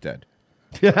father is dead.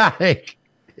 There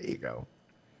you go.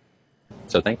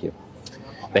 So thank you.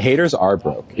 The haters are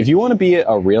broke. If you want to be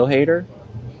a real hater,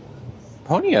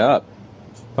 pony up.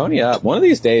 Pony up. One of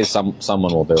these days,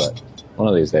 someone will do it. One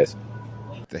of these days.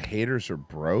 The haters are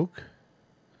broke?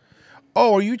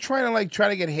 Oh, are you trying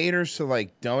to get haters to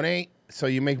donate so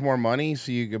you make more money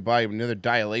so you could buy another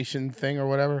dilation thing or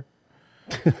whatever?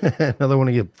 Another one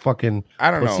of your fucking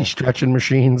I don't know stretching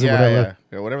machines or whatever.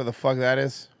 Yeah, whatever the fuck that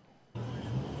is.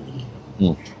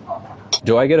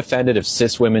 Do I get offended if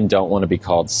cis women don't want to be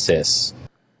called cis?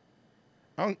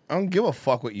 I don't give a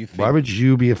fuck what you think. Why would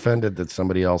you be offended that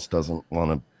somebody else doesn't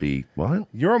want to be what?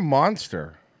 You're a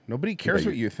monster. Nobody cares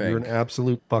what you think. You're an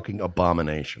absolute fucking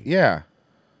abomination. Yeah.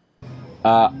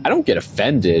 I don't get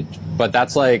offended, but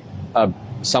that's like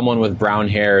someone with brown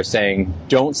hair saying,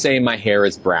 "Don't say my hair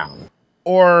is brown."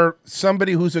 Or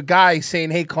somebody who's a guy saying,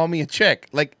 "Hey, call me a chick."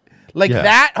 Like Yeah.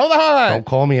 that. Hold on. Don't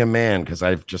call me a man because I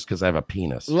have a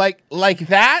penis. Like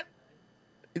that.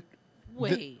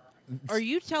 Wait, are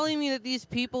you telling me that these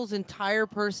people's entire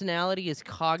personality is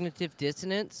cognitive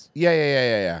dissonance?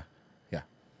 Yeah.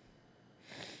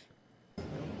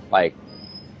 Like,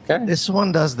 okay. This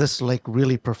one does this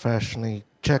really professionally.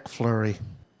 Check Flurry.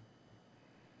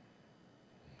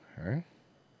 Okay.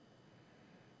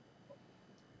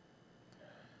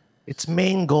 Its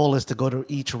main goal is to go to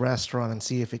each restaurant and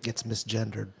see if it gets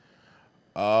misgendered.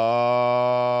 Oh,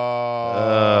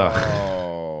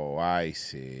 I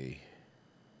see.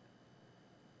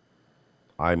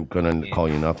 I'm gonna call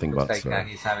you nothing but Looks sir. like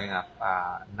he's having a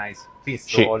nice feast.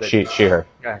 She, all the- her.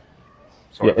 Yeah.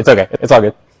 Yeah, it's okay. It's all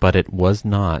good. But it was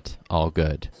not all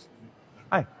good.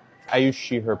 Hi. I use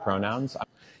she, her pronouns.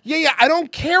 Yeah. I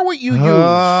don't care what you use.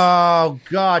 Oh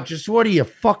God! Just order your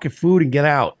fucking food and get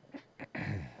out.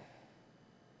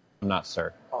 I'm not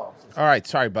sir. All right,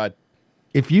 sorry, bud.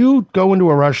 If you go into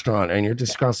a restaurant and you're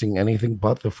discussing anything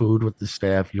but the food with the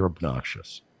staff, you're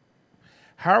obnoxious.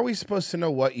 How are we supposed to know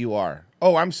what you are?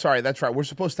 Oh, I'm sorry. That's right. We're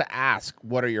supposed to ask,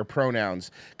 what are your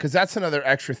pronouns? Because that's another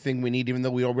extra thing we need, even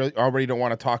though we already don't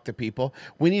want to talk to people.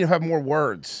 We need to have more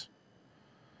words.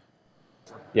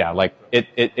 Yeah, like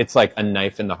it's like a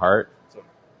knife in the heart.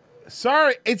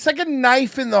 Sorry. It's like a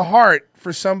knife in the heart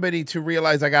for somebody to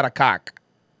realize I got a cock.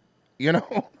 You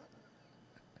know?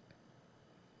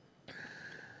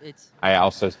 I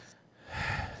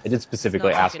did specifically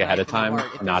It's not ask like a ahead of knife and a time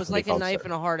heart. If it not was to be like a called knife sir.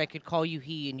 and a heart, I could call you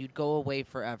he, and you'd go away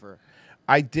forever.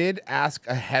 I did ask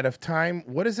ahead of time.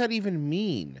 What does that even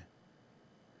mean?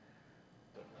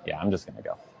 Yeah, I'm just gonna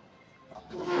go.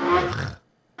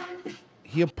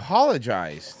 He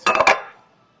apologized.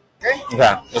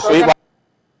 Okay. Sweet.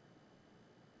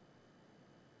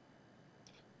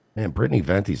 Man, Brittany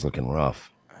Venti's looking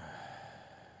rough.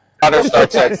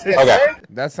 Okay.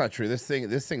 That's not true. This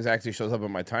thing actually shows up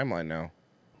on my timeline now.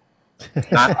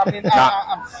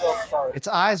 I'm so sorry. Its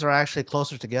eyes are actually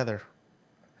closer together.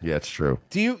 Yeah, it's true.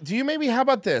 Do you maybe how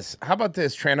about this? How about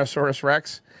this, Tyrannosaurus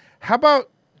Rex? How about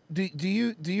do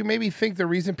you maybe think the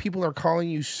reason people are calling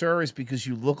you sir is because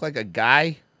you look like a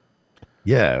guy?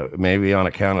 Yeah, maybe on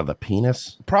account of the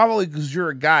penis. Probably because you're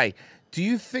a guy. Do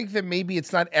you think that maybe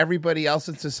it's not everybody else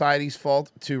in society's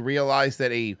fault to realize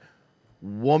that a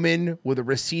woman with a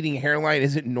receding hairline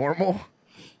isn't normal?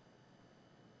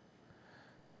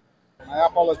 I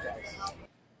apologize.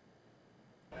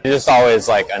 It's just always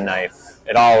like a knife.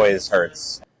 It always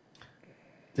hurts.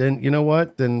 Then you know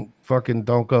what? Then fucking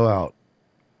don't go out.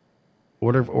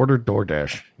 Order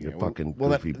DoorDash. You fucking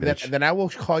goofy bitch. Then I will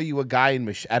call you a guy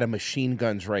at a machine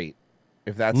gun's rate,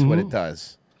 if that's what it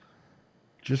does.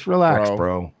 Just relax,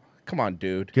 bro. Come on,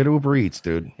 dude. Get Uber Eats,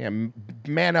 dude. Yeah,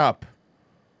 man up.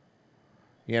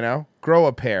 You know, grow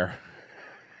a pair.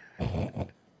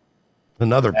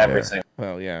 Another pair. Every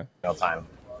single yeah. time.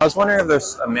 I was wondering if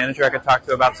there's a manager I could talk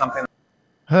to about something.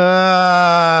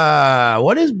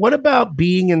 What about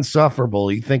being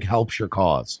insufferable you think helps your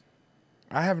cause?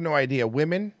 I have no idea.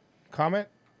 Women, comment?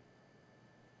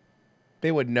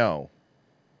 They would know.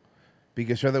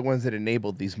 Because they're the ones that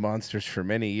enabled these monsters for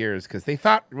many years because they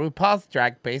thought RuPaul's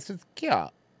Drag Race was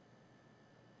cute.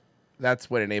 That's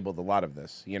what enabled a lot of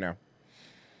this, you know.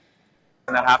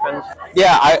 When that happened?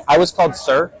 Yeah, I was called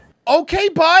sir. Okay,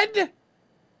 bud.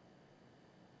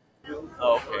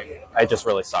 Oh, okay. It just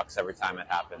really sucks every time it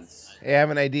happens. Hey, I have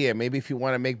an idea. Maybe if you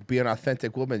want to be an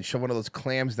authentic woman, shove one of those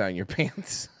clams down your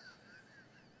pants.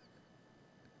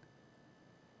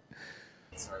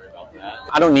 Sorry about that.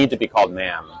 I don't need to be called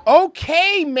ma'am.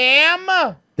 Okay,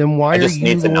 ma'am. Then why I are just you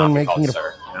need to the not one be called making a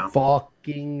sir, you know?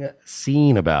 fucking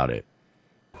scene about it?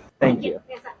 Thank you.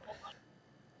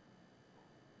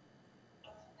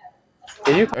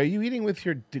 Are you eating with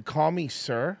your call me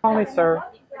sir? Call me sir.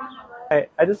 I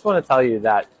just want to tell you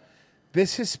that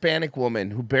this Hispanic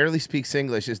woman who barely speaks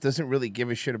English doesn't really give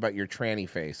a shit about your tranny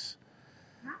face.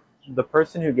 the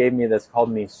person who gave me this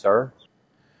called me sir.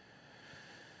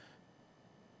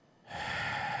 How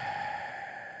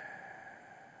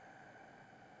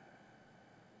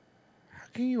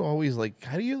can you always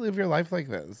how do you live your life like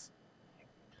this?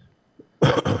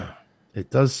 It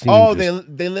does seem. Oh,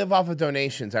 they live off of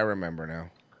donations. I remember now.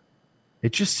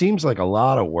 It just seems like a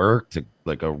lot of work to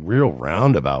like a real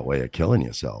roundabout way of killing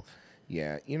yourself.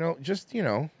 Yeah, just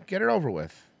get it over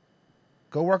with.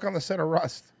 Go work on the set of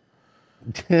Rust.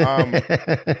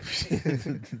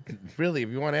 Really, if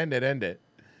you want to end it.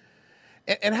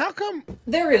 And how come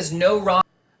there is no wrong?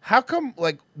 How come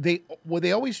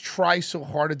they always try so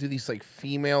hard to do these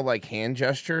female hand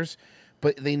gestures,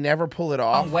 but they never pull it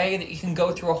off? Way that you can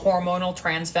go through a hormonal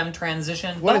trans-femme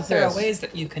transition, What but is there this? are ways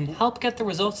that you can help get the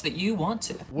results that you want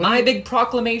to. My big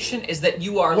proclamation is that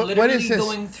you are What literally is this?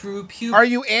 going through puberty. Are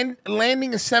you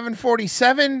landing a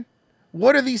 747?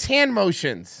 What are these hand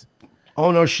motions? Oh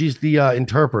no, she's the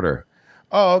interpreter.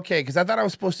 Oh, okay, because I thought I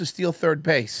was supposed to steal third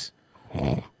base.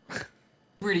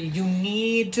 You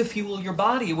need to fuel your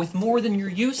body with more than you're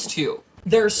used to.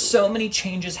 There's so many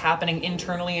changes happening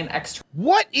internally and externally.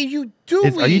 What are you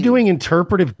doing? Are you doing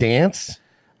interpretive dance?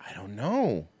 I don't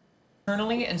know.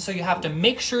 And so you have to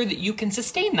make sure that you can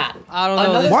sustain that. I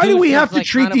don't know. Why do we have to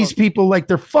treat these people like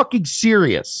they're fucking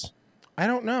serious? I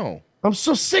don't know. I'm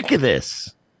so sick of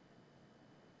this.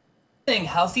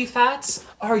 Healthy fats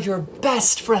are your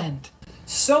best friend.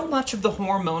 So much of the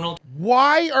hormonal.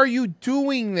 Why are you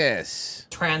doing this?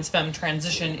 Trans-femme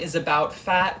transition is about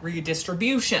fat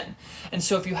redistribution. And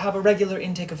so if you have a regular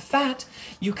intake of fat,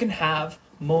 you can have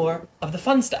more of the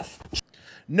fun stuff.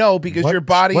 No, because your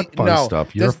body. What fun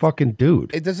stuff? You're a fucking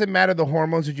dude. It doesn't matter the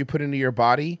hormones that you put into your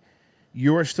body.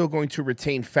 You are still going to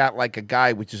retain fat like a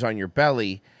guy, which is on your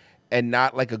belly, and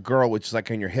not like a girl, which is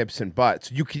on your hips and butt.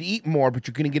 So you can eat more, but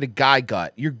you're going to get a guy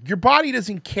gut. Your body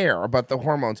doesn't care about the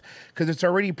hormones because it's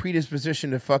already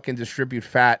predispositioned to fucking distribute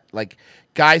fat.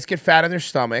 Guys get fat in their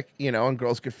stomach, and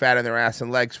girls get fat in their ass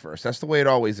and legs first. That's the way it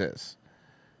always is.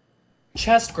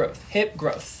 Chest growth, hip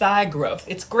growth, thigh growth.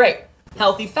 It's great.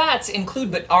 Healthy fats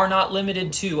include but are not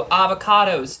limited to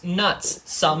avocados, nuts,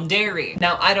 some dairy.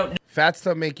 Now, I don't know. Fat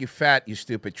stuff make you fat, you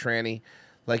stupid tranny.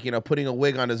 Like, putting a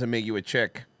wig on doesn't make you a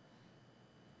chick.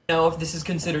 Know if this is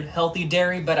considered healthy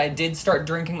dairy, but I did start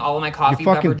drinking all of my coffee You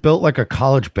fucking beverages built like a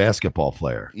college basketball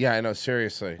player. Yeah, I know.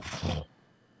 Seriously.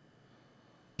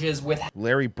 with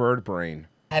Larry Bird brain.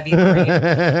 heavy cream,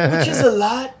 which is a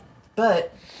lot,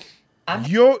 but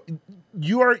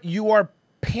You are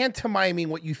pantomiming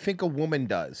what you think a woman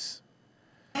does.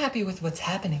 I'm happy with what's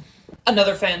happening.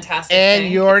 Another fantastic And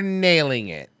thing. you're nailing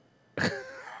it.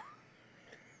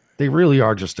 They really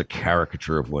are just a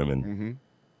caricature of women. Mm-hmm.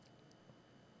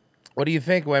 What do you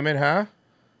think, women, huh?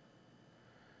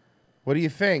 What do you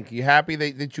think? You happy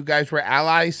that you guys were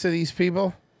allies to these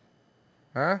people?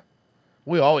 Huh?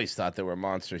 We always thought they were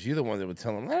monsters. You're the one that would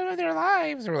tell them, let them live their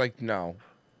lives. We're like, no.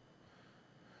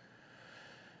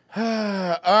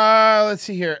 Let's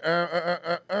see here.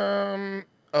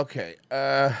 Okay.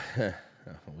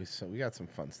 We got some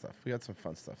fun stuff. We got some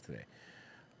fun stuff today.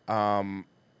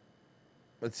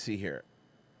 Let's see here.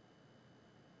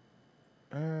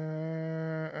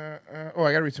 I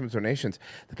gotta read some donations.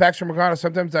 The Pax from Mercado.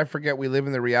 Sometimes I forget we live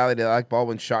in the reality that Alec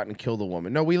Baldwin shot and killed a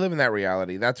woman. No, we live in that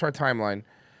reality. That's our timeline.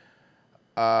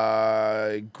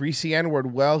 Greasy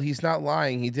N-word. Well, he's not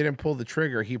lying. He didn't pull the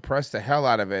trigger. He pressed the hell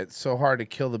out of it. So hard to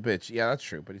kill the bitch. Yeah, that's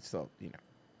true. But he's still,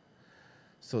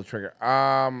 still a trigger.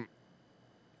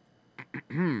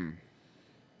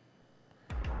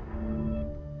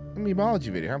 Memeology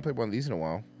video. I haven't played one of these in a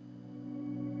while.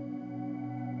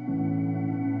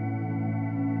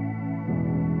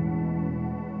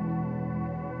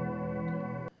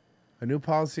 A new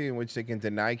policy in which they can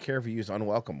deny care if you use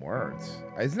unwelcome words.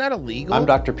 Isn't that illegal? I'm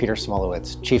Dr. Peter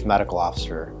Smolowitz, Chief Medical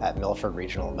Officer at Milford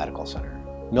Regional Medical Center.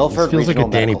 Milford This feels Regional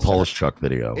like a Danny Medical Polishchuk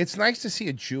video. It's nice to see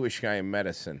a Jewish guy in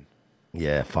medicine.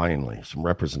 Yeah, finally. Some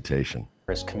representation.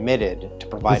 Is committed to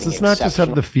providing Does this not just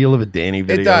have the feel of a Danny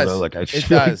video? does. Though? Like I It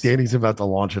feel like does. Danny's about to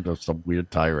launch into some weird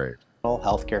tirade.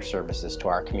 healthcare services to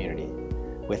our community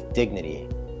with dignity,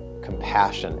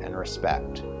 compassion, and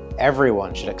respect.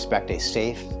 Everyone should expect a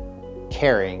safe,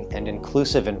 caring, and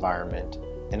inclusive environment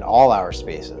in all our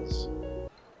spaces.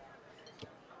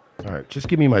 All right, just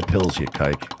give me my pills, you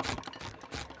kike.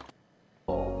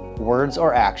 Words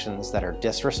or actions that are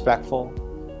disrespectful,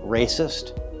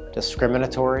 racist,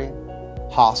 discriminatory,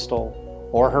 hostile,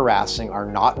 or harassing are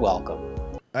not welcome.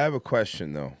 I have a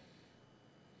question, though.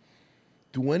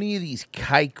 Do any of these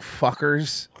kike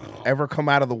fuckers ever come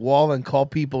out of the wall and call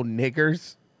people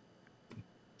niggers?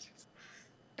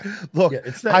 Look,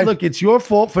 Look, it's your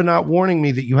fault for not warning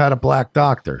me that you had a black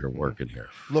doctor working here.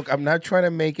 Look, I'm not trying to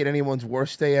make it anyone's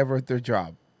worst day ever at their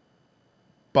job.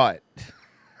 But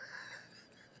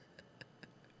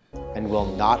and will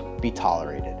not be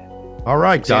tolerated. All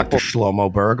right, Dr.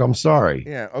 Shlomo Berg, I'm sorry.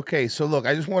 yeah, okay, so look,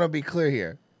 I just want to be clear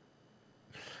here.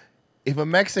 If a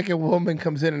Mexican woman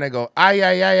comes in and I go,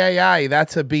 ay,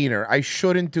 that's a beaner, I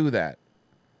shouldn't do that.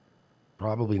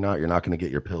 Probably not. You're not going to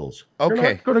get your pills. Okay.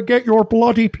 You're not going to get your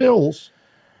bloody pills.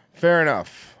 Fair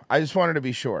enough. I just wanted to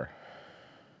be sure.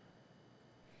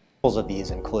 Examples of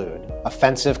these include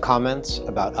offensive comments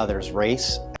about others'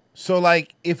 race. So,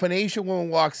 like, if an Asian woman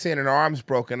walks in and her arm's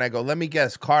broken, I go, let me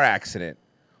guess, car accident.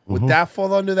 Would Mhm. that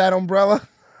fall under that umbrella?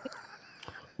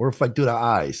 Or if I do the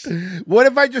eyes? What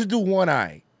if I just do one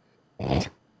eye? All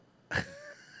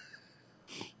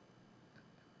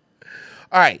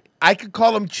right, I could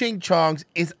call them ching chongs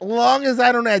as long as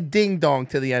I don't add ding dong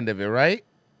to the end of it, right?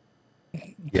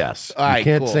 Yes. All You right,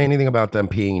 can't cool. say anything about them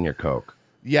peeing in your Coke.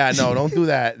 Yeah, no, don't do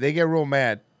that. They get real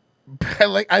mad.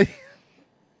 I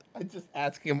just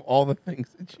ask him all the things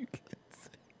that you can say.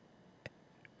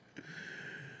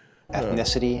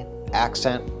 Ethnicity,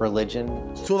 accent,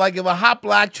 religion. So, like, if a hot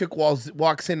black chick walks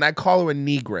in and I call her a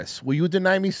negress, will you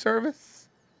deny me service?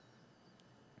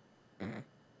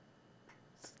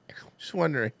 Just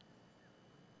wondering.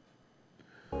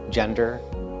 Gender,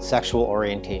 sexual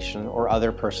orientation, or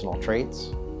other personal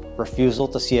traits. Refusal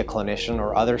to see a clinician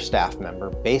or other staff member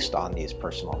based on these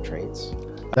personal traits.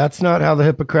 That's not how the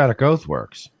Hippocratic Oath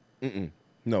works.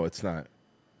 No, it's not.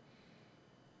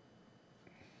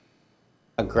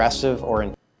 Aggressive or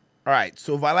All right,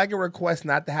 so if I like a request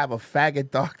not to have a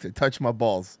faggot doctor touch my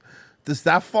balls, does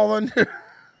that fall under?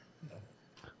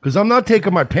 Because I'm not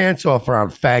taking my pants off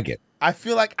around faggot. I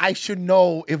feel like I should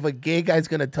know if a gay guy's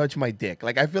gonna touch my dick.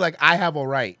 Like, I feel like I have a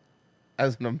right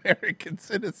as an American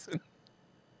citizen.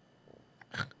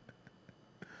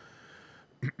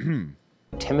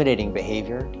 intimidating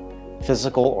behavior,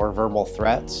 physical or verbal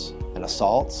threats and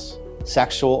assaults,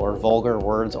 sexual or vulgar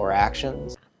words or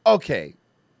actions. Okay,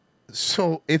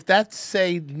 so if that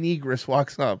say negress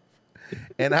walks up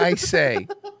and I say,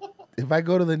 if I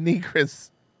go to the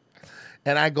negress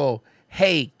and I go,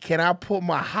 "Hey, can I put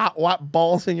my hot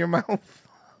balls in your mouth?"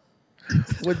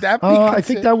 Would that be? I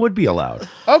think that would be allowed.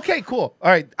 Okay, cool.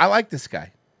 All right, I like this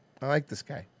guy.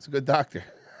 He's a good doctor.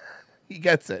 He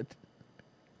gets it.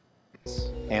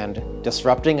 And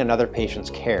disrupting another patient's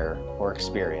care or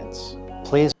experience.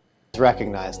 Please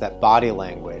recognize that body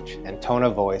language and tone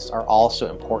of voice are also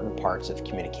important parts of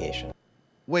communication.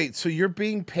 Wait, so you're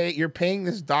being paid? You're paying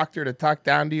this doctor to talk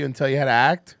down to you and tell you how to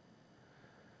act?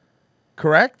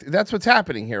 Correct? That's what's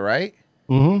happening here, right?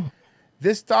 Mm-hmm.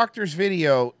 This doctor's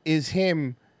video is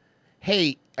him.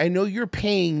 Hey, I know you're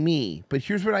paying me, but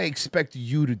here's what I expect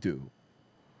you to do.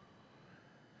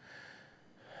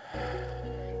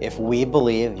 If we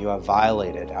believe you have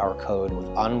violated our code with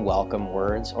unwelcome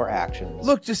words or actions,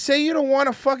 Look, just say you don't want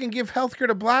to fucking give healthcare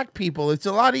to black people. It's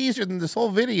a lot easier than this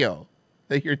whole video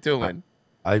that you're doing.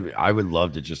 I would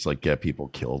love to just like get people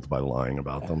killed by lying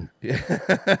about them. He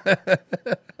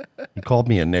called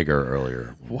me a nigger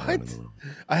earlier. What?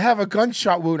 I have a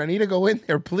gunshot wound. I need to go in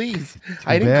there, please.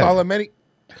 I didn't bad. call him any.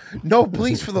 No,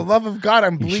 please, for the love of God,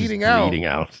 I'm He's just bleeding out. bleeding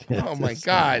out. Oh my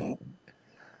God.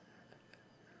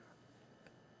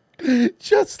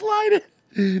 Just slide it.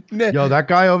 Yo, that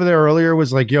guy over there earlier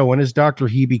was like, "Yo, when is Dr.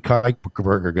 Hebe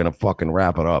Kuiperberger gonna fucking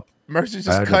wrap it up?" Mercer's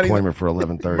I just had an cutting. appointment for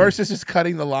 11:30. Mercer's just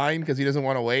cutting the line because he doesn't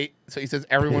want to wait. So he says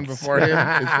everyone before him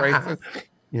is racist.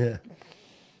 Yeah.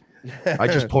 I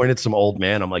just pointed some old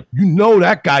man. I'm like, you know,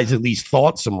 that guy's at least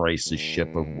thought some racist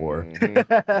shit before.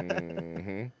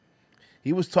 Mhm.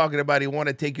 He was talking about he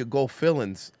wanted to take your gold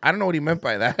fillings. I don't know what he meant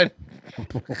by that.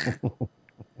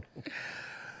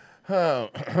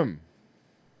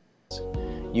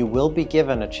 you will be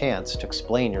given a chance to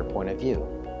explain your point of view.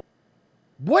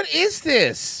 What is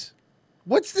this?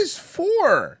 What's this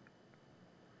for?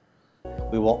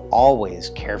 We will always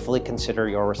carefully consider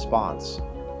your response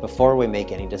before we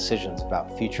make any decisions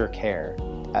about future care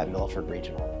at Milford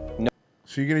Regional.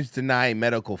 So you're gonna just deny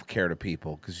medical care to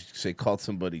people because you say called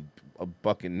somebody a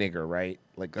bucking nigger, right?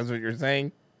 Like that's what you're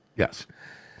saying? Yes.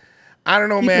 I don't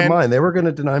know, Keep man. in mind, they were going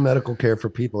to deny medical care for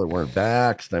people that weren't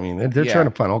vaxxed. I mean, they're Yeah. trying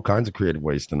to find all kinds of creative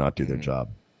ways to not do their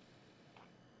job.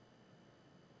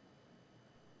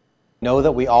 Know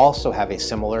that we also have a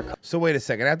similar So wait a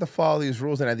second. I have to follow these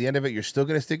rules, and at the end of it, you're still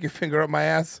gonna stick your finger up my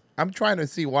ass? I'm trying to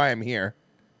see why I'm here.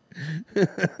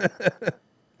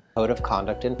 code of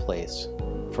conduct in place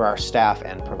for our staff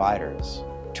and providers.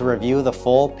 To review the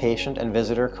full patient and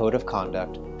visitor code of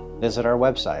conduct, visit our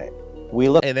website.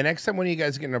 Hey, the next time when you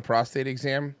guys get a prostate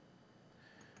exam,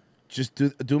 just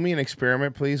do me an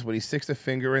experiment, please. When he sticks a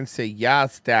finger in, say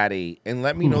 "Yes, Daddy," and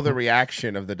let me know the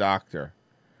reaction of the doctor.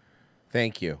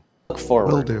 Thank you. Look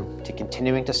forward to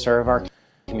continuing to serve our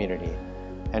community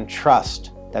and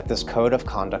trust that this code of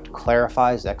conduct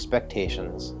clarifies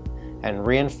expectations and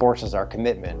reinforces our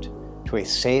commitment to a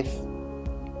safe,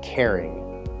 caring,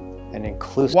 and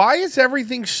inclusive. Why is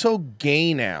everything so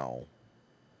gay now?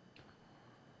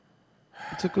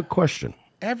 It's a good question.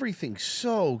 Everything's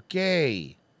so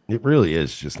gay. It really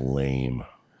is just lame.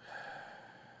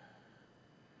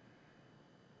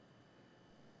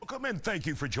 Welcome and thank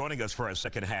you for joining us for our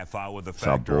second half hour of The What's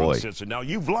up, Factor on boy? Censored. Now,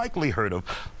 you've likely heard of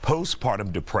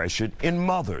postpartum depression in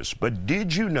mothers, but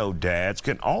did you know dads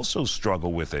can also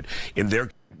struggle with it in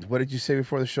their... What did you say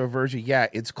before the show, Virgie? Yeah,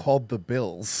 it's called the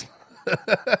Bills.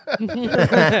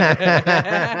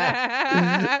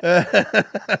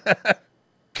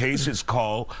 Case is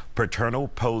called paternal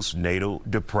postnatal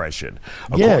depression.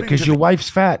 Yeah, According because to your the- wife's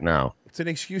fat now. It's an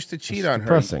excuse to cheat It's on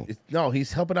depressing. her. No,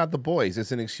 he's helping out the boys.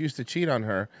 It's an excuse to cheat on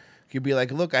her. You'd be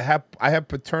like, look, I have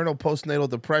paternal postnatal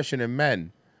depression in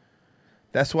men.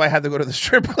 That's why I had to go to the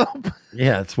strip club.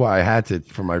 Yeah, that's why I had to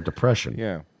for my depression.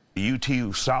 Yeah.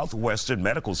 UT Southwestern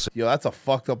Medical Center. Yo, that's a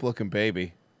fucked up looking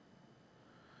baby.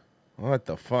 What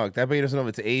the fuck? That baby doesn't know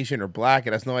if it's Asian or black.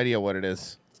 It has no idea what it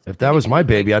is. If that was my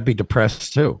baby, I'd be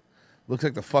depressed too. Looks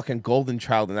like the fucking golden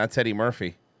child, and that's Eddie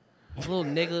Murphy. Little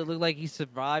nigga looked like he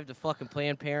survived a fucking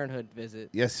Planned Parenthood visit.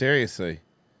 Yeah, seriously.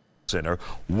 Center,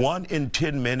 1 in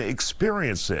 10 men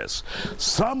experience this.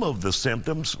 Some of the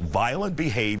symptoms: violent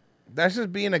behavior. That's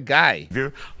just being a guy.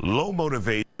 Low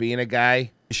motivation. Being a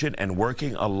guy. And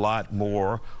working a lot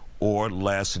more or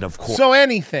less, and of course. So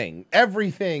anything,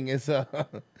 everything is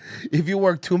if you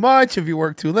work too much, if you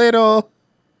work too little. Of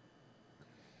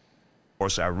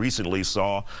course, I recently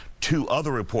saw 2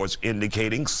 other reports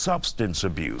indicating substance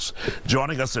abuse.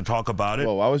 Joining us to talk about it.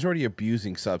 Whoa, I was already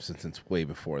abusing substances way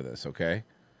before this, okay?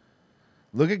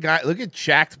 Look at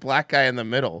jacked black guy in the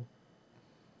middle.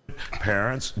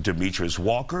 Parents Demetrius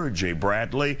Walker, Jay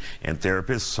Bradley, and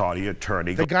therapist Sadia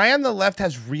Turney. The guy on the left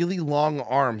has really long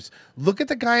arms. Look at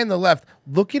the guy on the left.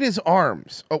 Look at his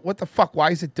arms. Oh, what the fuck?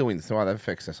 Why is it doing this? Oh, that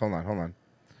fixed this. Hold on.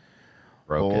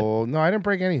 Broke it. No, I didn't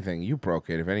break anything. You broke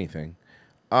it, if anything.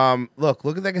 Look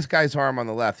at this guy's arm on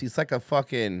the left. He's like a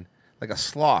fucking, like a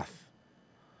sloth.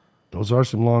 Those are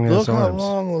some long ass Look how arms.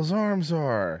 long those arms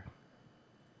are.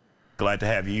 Glad to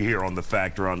have you here on The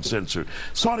Factor Uncensored.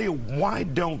 Sadia, why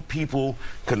don't people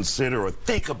consider or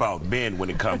think about men when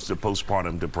it comes to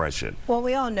postpartum depression? Well,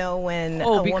 we all know when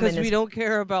Oh, a because woman we is don't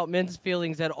care about men's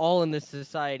feelings at all in this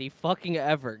society. Fucking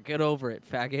ever. Get over it,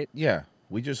 faggot. Yeah,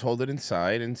 we just hold it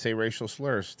inside and say racial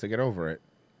slurs to get over it.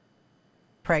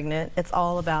 pregnant, it's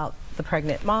all about the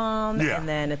pregnant mom, and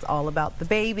then it's all about the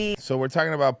baby. So we're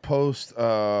talking about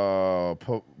postnatal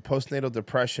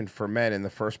depression for men, and the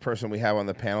first person we have on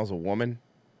the panel is a woman.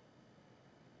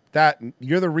 That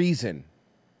you're the reason.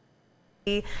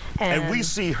 And we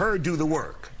see her do the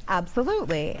work.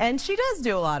 Absolutely. And she does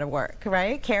do a lot of work,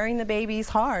 right? Carrying the baby's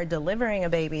hard, delivering a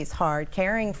baby's hard,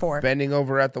 caring for it. Bending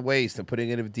over at the waist and putting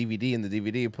in a DVD in the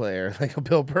DVD player, like a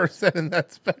Bill Burr said in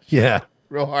that special. Yeah.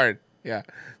 Real hard. Yeah.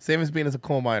 Same as being as a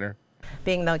coal miner.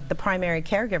 Being the primary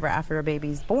caregiver after a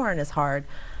baby's born is hard.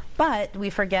 But we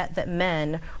forget that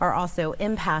men are also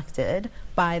impacted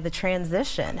by the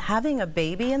transition. Having a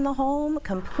baby in the home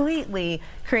completely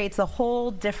creates a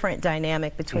whole different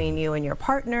dynamic between you and your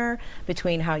partner,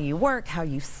 between how you work, how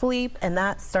you sleep, and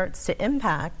that starts to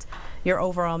impact your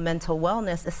overall mental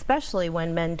wellness, especially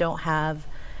when men don't have,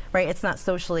 right, it's not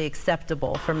socially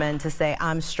acceptable for men to say,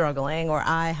 I'm struggling or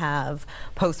I have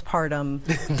postpartum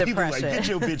depression. Like, get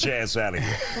your bitch ass out of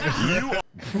here.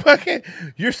 Fucking,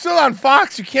 you're still on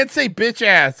Fox. You can't say bitch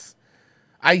ass.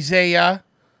 Isaiah.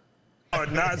 Are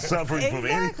not suffering from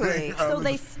anything. So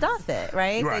they stuff it,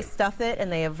 right? They stuff it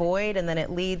and they avoid, and then it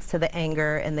leads to the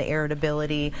anger and the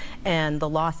irritability and the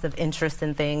loss of interest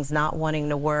in things, not wanting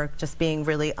to work, just being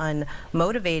really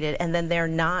unmotivated. And then they're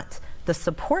not the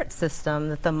support system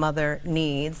that the mother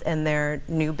needs and their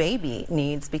new baby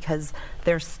needs because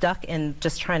they're stuck in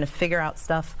just trying to figure out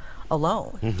stuff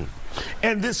alone. Mm-hmm.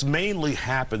 And this mainly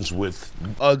happens with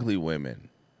ugly women.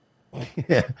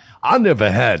 Yeah, I never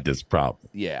had this problem.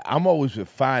 Yeah, I'm always with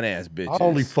fine ass bitches. I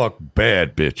only fuck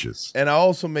bad bitches. And I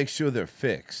also make sure they're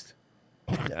fixed.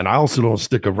 And I also don't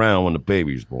stick around when the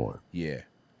baby's born. Yeah.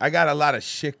 I got a lot of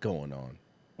shit going on.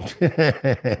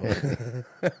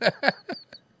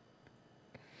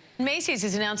 Macy's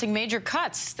is announcing major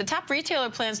cuts. The top retailer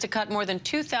plans to cut more than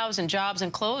 2,000 jobs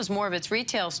and close more of its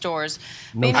retail stores.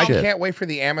 I can't wait for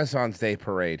the Amazon's Day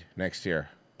Parade next year.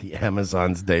 The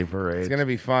Amazon's Day Parade. It's going to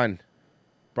be fun.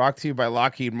 Brought to you by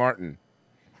Lockheed Martin.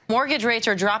 Mortgage rates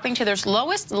are dropping to their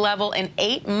lowest level in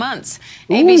 8 months.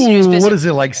 Ooh, ABC News business what is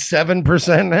it, like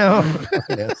 7% now?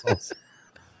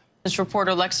 reporter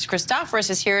Alexis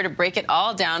Christoforous is here to break it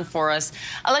all down for us.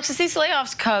 Alexis, these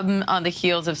layoffs come on the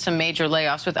heels of some major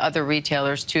layoffs with other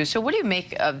retailers, too. So what do you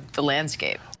make of the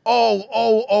landscape?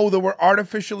 That we're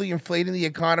artificially inflating the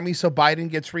economy so Biden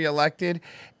gets reelected.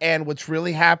 And what's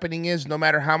really happening is no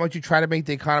matter how much you try to make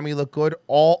the economy look good,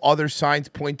 all other signs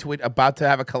point to it about to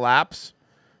have a collapse.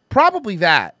 Probably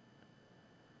that.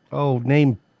 Oh,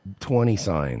 name 20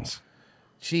 signs.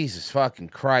 Jesus fucking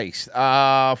Christ.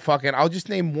 I'll just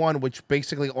name one, which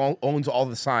basically owns all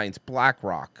the signs.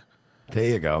 BlackRock. There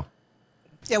you go.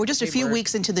 Yeah, we're just a few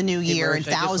weeks into the new year, and I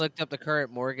just thousands. looked up the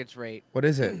current mortgage rate. What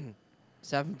is it?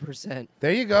 7%.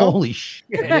 There you go. Holy shit.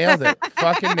 Nailed it.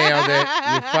 Fucking nailed it.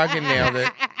 You fucking nailed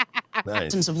it.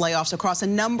 Thousands of layoffs across a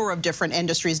number of different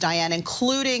industries, Diane,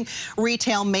 including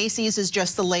retail. Macy's is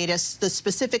just the latest. The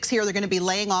specifics here, they're going to be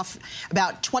laying off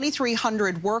about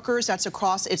 2,300 workers. That's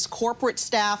across its corporate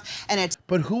staff. And it's.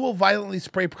 But who will violently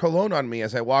spray cologne on me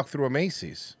as I walk through a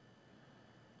Macy's?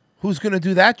 Who's going to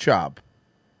do that job?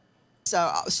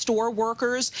 Store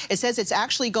workers. It says it's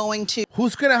actually going to.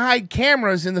 Who's going to hide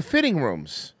cameras in the fitting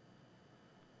rooms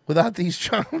without these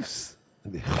jobs?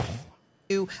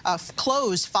 To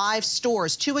close 5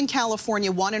 stores, 2 in California,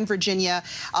 1 in Virginia.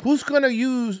 Who's going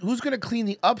to clean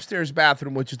the upstairs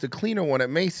bathroom, which is the cleaner one at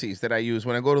Macy's that I use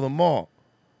when I go to the mall?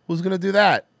 Who's going to do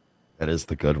that? That is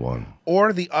the good one.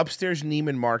 Or the upstairs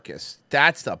Neiman Marcus.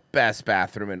 That's the best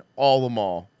bathroom in all the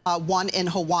mall. 1 in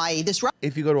Hawaii. This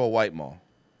if you go to a white mall.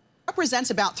 Represents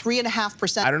about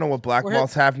 3.5%. I don't know what black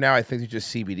malls have now. I think they're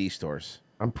just CBD stores.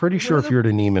 I'm pretty sure if you're at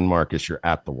Neiman Marcus, you're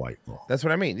at the white mall. That's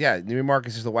what I mean. Yeah, Neiman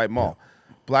Marcus is the white mall.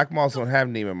 Black malls don't have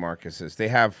Neiman Marcuses. They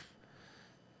have,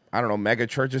 I don't know, mega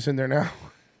churches in there now.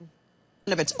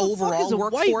 Of its overall Where the fuck is a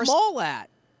workforce. white mall at?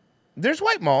 There's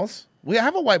white malls. We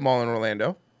have a white mall in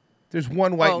Orlando. There's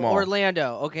one white mall.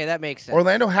 Orlando. Okay, that makes sense.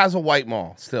 Orlando has a white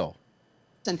mall still.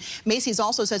 And Macy's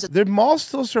also says The malls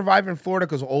still survive in Florida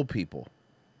because of old people.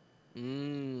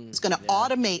 it's going to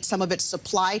automate some of its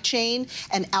supply chain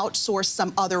and outsource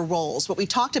some other roles. But we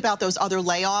talked about those other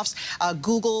layoffs,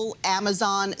 Google,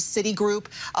 Amazon, Citigroup,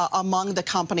 among the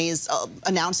companies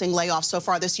announcing layoffs so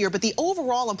far this year. But the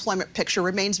overall employment picture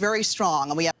remains very strong.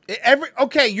 And we have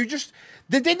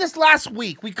They did this last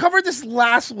week. We covered this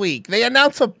last week. They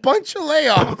announced a bunch of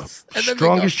layoffs. And then they go,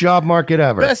 Strongest job market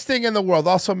ever. best thing in the world.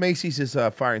 Also, Macy's is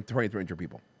firing 2,300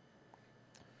 people.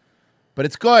 But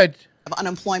it's good.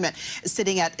 Unemployment is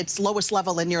sitting at its lowest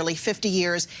level in nearly 50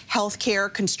 years.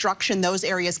 Healthcare, construction, those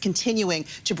areas continuing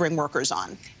to bring workers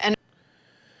on. And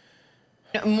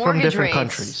mortgage different rates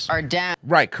countries. are down.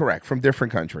 Right, correct. From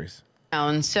different countries.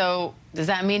 So does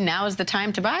that mean now is the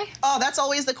time to buy? Oh, that's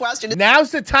always the question.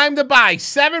 Now's the time to buy.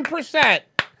 7%.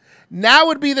 Now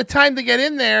would be the time to get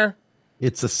in there.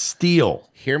 It's a steal.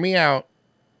 Hear me out.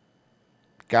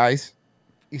 Guys,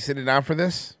 you sitting down for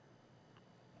this?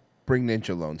 Bring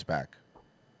ninja loans back.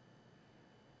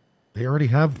 They already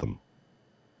have them.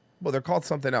 Well, they're called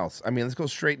something else. I mean, let's go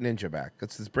straight ninja back.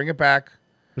 Let's just bring it back.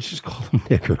 Let's just call them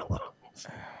nigger loans.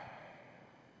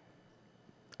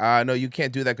 No, you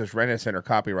can't do that because Rent Center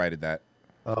copyrighted that.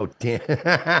 Oh, damn.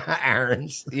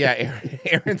 Aaron's. Yeah,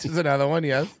 Aaron's is another one,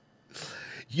 yes.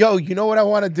 Yo, you know what I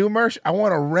want to do, Mersh? I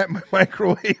want to rent my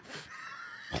microwave.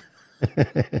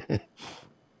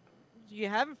 You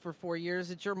have it for 4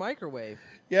 years. It's your microwave.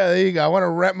 Yeah, there you go. I want to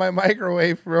rent my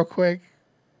microwave real quick.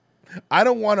 I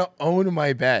don't want to own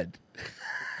my bed.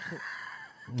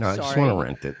 No, I just Sorry. want to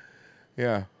rent it.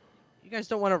 Yeah. You guys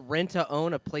don't want to rent to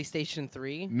own a PlayStation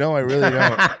 3? No, I really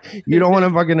don't. You don't want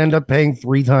to fucking end up paying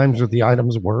 3 times what the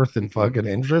item's worth in fucking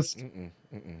interest?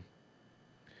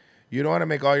 You don't want to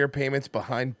make all your payments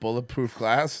behind bulletproof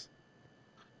glass?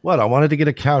 What? I wanted to get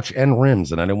a couch and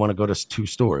rims, and I didn't want to go to 2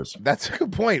 stores. That's a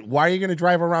good point. Why are you going to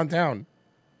drive around town?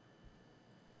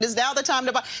 Is now the time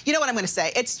to buy? You know what I'm going to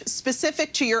say? It's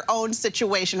specific to your own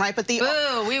situation, right? But the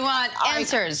Boo, we want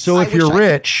answers. So if you're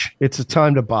rich, it's a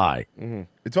time to buy.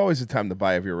 It's always a time to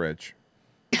buy if you're rich.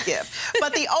 give.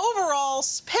 But the overall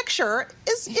picture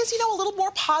is a little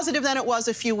more positive than it was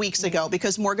a few weeks ago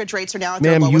because mortgage rates are now at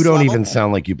their Ma'am, lowest you don't level. even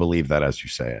sound like you believe that as you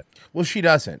say it. Well, she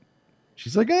doesn't.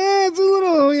 She's like, it's a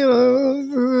little,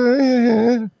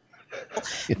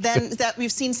 than that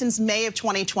we've seen since May of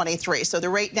 2023. So the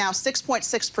rate now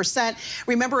 6.6%.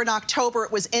 Remember in October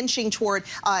it was inching toward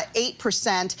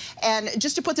 8%. And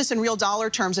just to put this in real dollar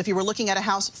terms, if you were looking at a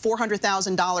house,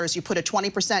 $400,000, you put a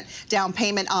 20% down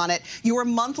payment on it, your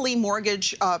monthly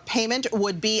mortgage payment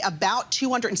would be about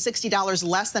 $260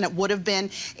 less than it would have been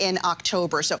in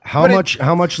October. So how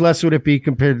much less would it be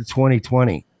compared to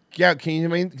 2020? Yeah, can you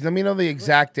let me know the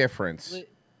exact difference?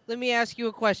 Let me ask you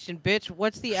a question, bitch.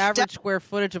 What's the average square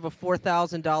footage of a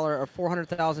 $4,000 or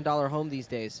 $400,000 home these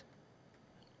days?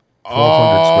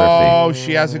 1,200 square Oh,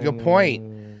 she has a good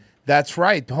point. That's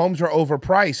right. The homes are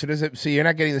overpriced. So you're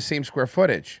not getting the same square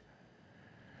footage.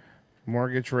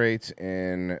 Mortgage rates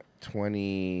in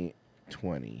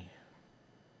 2020.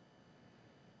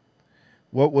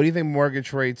 What do you think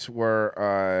mortgage rates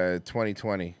were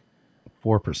 2020?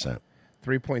 4%.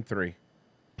 3.3.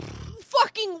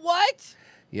 Fucking what?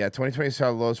 Yeah, 2020 saw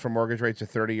lows for mortgage rates, a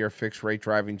 30-year fixed rate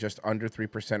driving just under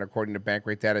 3%. According to bank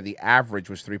rate data, the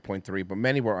average was 3.3, but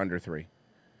many were under 3.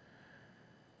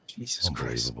 Jesus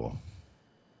Christ.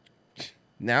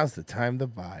 Now's the time to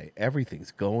buy.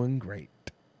 Everything's going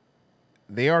great.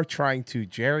 They are trying to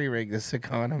jerry-rig this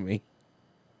economy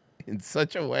in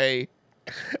such a way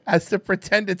as to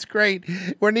pretend it's great,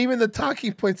 when even the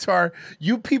talking points are,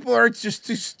 you people are just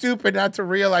too stupid not to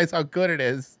realize how good it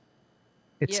is.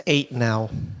 It's 8 now.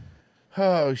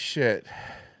 Oh, shit.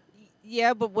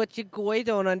 Yeah, but what you goy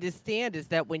don't understand is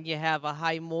that when you have a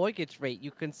high mortgage rate,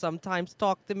 you can sometimes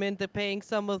talk them into paying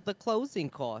some of the closing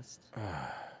costs.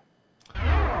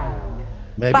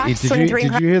 Maybe did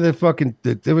you hear the fucking?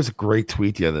 There was a great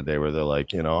tweet the other day where they're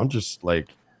like, I'm just like,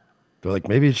 they're like,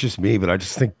 maybe it's just me, but I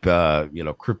just think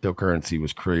cryptocurrency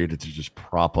was created to just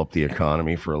prop up the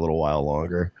economy for a little while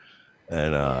longer,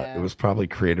 and it was probably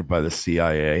created by the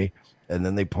CIA. And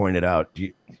then they pointed out, do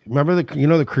you remember the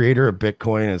creator of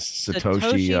Bitcoin is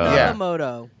Satoshi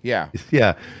Nakamoto. Yeah.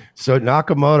 Yeah. So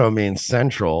Nakamoto means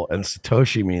central and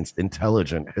Satoshi means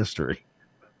intelligent history.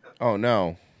 Oh,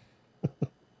 no.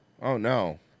 Oh,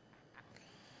 no.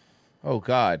 Oh,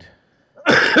 God.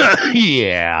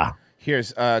 Yeah.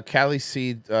 Here's Cali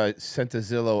Seed sent a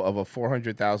Zillow of a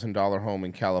 $400,000 home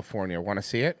in California. Want to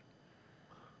see it?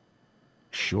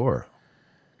 Sure.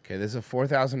 Okay, this is a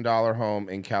 $4,000 home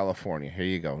in California. Here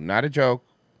you go. Not a joke.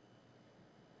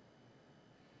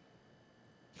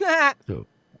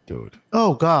 Dude.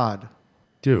 Oh God.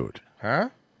 Dude. Huh?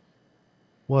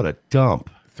 What a dump.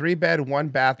 3-bed,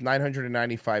 1-bath,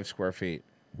 995 square feet.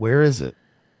 Where is it?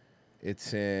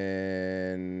 It's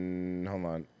in. Hold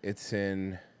on. It's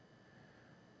in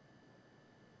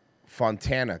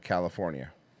Fontana,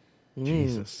 California.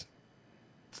 Jesus.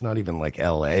 It's not even like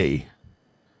L.A.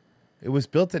 It was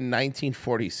built in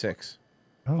 1946.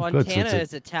 Oh, good. So Fontana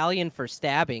it's is Italian for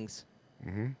stabbings.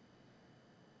 Mm-hmm.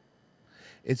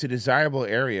 It's a desirable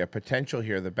area. Potential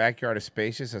here. The backyard is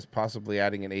spacious, as possibly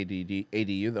adding an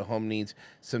ADU. The home needs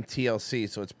some TLC,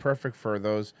 so it's perfect for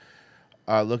those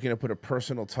looking to put a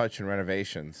personal touch in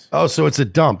renovations. Oh, so it's a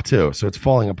dump too. So it's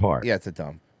falling apart. Yeah, it's a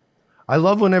dump. I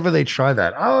love whenever they try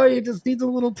that. Oh, it just needs a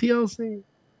little TLC.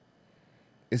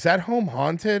 Is that home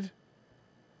haunted?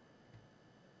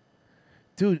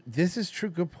 Dude, this is true.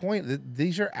 Good point.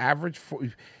 These are average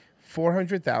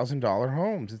 $400,000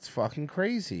 homes. It's fucking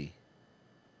crazy.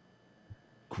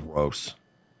 Gross.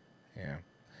 Yeah.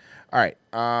 All right.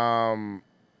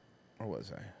 Where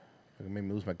was I? It made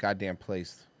me lose my goddamn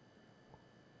place.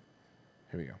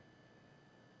 Here we go.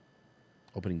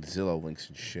 Opening Zillow links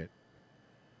and shit.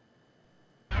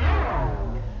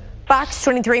 Fox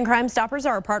 23 and Crime Stoppers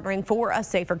are partnering for a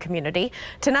safer community.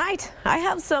 Tonight, I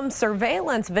have some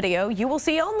surveillance video you will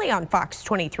see only on Fox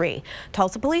 23.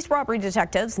 Tulsa police robbery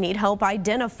detectives need help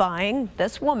identifying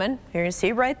this woman, here you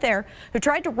see right there, who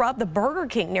tried to rob the Burger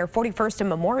King near 41st and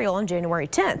Memorial on January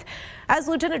 10th. As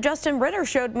Lieutenant Justin Ritter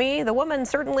showed me, the woman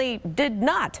certainly did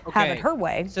not have it her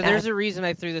way. So there's a reason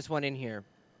I threw this one in here.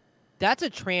 That's a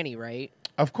tranny, right?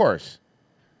 Of course.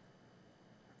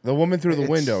 The woman through the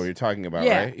window you're talking about,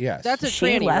 right? Yes. That's a she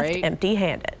tranny, left right?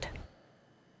 empty-handed.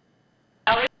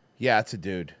 Yeah, it's a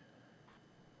dude.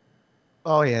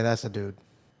 Oh yeah, that's a dude.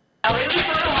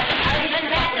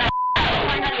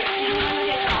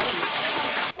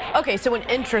 Okay, so an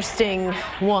interesting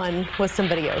one with some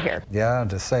video here. Yeah,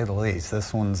 to say the least.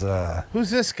 This one's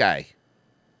Who's this guy?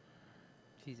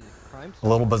 a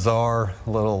little bizarre, a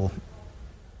little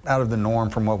out of the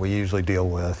norm from what we usually deal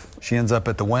with. She ends up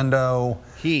at the window.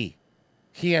 He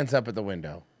ends up at the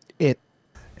window.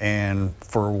 And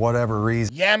for whatever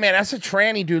reason. Yeah, man, that's a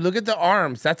tranny, dude. Look at the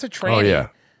arms. That's a tranny. Oh, yeah.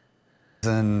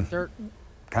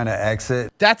 Kind of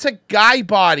exit. That's a guy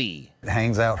body.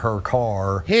 Hangs out her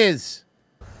car. His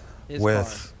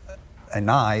with a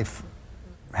knife.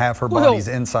 Half her Whoa. body's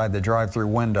inside the drive-through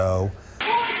window.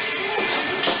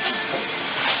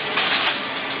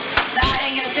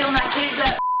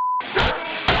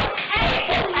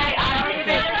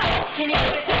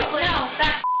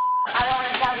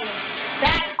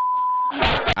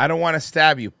 I don't want to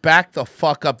stab you. Back the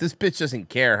fuck up. This bitch doesn't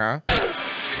care,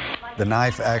 huh? The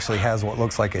knife actually has what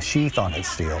looks like a sheath on its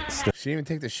steel. She didn't even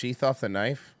take the sheath off the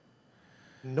knife?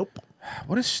 Nope.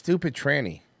 What a stupid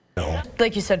tranny.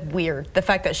 Like you said, weird. The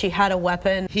fact that she had a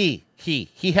weapon. He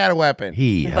had a weapon.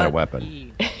 He had a But-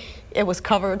 weapon. It was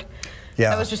covered. Yeah.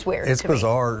 That was just weird. It's to me.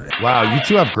 bizarre. Wow, you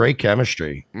two have great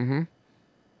chemistry. Mm-hmm.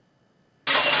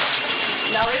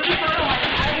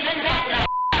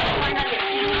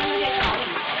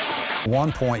 At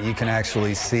one point, you can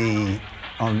actually see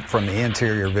from the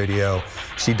interior video,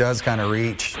 she does kind of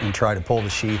reach and try to pull the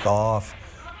sheath off,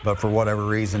 but for whatever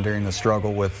reason, during the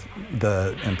struggle with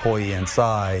the employee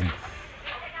inside,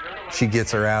 she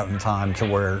gets her out in time to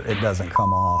where it doesn't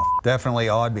come off. Definitely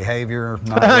odd behavior.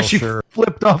 Not real She sure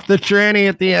flipped off the tranny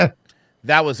at the end.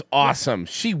 That was awesome.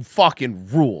 She fucking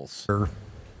rules.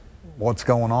 what's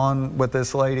going on with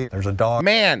this lady. There's a dog.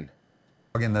 Man.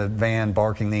 In the van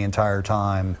barking the entire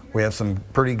time. We have some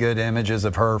pretty good images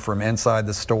of her from inside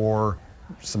the store.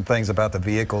 Some things about the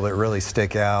vehicle that really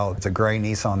stick out. It's a gray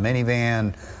Nissan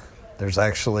minivan. There's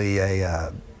actually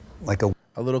a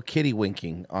little kitty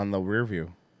winking on the rear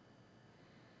view.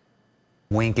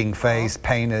 Winking face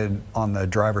painted on the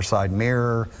driver's side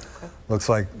mirror. Looks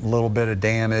like a little bit of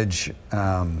damage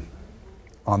on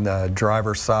the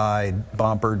driver's side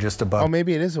bumper just above. Oh,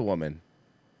 maybe it is a woman.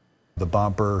 The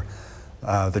bumper.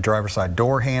 The driver's side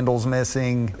door handle's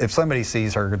missing. If somebody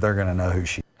sees her, they're going to know who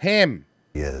she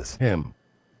is. Him.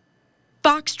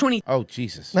 Fox 20. Oh,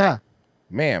 Jesus. Yeah.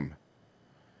 Ma'am.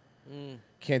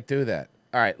 Can't do that.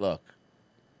 All right, look.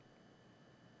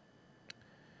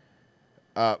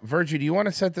 Virgie, do you want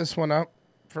to set this one up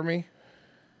for me?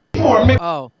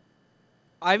 Oh.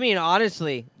 I mean,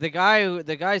 honestly, the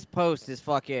guy's post is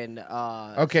fucking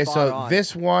Okay, spot so on.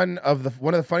 this one of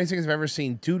the funniest things I've ever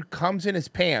seen. Dude comes in his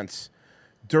pants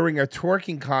during a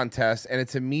twerking contest, and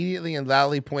it's immediately and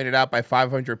loudly pointed out by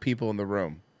 500 people in the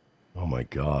room. Oh my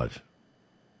God.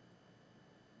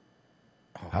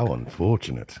 How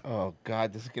unfortunate. Oh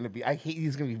God, this is gonna be. I hate. This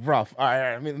is gonna be rough. All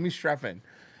right. Let me strap in.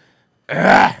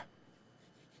 Let's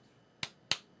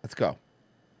go.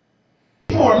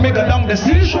 Me go down the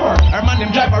seashore. Our man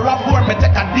him drive a rough board, me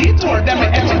take a detour. Then me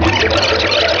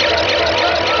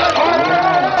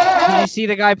Did you see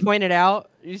the guy point it out?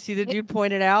 You see the dude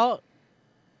point it out?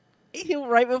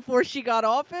 Right before she got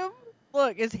off him?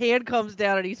 Look, his hand comes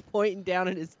down and he's pointing down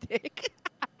at his dick.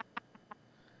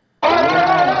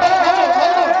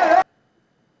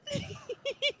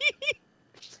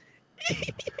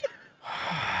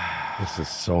 This is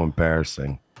so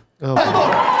embarrassing.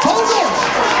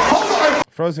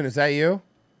 Frozen, is that you?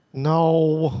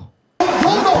 No.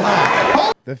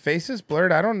 The face is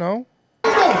blurred. I don't know.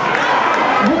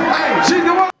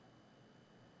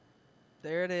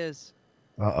 There it is.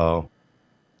 Uh-oh.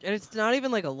 And it's not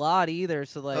even like a lot either,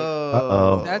 so like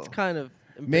Uh-oh. that's kind of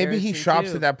Maybe he embarrassing, shops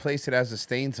too. at that place that has the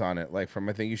stains on it, like from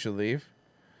I Think You Should Leave.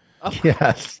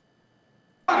 Yes.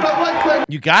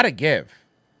 You gotta give.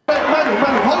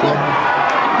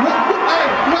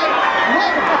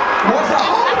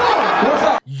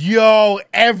 Yo,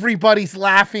 everybody's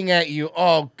laughing at you.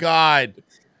 Oh, God.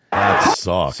 That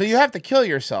sucks. So you have to kill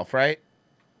yourself, right?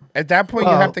 At that point,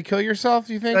 you Well, have to kill yourself,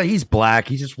 you think? He's black.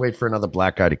 He just wait for another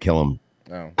black guy to kill him.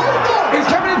 Oh. He's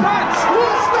coming in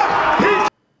pants.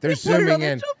 They're zooming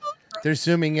in. They're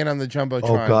zooming in on the Jumbotron.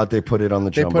 Oh, God, they put it on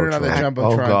the They Jumbotron. put it on the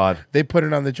Jumbotron. Oh, God. They put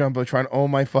it on the Jumbotron. Oh,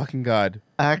 my fucking God.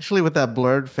 Actually, with that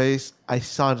blurred face, I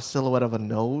saw the silhouette of a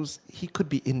nose. He could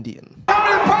be Indian.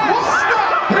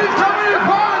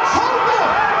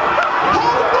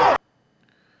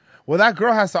 Well, that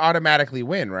girl has to automatically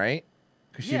win, right?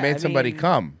 Because she Yeah, made I somebody mean-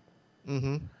 come.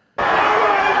 Mm-hmm.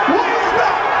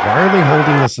 Why are they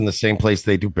holding this in the same place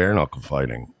they do bare knuckle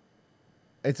fighting?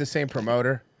 It's the same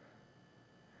promoter.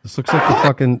 This looks like the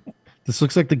fucking. This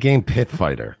looks like the game Pit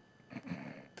Fighter.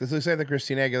 This looks like the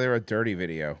Christina Aguilera Dirty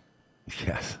video.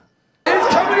 Yes.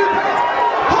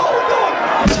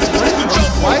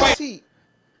 Why is he?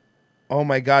 Oh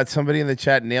my God! Somebody in the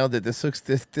chat nailed it. This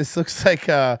looks like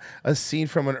a scene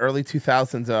from an early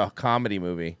 2000s comedy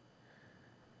movie.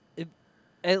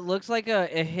 It looks like a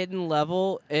hidden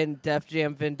level in Def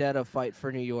Jam Vendetta Fight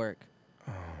for New York.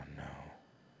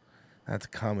 That's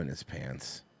cum in his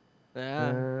pants.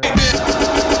 Yeah.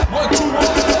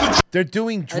 They're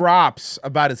doing drops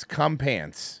about his cum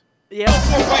pants. Yeah.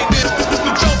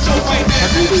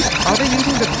 Are they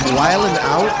using the Wild 'N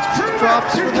Out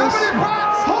drops for this?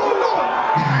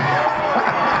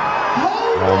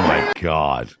 Oh my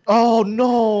God! Oh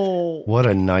no! What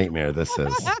a nightmare this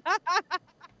is.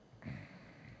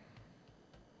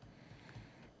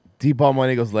 Deep Ball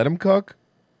Money goes, let him cook.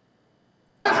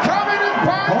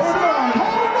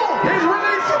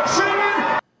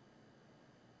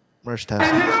 Mersh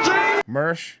test.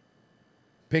 Mersh,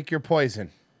 pick your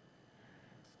poison.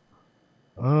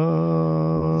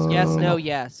 Yes, no,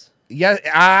 yes. Yeah,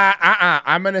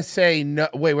 I'm gonna say no.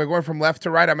 Wait, we're going from left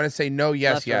to right. I'm gonna say no,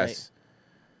 yes, Left to yes. right.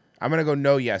 I'm gonna go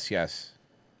no, yes, yes.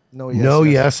 No,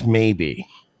 yes, maybe.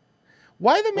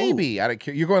 Why the maybe? Out of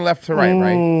you're going left to right,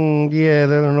 right? Yeah,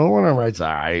 they don't know what I'm right's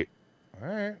all right. All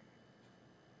right.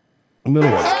 The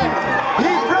middle one's cute.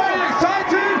 He's very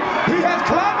excited. He has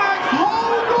climax.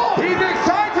 He's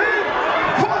excited.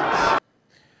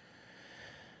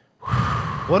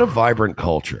 What a vibrant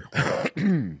culture.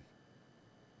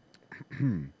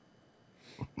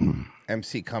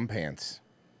 MC cum pants.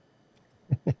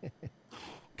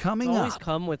 Coming Always up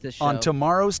come with this show. on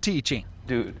tomorrow's teaching.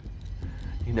 Dude,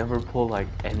 you never pull like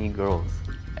any girls,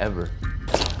 ever.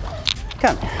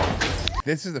 Come.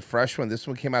 This is the fresh one. This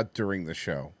one came out during the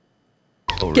show.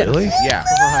 Oh, really? Yeah.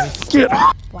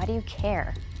 Why do you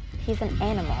care? He's an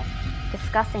animal.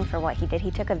 Disgusting for what he did.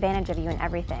 He took advantage of you and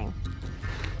everything.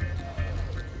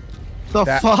 The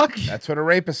fuck? That's what a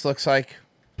rapist looks like.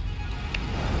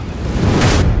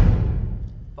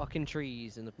 Fucking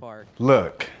trees in the park.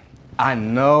 Look, I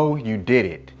know you did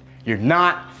it. You're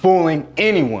not fooling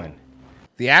anyone.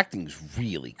 The acting's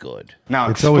really good. Now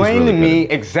It's always explain really to me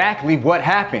exactly what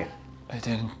happened. I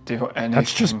didn't do anything.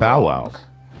 That's just Bow Wow.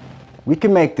 We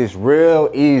can make this real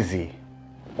easy,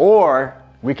 or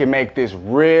we can make this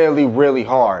really, really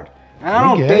hard. And I Are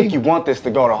don't you gay? think you want this to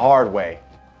go the hard way.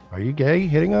 Are you gay?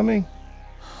 Hitting on me?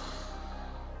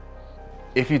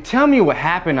 If you tell me what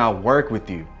happened, I'll work with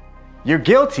you. You're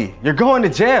guilty. You're going to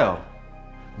jail.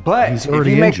 But He's if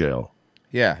already you in make jail.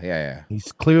 Yeah.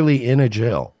 He's clearly in a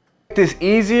jail. this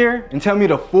easier and tell me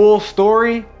the full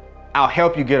story, I'll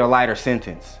help you get a lighter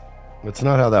sentence. That's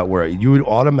not how that works. You would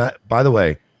by the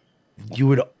way, you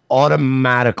would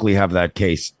automatically have that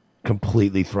case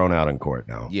completely thrown out in court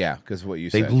now. Yeah, because what you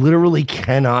They said. literally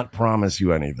cannot promise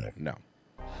you anything. No.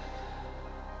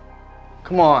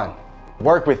 Come on,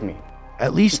 work with me.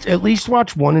 At least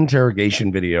watch one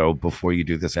interrogation video before you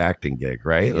do this acting gig,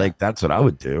 right? Like that's what I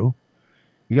would do.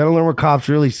 You got to learn what cops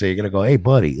really say. You're gonna go, hey,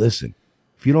 buddy, listen.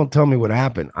 If you don't tell me what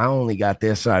happened, I only got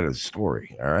their side of the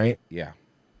story. All right. Yeah.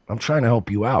 I'm trying to help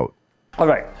you out. All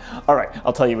right.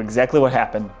 I'll tell you exactly what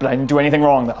happened, but I didn't do anything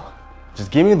wrong though.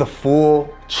 Just give me the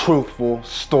full, truthful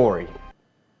story.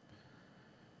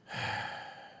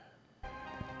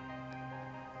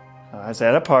 I was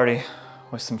at a party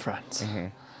with some friends.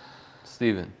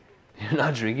 Steven, you're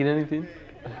not drinking anything?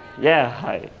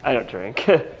 Yeah, I don't drink.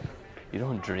 You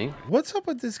don't drink? What's up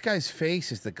with this guy's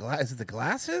face? Is it the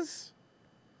glasses?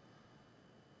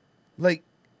 Like,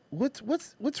 what's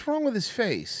wrong with his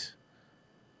face?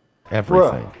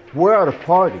 Everything. Bruh, we're at a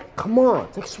party. Come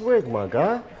on, take a swig, my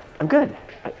guy. I'm good.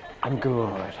 I'm good.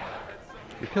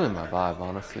 You're killing my vibe,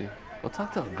 honestly. We'll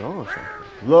talk to a girl or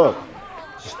something. Look.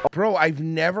 Bro, I've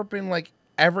never been like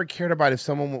ever cared about if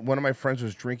one of my friends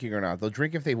was drinking or not. They'll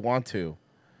drink if they want to.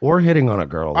 Or hitting on a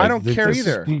girl. I don't care this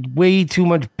either. Is way too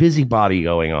much busybody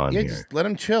going on Yeah, here. just let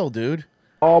him chill, dude.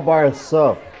 All by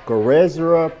herself. Go raise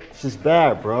her up. She's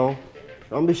bad, bro.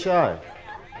 Don't be shy.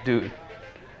 Dude,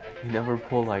 you never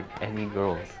pull like any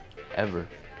girls. Ever.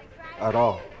 At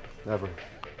all. Never.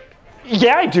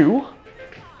 Yeah, I do.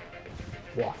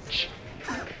 Watch.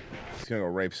 He's gonna go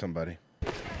rape somebody.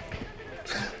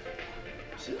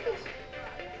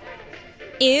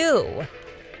 Ew.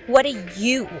 What do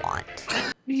you want?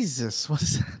 Jesus, what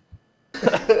is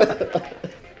that?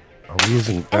 Are we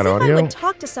using As that if I audio? would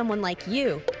talk to someone like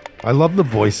you. I love the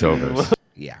voiceovers.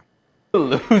 Yeah.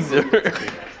 Loser.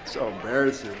 So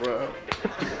embarrassing, bro.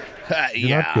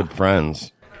 You're not good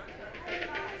friends.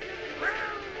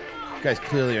 This guy's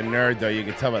clearly a nerd, though. You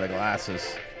can tell by the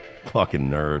glasses. Fucking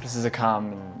nerd. This is a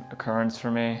common occurrence for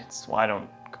me. It's why I don't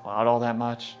go out all that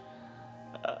much.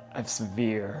 I have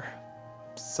severe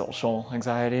social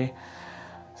anxiety,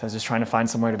 so I was just trying to find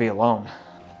somewhere to be alone.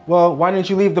 Well, why didn't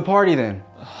you leave the party then?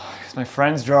 Because my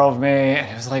friends drove me,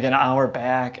 and it was like an hour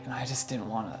back, and I just didn't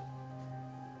want to.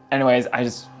 Anyways, I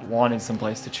just wanted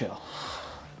someplace to chill.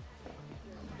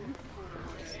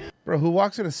 Bro, who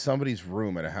walks into somebody's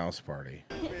room at a house party?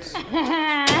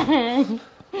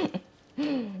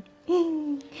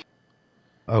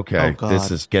 Okay, Oh, this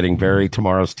God. is getting very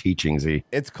tomorrow's teachings-y.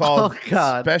 It's called Oh,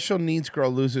 God. Special Needs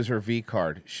Girl Loses Her V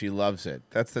Card. She loves it.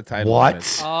 That's the title. What? Of it.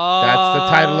 That's the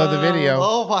title of the video.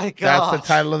 Oh, my That's God. the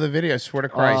title of the video. I swear to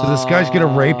Christ. So this guy's gonna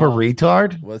rape a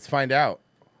retard? Let's find out.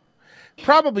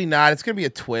 Probably not. It's gonna be a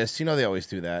twist. You know they always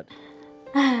do that.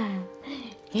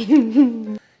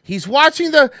 He's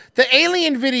watching the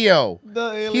alien video.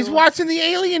 He's watching the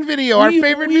alien video. Our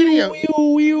favorite video.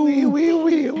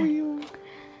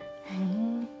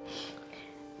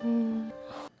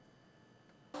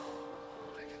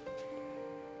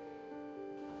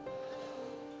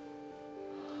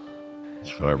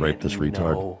 Should I rape this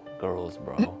retard? No, girls,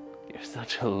 bro. You're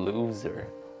such a loser.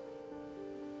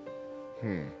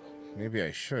 Maybe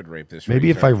I should rape this. Maybe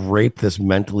if I retard. rape this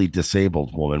mentally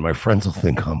disabled woman, my friends will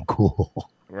think I'm cool.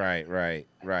 Right.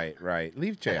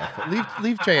 Leave JF.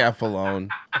 Leave JF alone.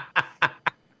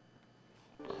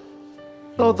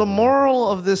 So the moral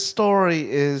of this story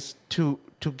is to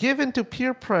give into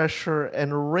peer pressure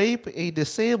and rape a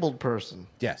disabled person.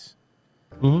 Yes.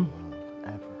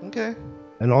 Mm-hmm. Okay.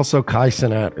 And also Kai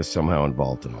Cenat is somehow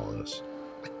involved in all this.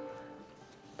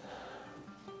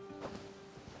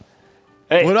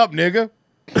 Hey. What up, nigga?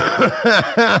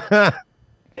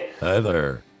 Hi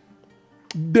there.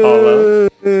 Hello.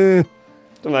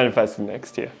 Don't mind if I sit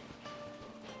next to you.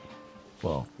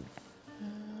 Well,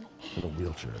 in a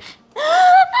wheelchair.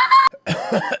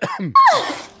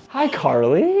 Hi,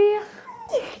 Carly.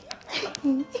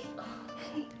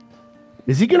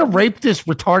 Is he gonna rape this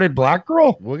retarded black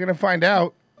girl? We're gonna find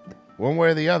out, one way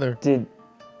or the other. Did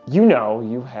you know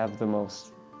you have the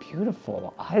most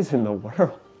beautiful eyes in the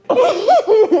world?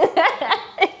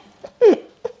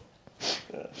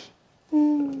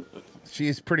 She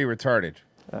is pretty retarded.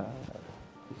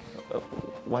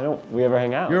 Why don't we ever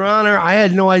hang out? Your Honor, I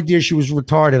had no idea she was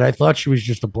retarded. I thought she was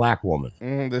just a black woman.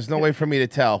 There's no way for me to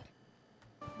tell.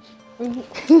 Do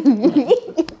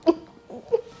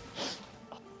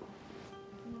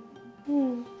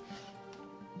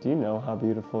you know how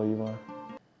beautiful you are?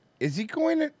 Is he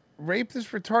going to rape this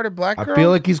retarded black girl? I feel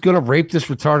like he's gonna rape this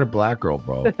retarded black girl,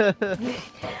 bro.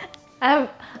 I've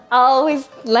always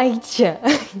liked you.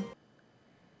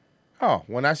 Oh,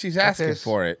 well, now she's asking Okay,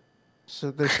 for it.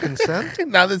 So there's consent?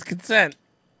 Now there's consent.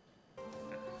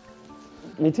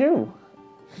 Me too.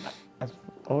 I've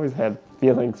always had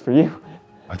feelings for you.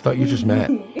 I thought you just met.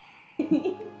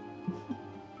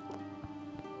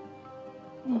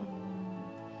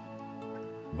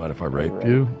 Mind if I rape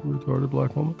you, retarded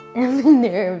black woman? I'm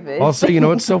nervous. Also, you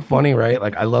know, it's so funny, right?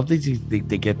 Like, I love these. They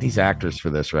get these actors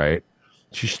for this, right?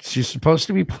 She's supposed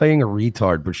to be playing a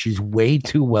retard, but she's way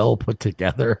too well put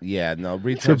together. Yeah, no, To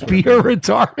retards be a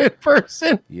retarded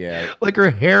person. Yeah. Like her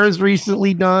hair is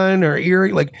recently done, her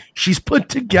earring, like she's put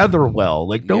together well.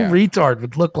 Like no retard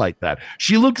would look like that.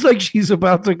 She looks like she's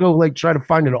about to go like try to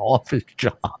find an office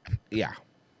job. Yeah.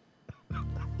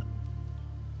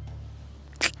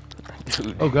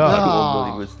 Dude, Oh, God. I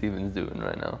won't believe what Steven's doing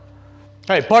right now.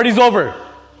 Hey, party's over.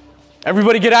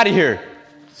 Everybody get out of here.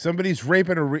 Somebody's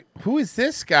raping who is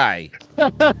this guy?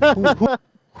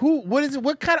 who what is it?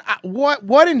 What kind of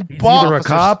what in He's either a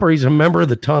cop or he's a member of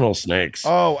the Tunnel Snakes.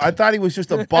 Oh, I thought he was just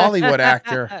a Bollywood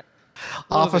actor.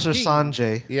 Officer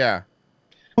Sanjay. Yeah.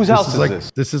 Whose This house is is like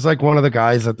this? this is like one of the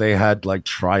guys that they had like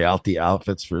try out the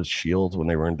outfits for Shield when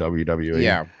they were in WWE.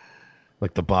 Yeah.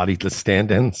 Like the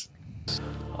stand-ins.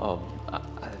 I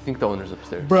think the owner's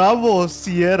upstairs. Bravo,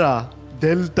 Sierra,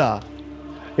 Delta.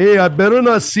 Hey, I better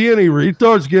not see any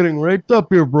retards getting raped up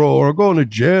here, bro, or I'm going to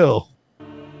jail.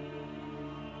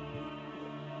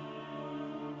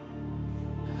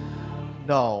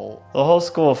 No. The whole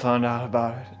school found out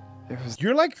about it.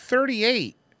 You're like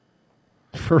 38.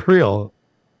 For real.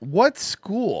 What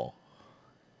school?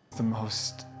 The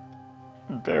most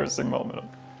embarrassing moment of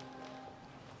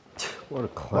What a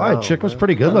Why? Chick was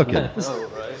pretty good looking.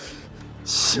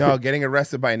 No, getting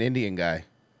arrested by an Indian guy.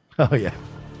 Oh yeah.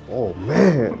 Oh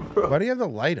man. Why do you have the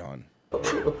light on?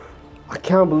 I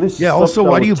can't believe she Yeah, slept also,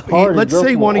 down why do you, with retarded let's girl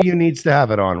say from one of you needs to have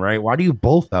it on, right? Why do you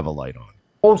both have a light on?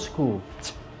 old school.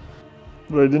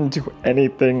 But I didn't do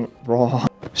anything wrong.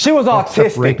 She was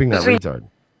Except autistic. raping that She retard.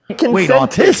 consented. Wait,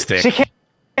 autistic? She can't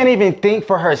even think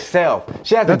for herself.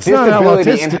 She has That's a not how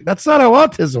disability in autistic. That's not how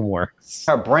autism works.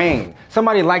 her brain.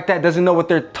 Somebody like that doesn't know what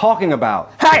they're talking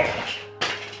about. Hey!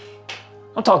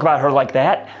 Don't talk about her like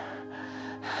that.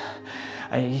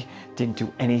 I didn't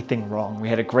do anything wrong. We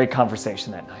had a great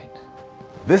conversation that night.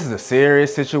 This is a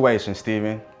serious situation,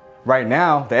 Steven. Right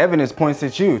now, the evidence points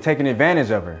at you taking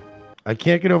advantage of her. I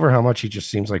can't get over how much he just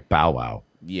seems like Bow Wow.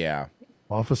 Yeah.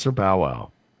 Officer Bow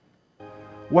Wow.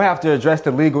 We'll have to address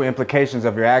the legal implications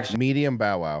of your actions. Medium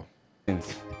Bow Wow.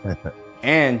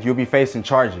 And you'll be facing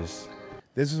charges.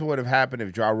 This is what would have happened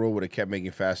if Ja Rule would have kept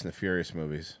making Fast and the Furious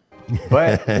movies.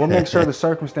 But we'll make sure the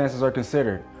circumstances are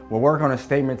considered. We'll work on a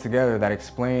statement together that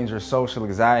explains your social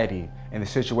anxiety and the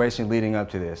situation leading up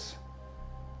to this.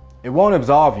 It won't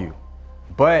absolve you,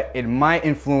 but it might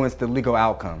influence the legal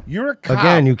outcome. You're a cop.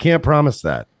 Again, you can't promise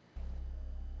that.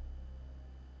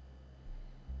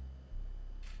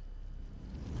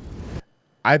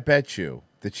 I bet you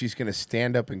that she's going to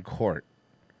stand up in court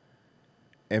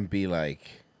and be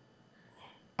like,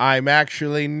 I'm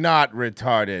actually not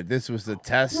retarded. This was the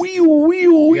test.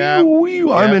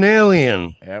 I'm an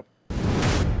alien. Yep.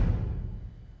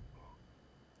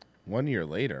 1 year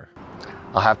later.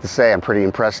 I'll have to say, I'm pretty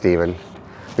impressed, Steven.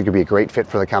 I think you'd be a great fit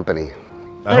for the company.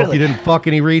 I hope you didn't fuck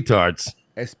any retards.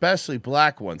 Especially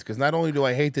black ones, because not only do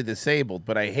I hate the disabled,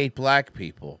 but I hate black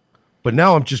people. But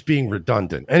now I'm just being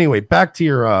redundant. Anyway, back to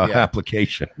your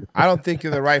application. I don't think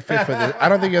you're the right fit for this. I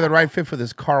don't think you're the right fit for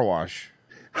this car wash.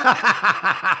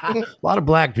 A lot of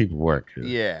black people work.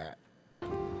 Yeah.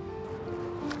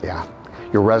 Yeah.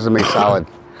 Your resume's solid.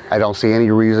 I don't see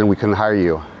any reason we couldn't hire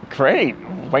you. Great.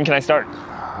 When can I start?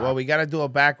 Well, we got to do a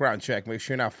background check. Make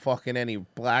sure you're not fucking any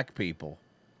black people.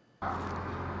 You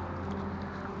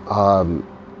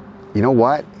know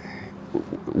what?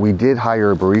 We did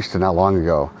hire a barista not long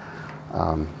ago.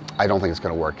 I don't think it's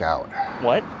going to work out.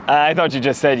 What? I thought you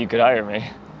just said you could hire me.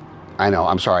 I know.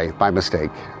 I'm sorry. My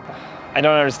mistake. I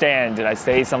don't understand. Did I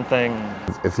say something?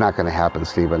 It's not going to happen,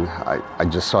 Steven. I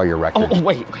just saw your record. Oh,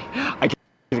 wait. I can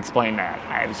explain that.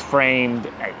 I was framed.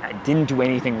 I didn't do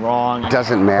anything wrong. It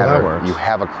doesn't matter. You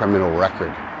have a criminal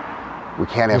record. We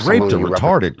can't have You raped someone a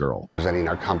retarded girl. representing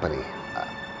our company.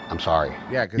 I'm sorry.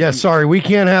 Yeah. Sorry, we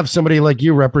can't have somebody like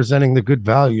you representing the good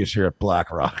values here at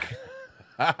BlackRock.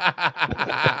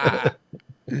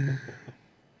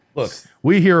 Look,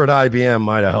 we here at IBM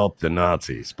might have helped the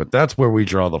Nazis, but that's where we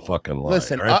draw the fucking line.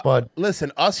 Listen, right, bud?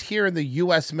 Listen, us here in the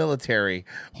U.S. military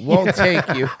won't take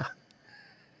you.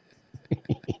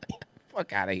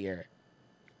 Fuck out of here.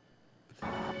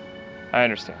 I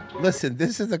understand. Listen,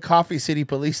 this is the Coffee City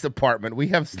Police Department. We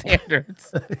have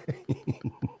standards.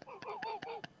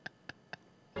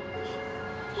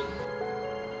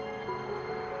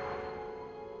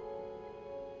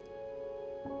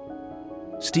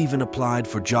 Steven applied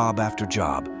for job after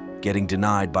job, getting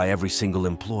denied by every single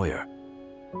employer.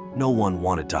 No one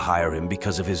wanted to hire him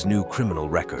because of his new criminal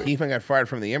record. He even got fired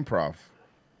from the Improv.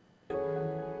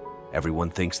 Everyone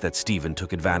thinks that Steven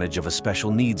took advantage of a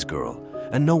special needs girl,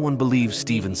 and no one believes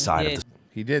Steven's side of the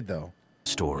He did, though.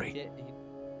 Story.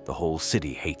 The whole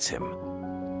city hates him.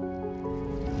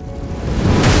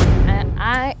 And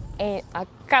I ate a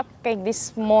cupcake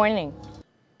this morning.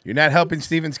 You're not helping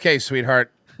Steven's case,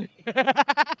 sweetheart.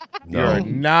 You're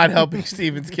not helping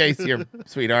Steven's case here,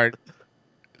 sweetheart.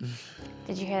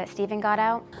 Did you hear that Steven got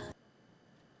out?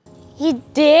 He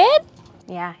did?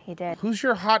 Yeah, he did. Who's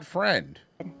your hot friend?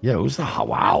 Yeah, who's the I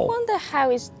wow? wonder how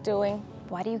he's doing.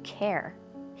 Why do you care?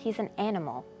 He's an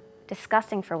animal.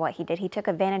 Disgusting for what he did. He took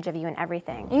advantage of you and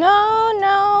everything.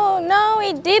 No,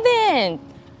 he didn't.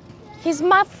 He's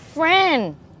my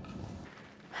friend.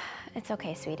 It's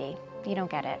okay, sweetie. You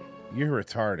don't get it. You're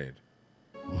retarded.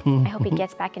 I hope he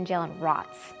gets back in jail and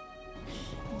rots.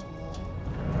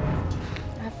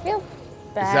 I feel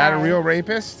bad. Is that a real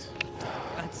rapist?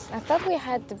 I thought we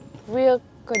had the real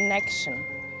connection.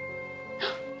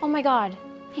 Oh my God.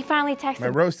 He finally texted My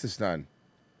roast is done.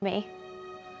 me.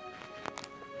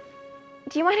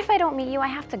 Do you mind if I don't meet you? I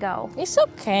have to go. It's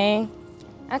okay.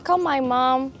 I called my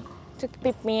mom to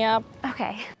pick me up.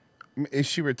 Okay. Is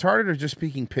she retarded or just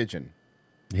speaking pigeon?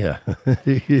 Yeah.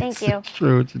 Thank you.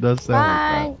 True, it does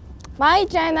sound Bye,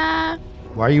 Jenna. like that.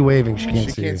 Why are you waving? She can't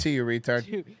She see can't you. see you,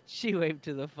 retard. She waved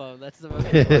to the phone. That's the most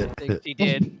important thing she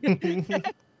did.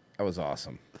 That was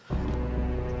awesome.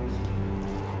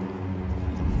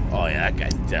 Oh, yeah, that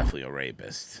guy's definitely a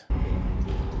rapist.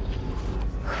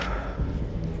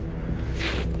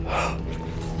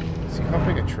 Is he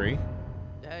humping a tree?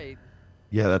 Hey.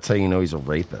 Yeah, that's how you know he's a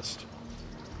rapist.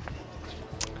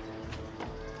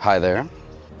 Hi there.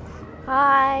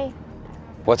 Hi.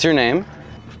 What's your name?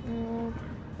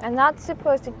 I'm not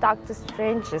supposed to talk to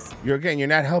strangers. You're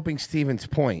not helping Steven's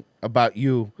point about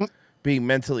you being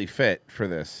mentally fit for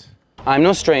this. I'm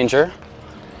no stranger.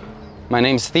 My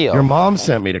name's Theo. Your mom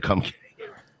sent me to come.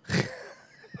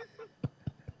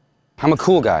 I'm a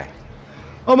cool guy.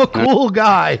 I'm a cool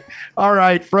guy. All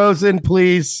right, Frozen,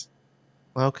 please.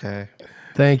 Okay.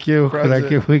 Thank you.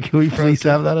 Can we please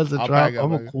have that as a I'll drop? back up,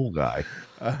 I'm a back up. cool guy.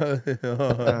 All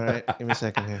right, give me a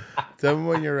second here. Tell me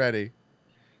when you're ready.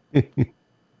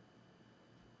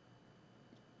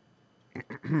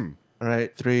 All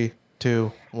right, 3,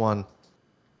 2, 1.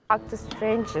 Talk to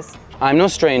strangers. I'm no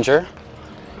stranger.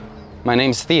 My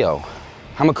name's Theo.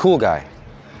 I'm a cool guy.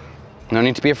 No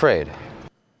need to be afraid.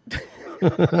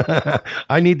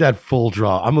 I need that full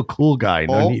draw. I'm a cool guy.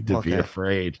 No Oh, need to be okay.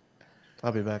 afraid.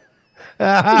 I'll be back.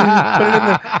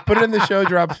 Put it in the show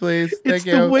drops, please. It's Thank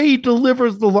the you. way he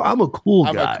delivers the. I'm a cool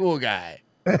I'm guy. a cool guy.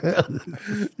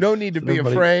 No need to be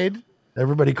Everybody- afraid.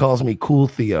 Everybody calls me Cool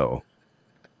Theo.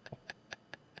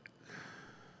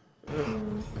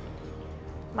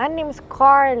 My name is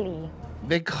Carly.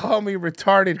 They call me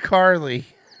retarded Carly.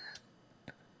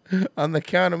 On the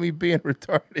count of me being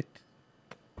retarded.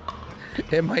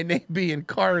 And my name being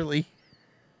Carly.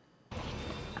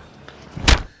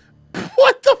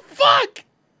 What the fuck?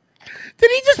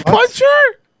 Did he just punch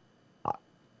her?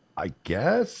 I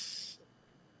guess.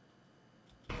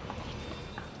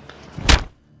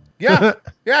 Yeah.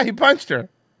 Yeah, he punched her.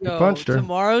 Yo, punched her.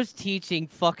 Tomorrow's teaching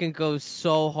fucking goes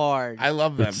so hard. I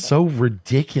love them. It's so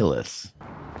ridiculous.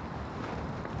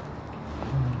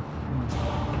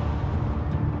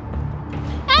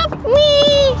 Help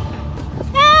me!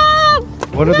 Help!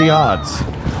 What are the odds?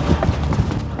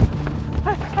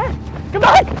 Come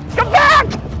back! Come back!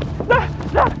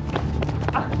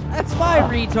 That's my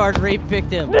retard rape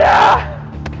victim. I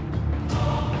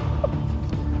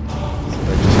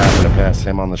just happened to pass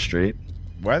him on the street.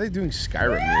 Why are they doing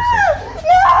Skyrim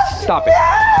music? Stop it.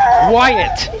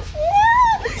 Quiet.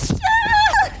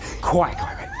 Quiet.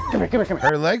 Come here, come here, come here.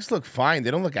 Her legs look fine. They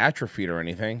don't look atrophied or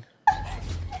anything.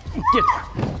 Get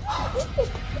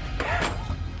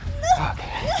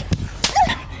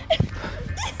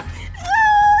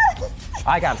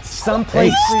I got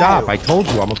someplace Hey, for stop. you. I told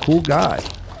you I'm a cool guy.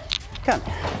 Come.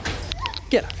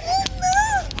 Get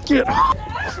up. Get up.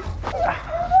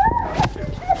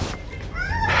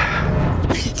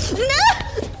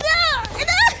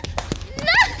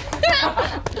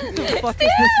 What the fuck is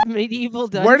this medieval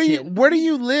dungeon? Where do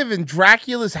you live? In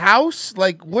Dracula's house?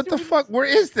 Like, what the fuck? Where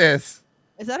is this?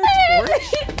 Is that a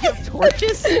torch? You have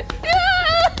torches?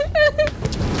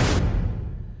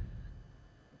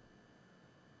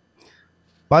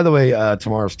 By the way,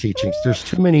 tomorrow's teachings, there's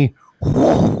too many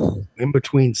in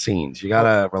between scenes. You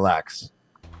gotta relax.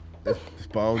 There's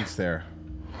bones there.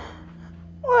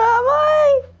 Where am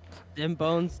I? Dim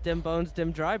bones,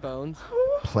 dim dry bones.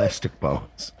 Plastic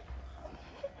bones.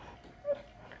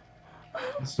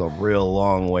 It's a real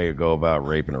long way to go about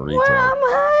raping a Where retard. am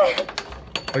I?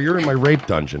 Oh, you're in my rape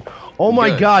dungeon. Oh my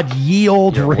Good. God, ye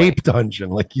old You're rape dungeon,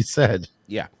 like you said.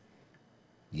 Yeah.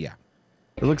 Yeah.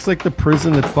 It looks like the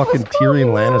prison that fucking Tyrion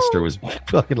Lannister was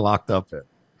fucking locked up in.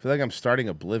 I feel like I'm starting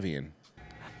Oblivion.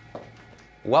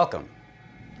 Welcome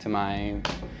to my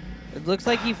It looks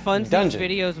like he funds dungeon. these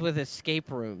videos with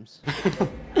escape rooms.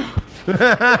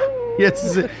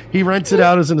 Yes, he rents it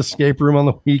out as an escape room on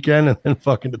the weekend, and then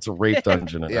fucking it's a rape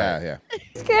dungeon. At night. Yeah.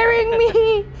 Scaring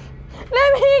me.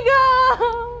 Let me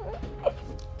go.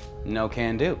 No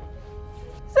can do.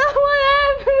 Someone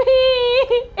help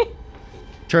me.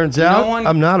 Turns No out one-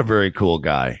 I'm not a very cool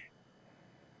guy.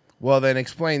 Well, then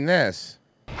explain this.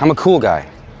 I'm a cool guy.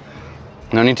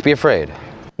 No need to be afraid.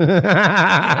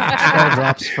 Sky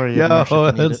drops for you. Marsh, if Yo,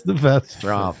 you need that's it. the best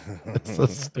drop. It's so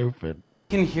stupid.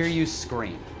 I can hear you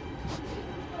scream.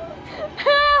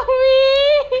 Help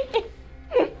me.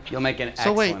 You'll make an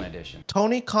So excellent wait, addition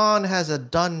Tony Khan has a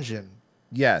dungeon.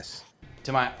 Yes.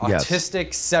 to my Yes.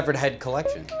 autistic severed head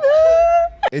collection.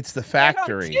 It's the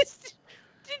factory.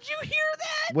 Did you hear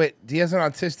that? Wait, he has an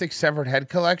autistic severed head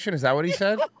collection? Is that what he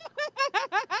said?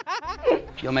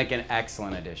 You'll make an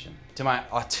excellent addition to my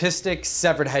autistic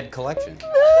severed head collection.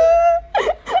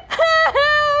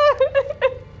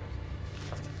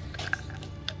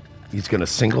 He's going to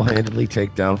single-handedly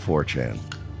take down 4chan.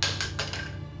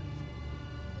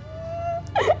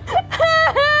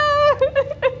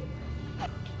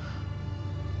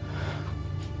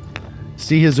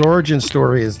 See, his origin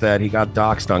story is that he got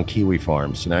doxxed on Kiwi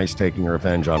Farm, so now he's taking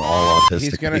revenge on all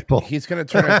autistic people. He's gonna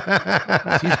turn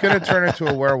into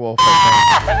a werewolf.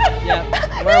 I think.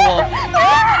 Yep. Werewolf.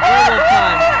 Werewolf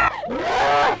time.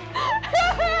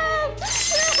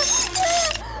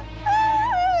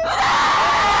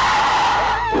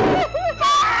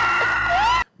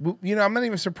 You know, I'm not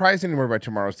even surprised anymore by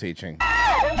tomorrow's teaching.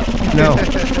 No.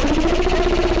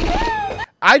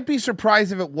 I'd be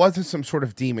surprised if it wasn't some sort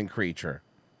of demon creature.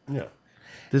 Yeah.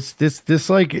 This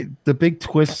like the big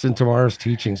twists in tomorrow's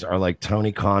teachings are like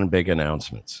Tony Khan big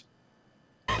announcements.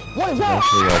 What is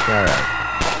Actually, like, all right.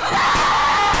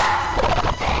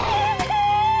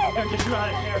 I'm gonna get you out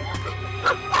of here.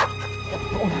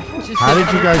 How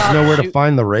did you guys know where to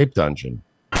find the rape dungeon?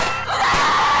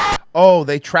 Oh,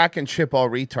 they track and ship all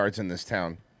retards in this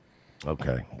town.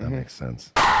 Okay, that makes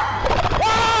sense. She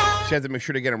has to make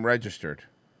sure to get them registered.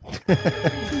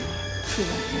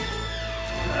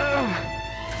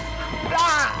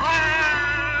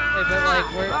 Hey, but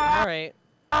like, we're all right.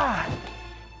 I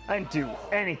didn't do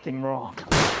anything wrong.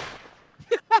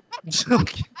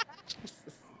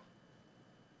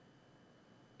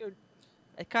 Dude,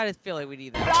 I kind of feel like we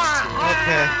need that.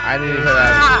 Okay. I didn't hear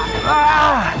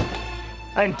that.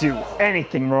 I didn't do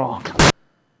anything wrong.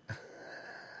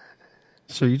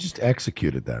 So you just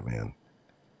executed that man.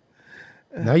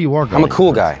 Now you are. I'm a going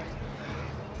cool for it. guy.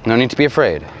 No need to be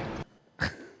afraid.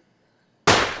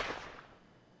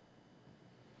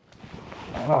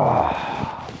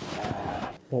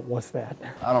 What was that?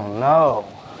 I don't know.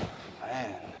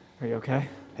 Are you okay?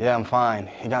 Yeah, I'm fine.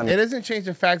 He got me It doesn't change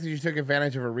the fact that you took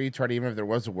advantage of a retard, even if there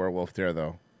was a werewolf there,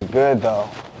 though. good though.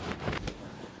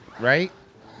 Right?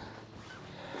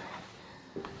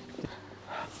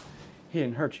 He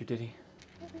didn't hurt you, did he?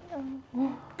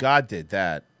 God did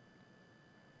that.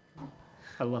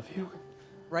 I love you.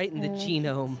 Right in the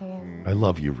genome. I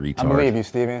love you, I retard. believe you,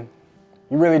 Steven.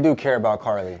 You really do care about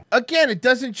Carly. Again, it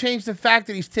doesn't change the fact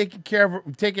that he's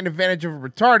taking advantage of a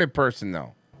retarded person,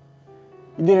 though.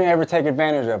 You didn't ever take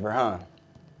advantage of her, huh?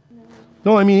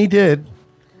 No, I mean he did.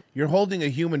 You're holding a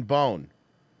human bone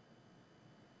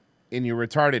in your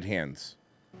retarded hands.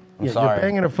 I'm Yeah, sorry. you're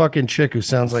banging a fucking chick who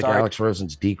sounds like Sorry. Alex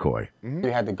Rosen's decoy.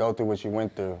 You had to go through what you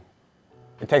went through.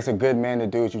 It takes a good man to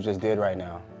do what you just did right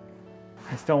now.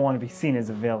 I still want to be seen as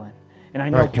a villain. And I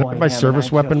All know right, can I who have my am, service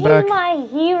and I weapon just- back? My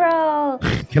hero.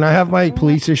 Can I have my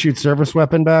police-issued service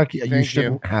weapon back? You Thank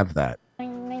shouldn't have that.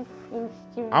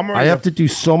 I'm I have to do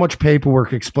so much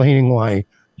paperwork explaining why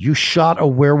you shot a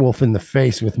werewolf in the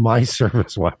face with my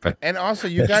service weapon. And also,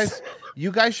 you guys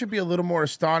should be a little more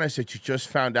astonished that you just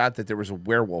found out that there was a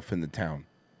werewolf in the town.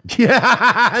 Yeah,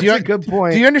 that's a good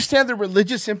point. Do you understand the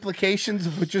religious implications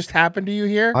of what just happened to you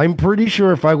here? I'm pretty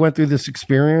sure if I went through this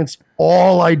experience,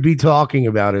 all I'd be talking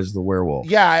about is the werewolf.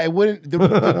 Yeah, I wouldn't.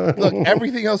 Look,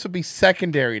 everything else would be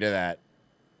secondary to that.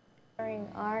 Wearing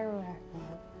armor.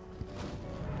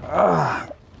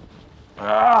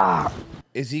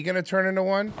 Is he gonna turn into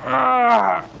one?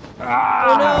 Oh no!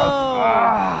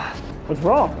 What's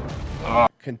wrong?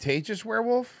 Contagious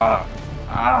werewolf?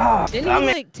 Didn't he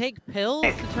like take pills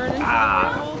to turn into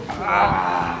a werewolf?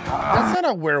 That's not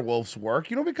how werewolves work.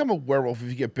 You don't become a werewolf if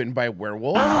you get bitten by a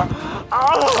werewolf.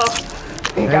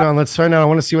 Hang on, let's find out. I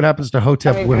want to see what happens to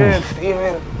Hotep Werewolf.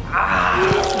 Steven.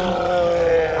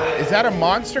 Is that a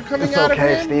monster coming It's out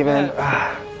okay, of him? Steven.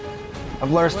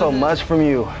 I've learned so much from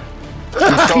you.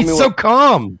 He's so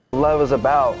calm. Love is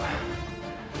about.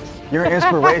 You're an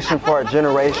inspiration for our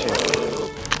generation.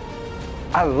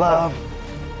 I love.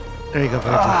 There you go,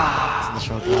 Virgil. It's in the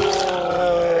show notes.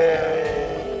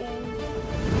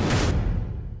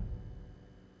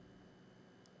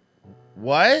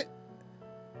 What?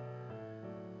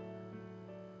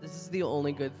 This is the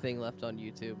only good thing left on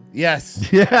YouTube.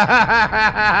 Yes.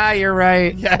 Yeah, you're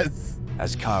right. Yes.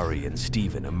 As Kari and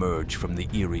Steven emerge from the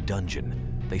eerie dungeon,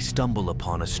 they stumble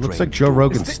upon a strange Looks like Joe door.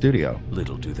 Rogan's studio.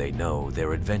 Little do they know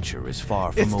their adventure is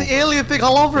far from It's over. the alien thing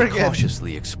all over They again.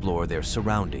 cautiously explore their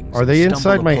surroundings. Are they and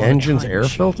inside stumble my upon a engine's time air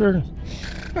machine. filter?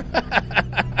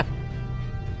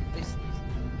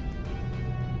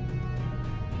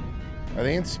 Are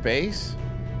they in space?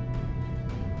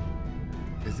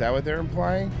 Is that what they're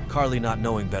implying? Carly, not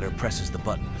knowing better, presses the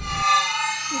button.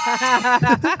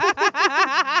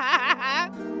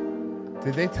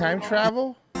 Did they time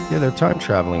travel? Yeah, they're time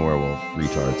traveling werewolf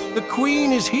retards. The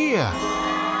queen is here.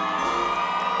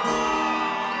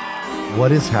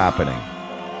 What is happening?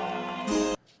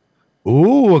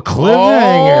 Ooh, a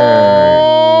cliffhanger.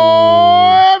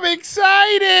 Oh, I'm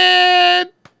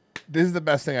excited. This is the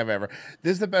best thing I've ever.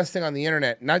 This is the best thing on the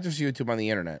internet, not just YouTube, on the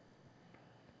internet.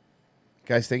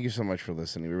 Guys, thank you so much for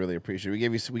listening. We really appreciate it.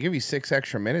 We give you 6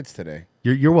 extra minutes today.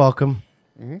 You're welcome.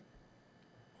 Mm-hmm.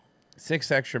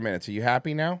 6 extra minutes. Are you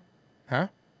happy now? Huh?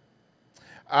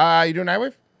 You doing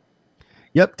Nightwave?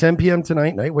 Yep, 10 p.m.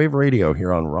 tonight, Nightwave Radio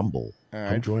here on Rumble. All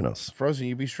Come right. join us. Frozen,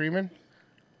 you be streaming?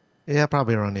 Yeah,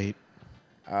 probably around 8.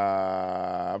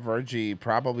 Virgie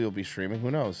probably will be streaming. Who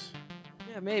knows?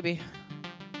 Yeah, maybe.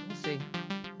 We'll see.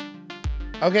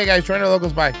 Okay, guys, join our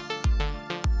locals. Bye.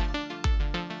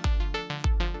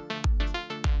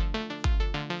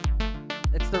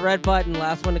 It's the red button.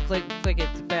 Last one to click it.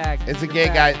 It's a bag. It's a gay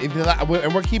guy.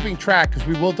 And we're keeping track because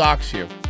we will dox you.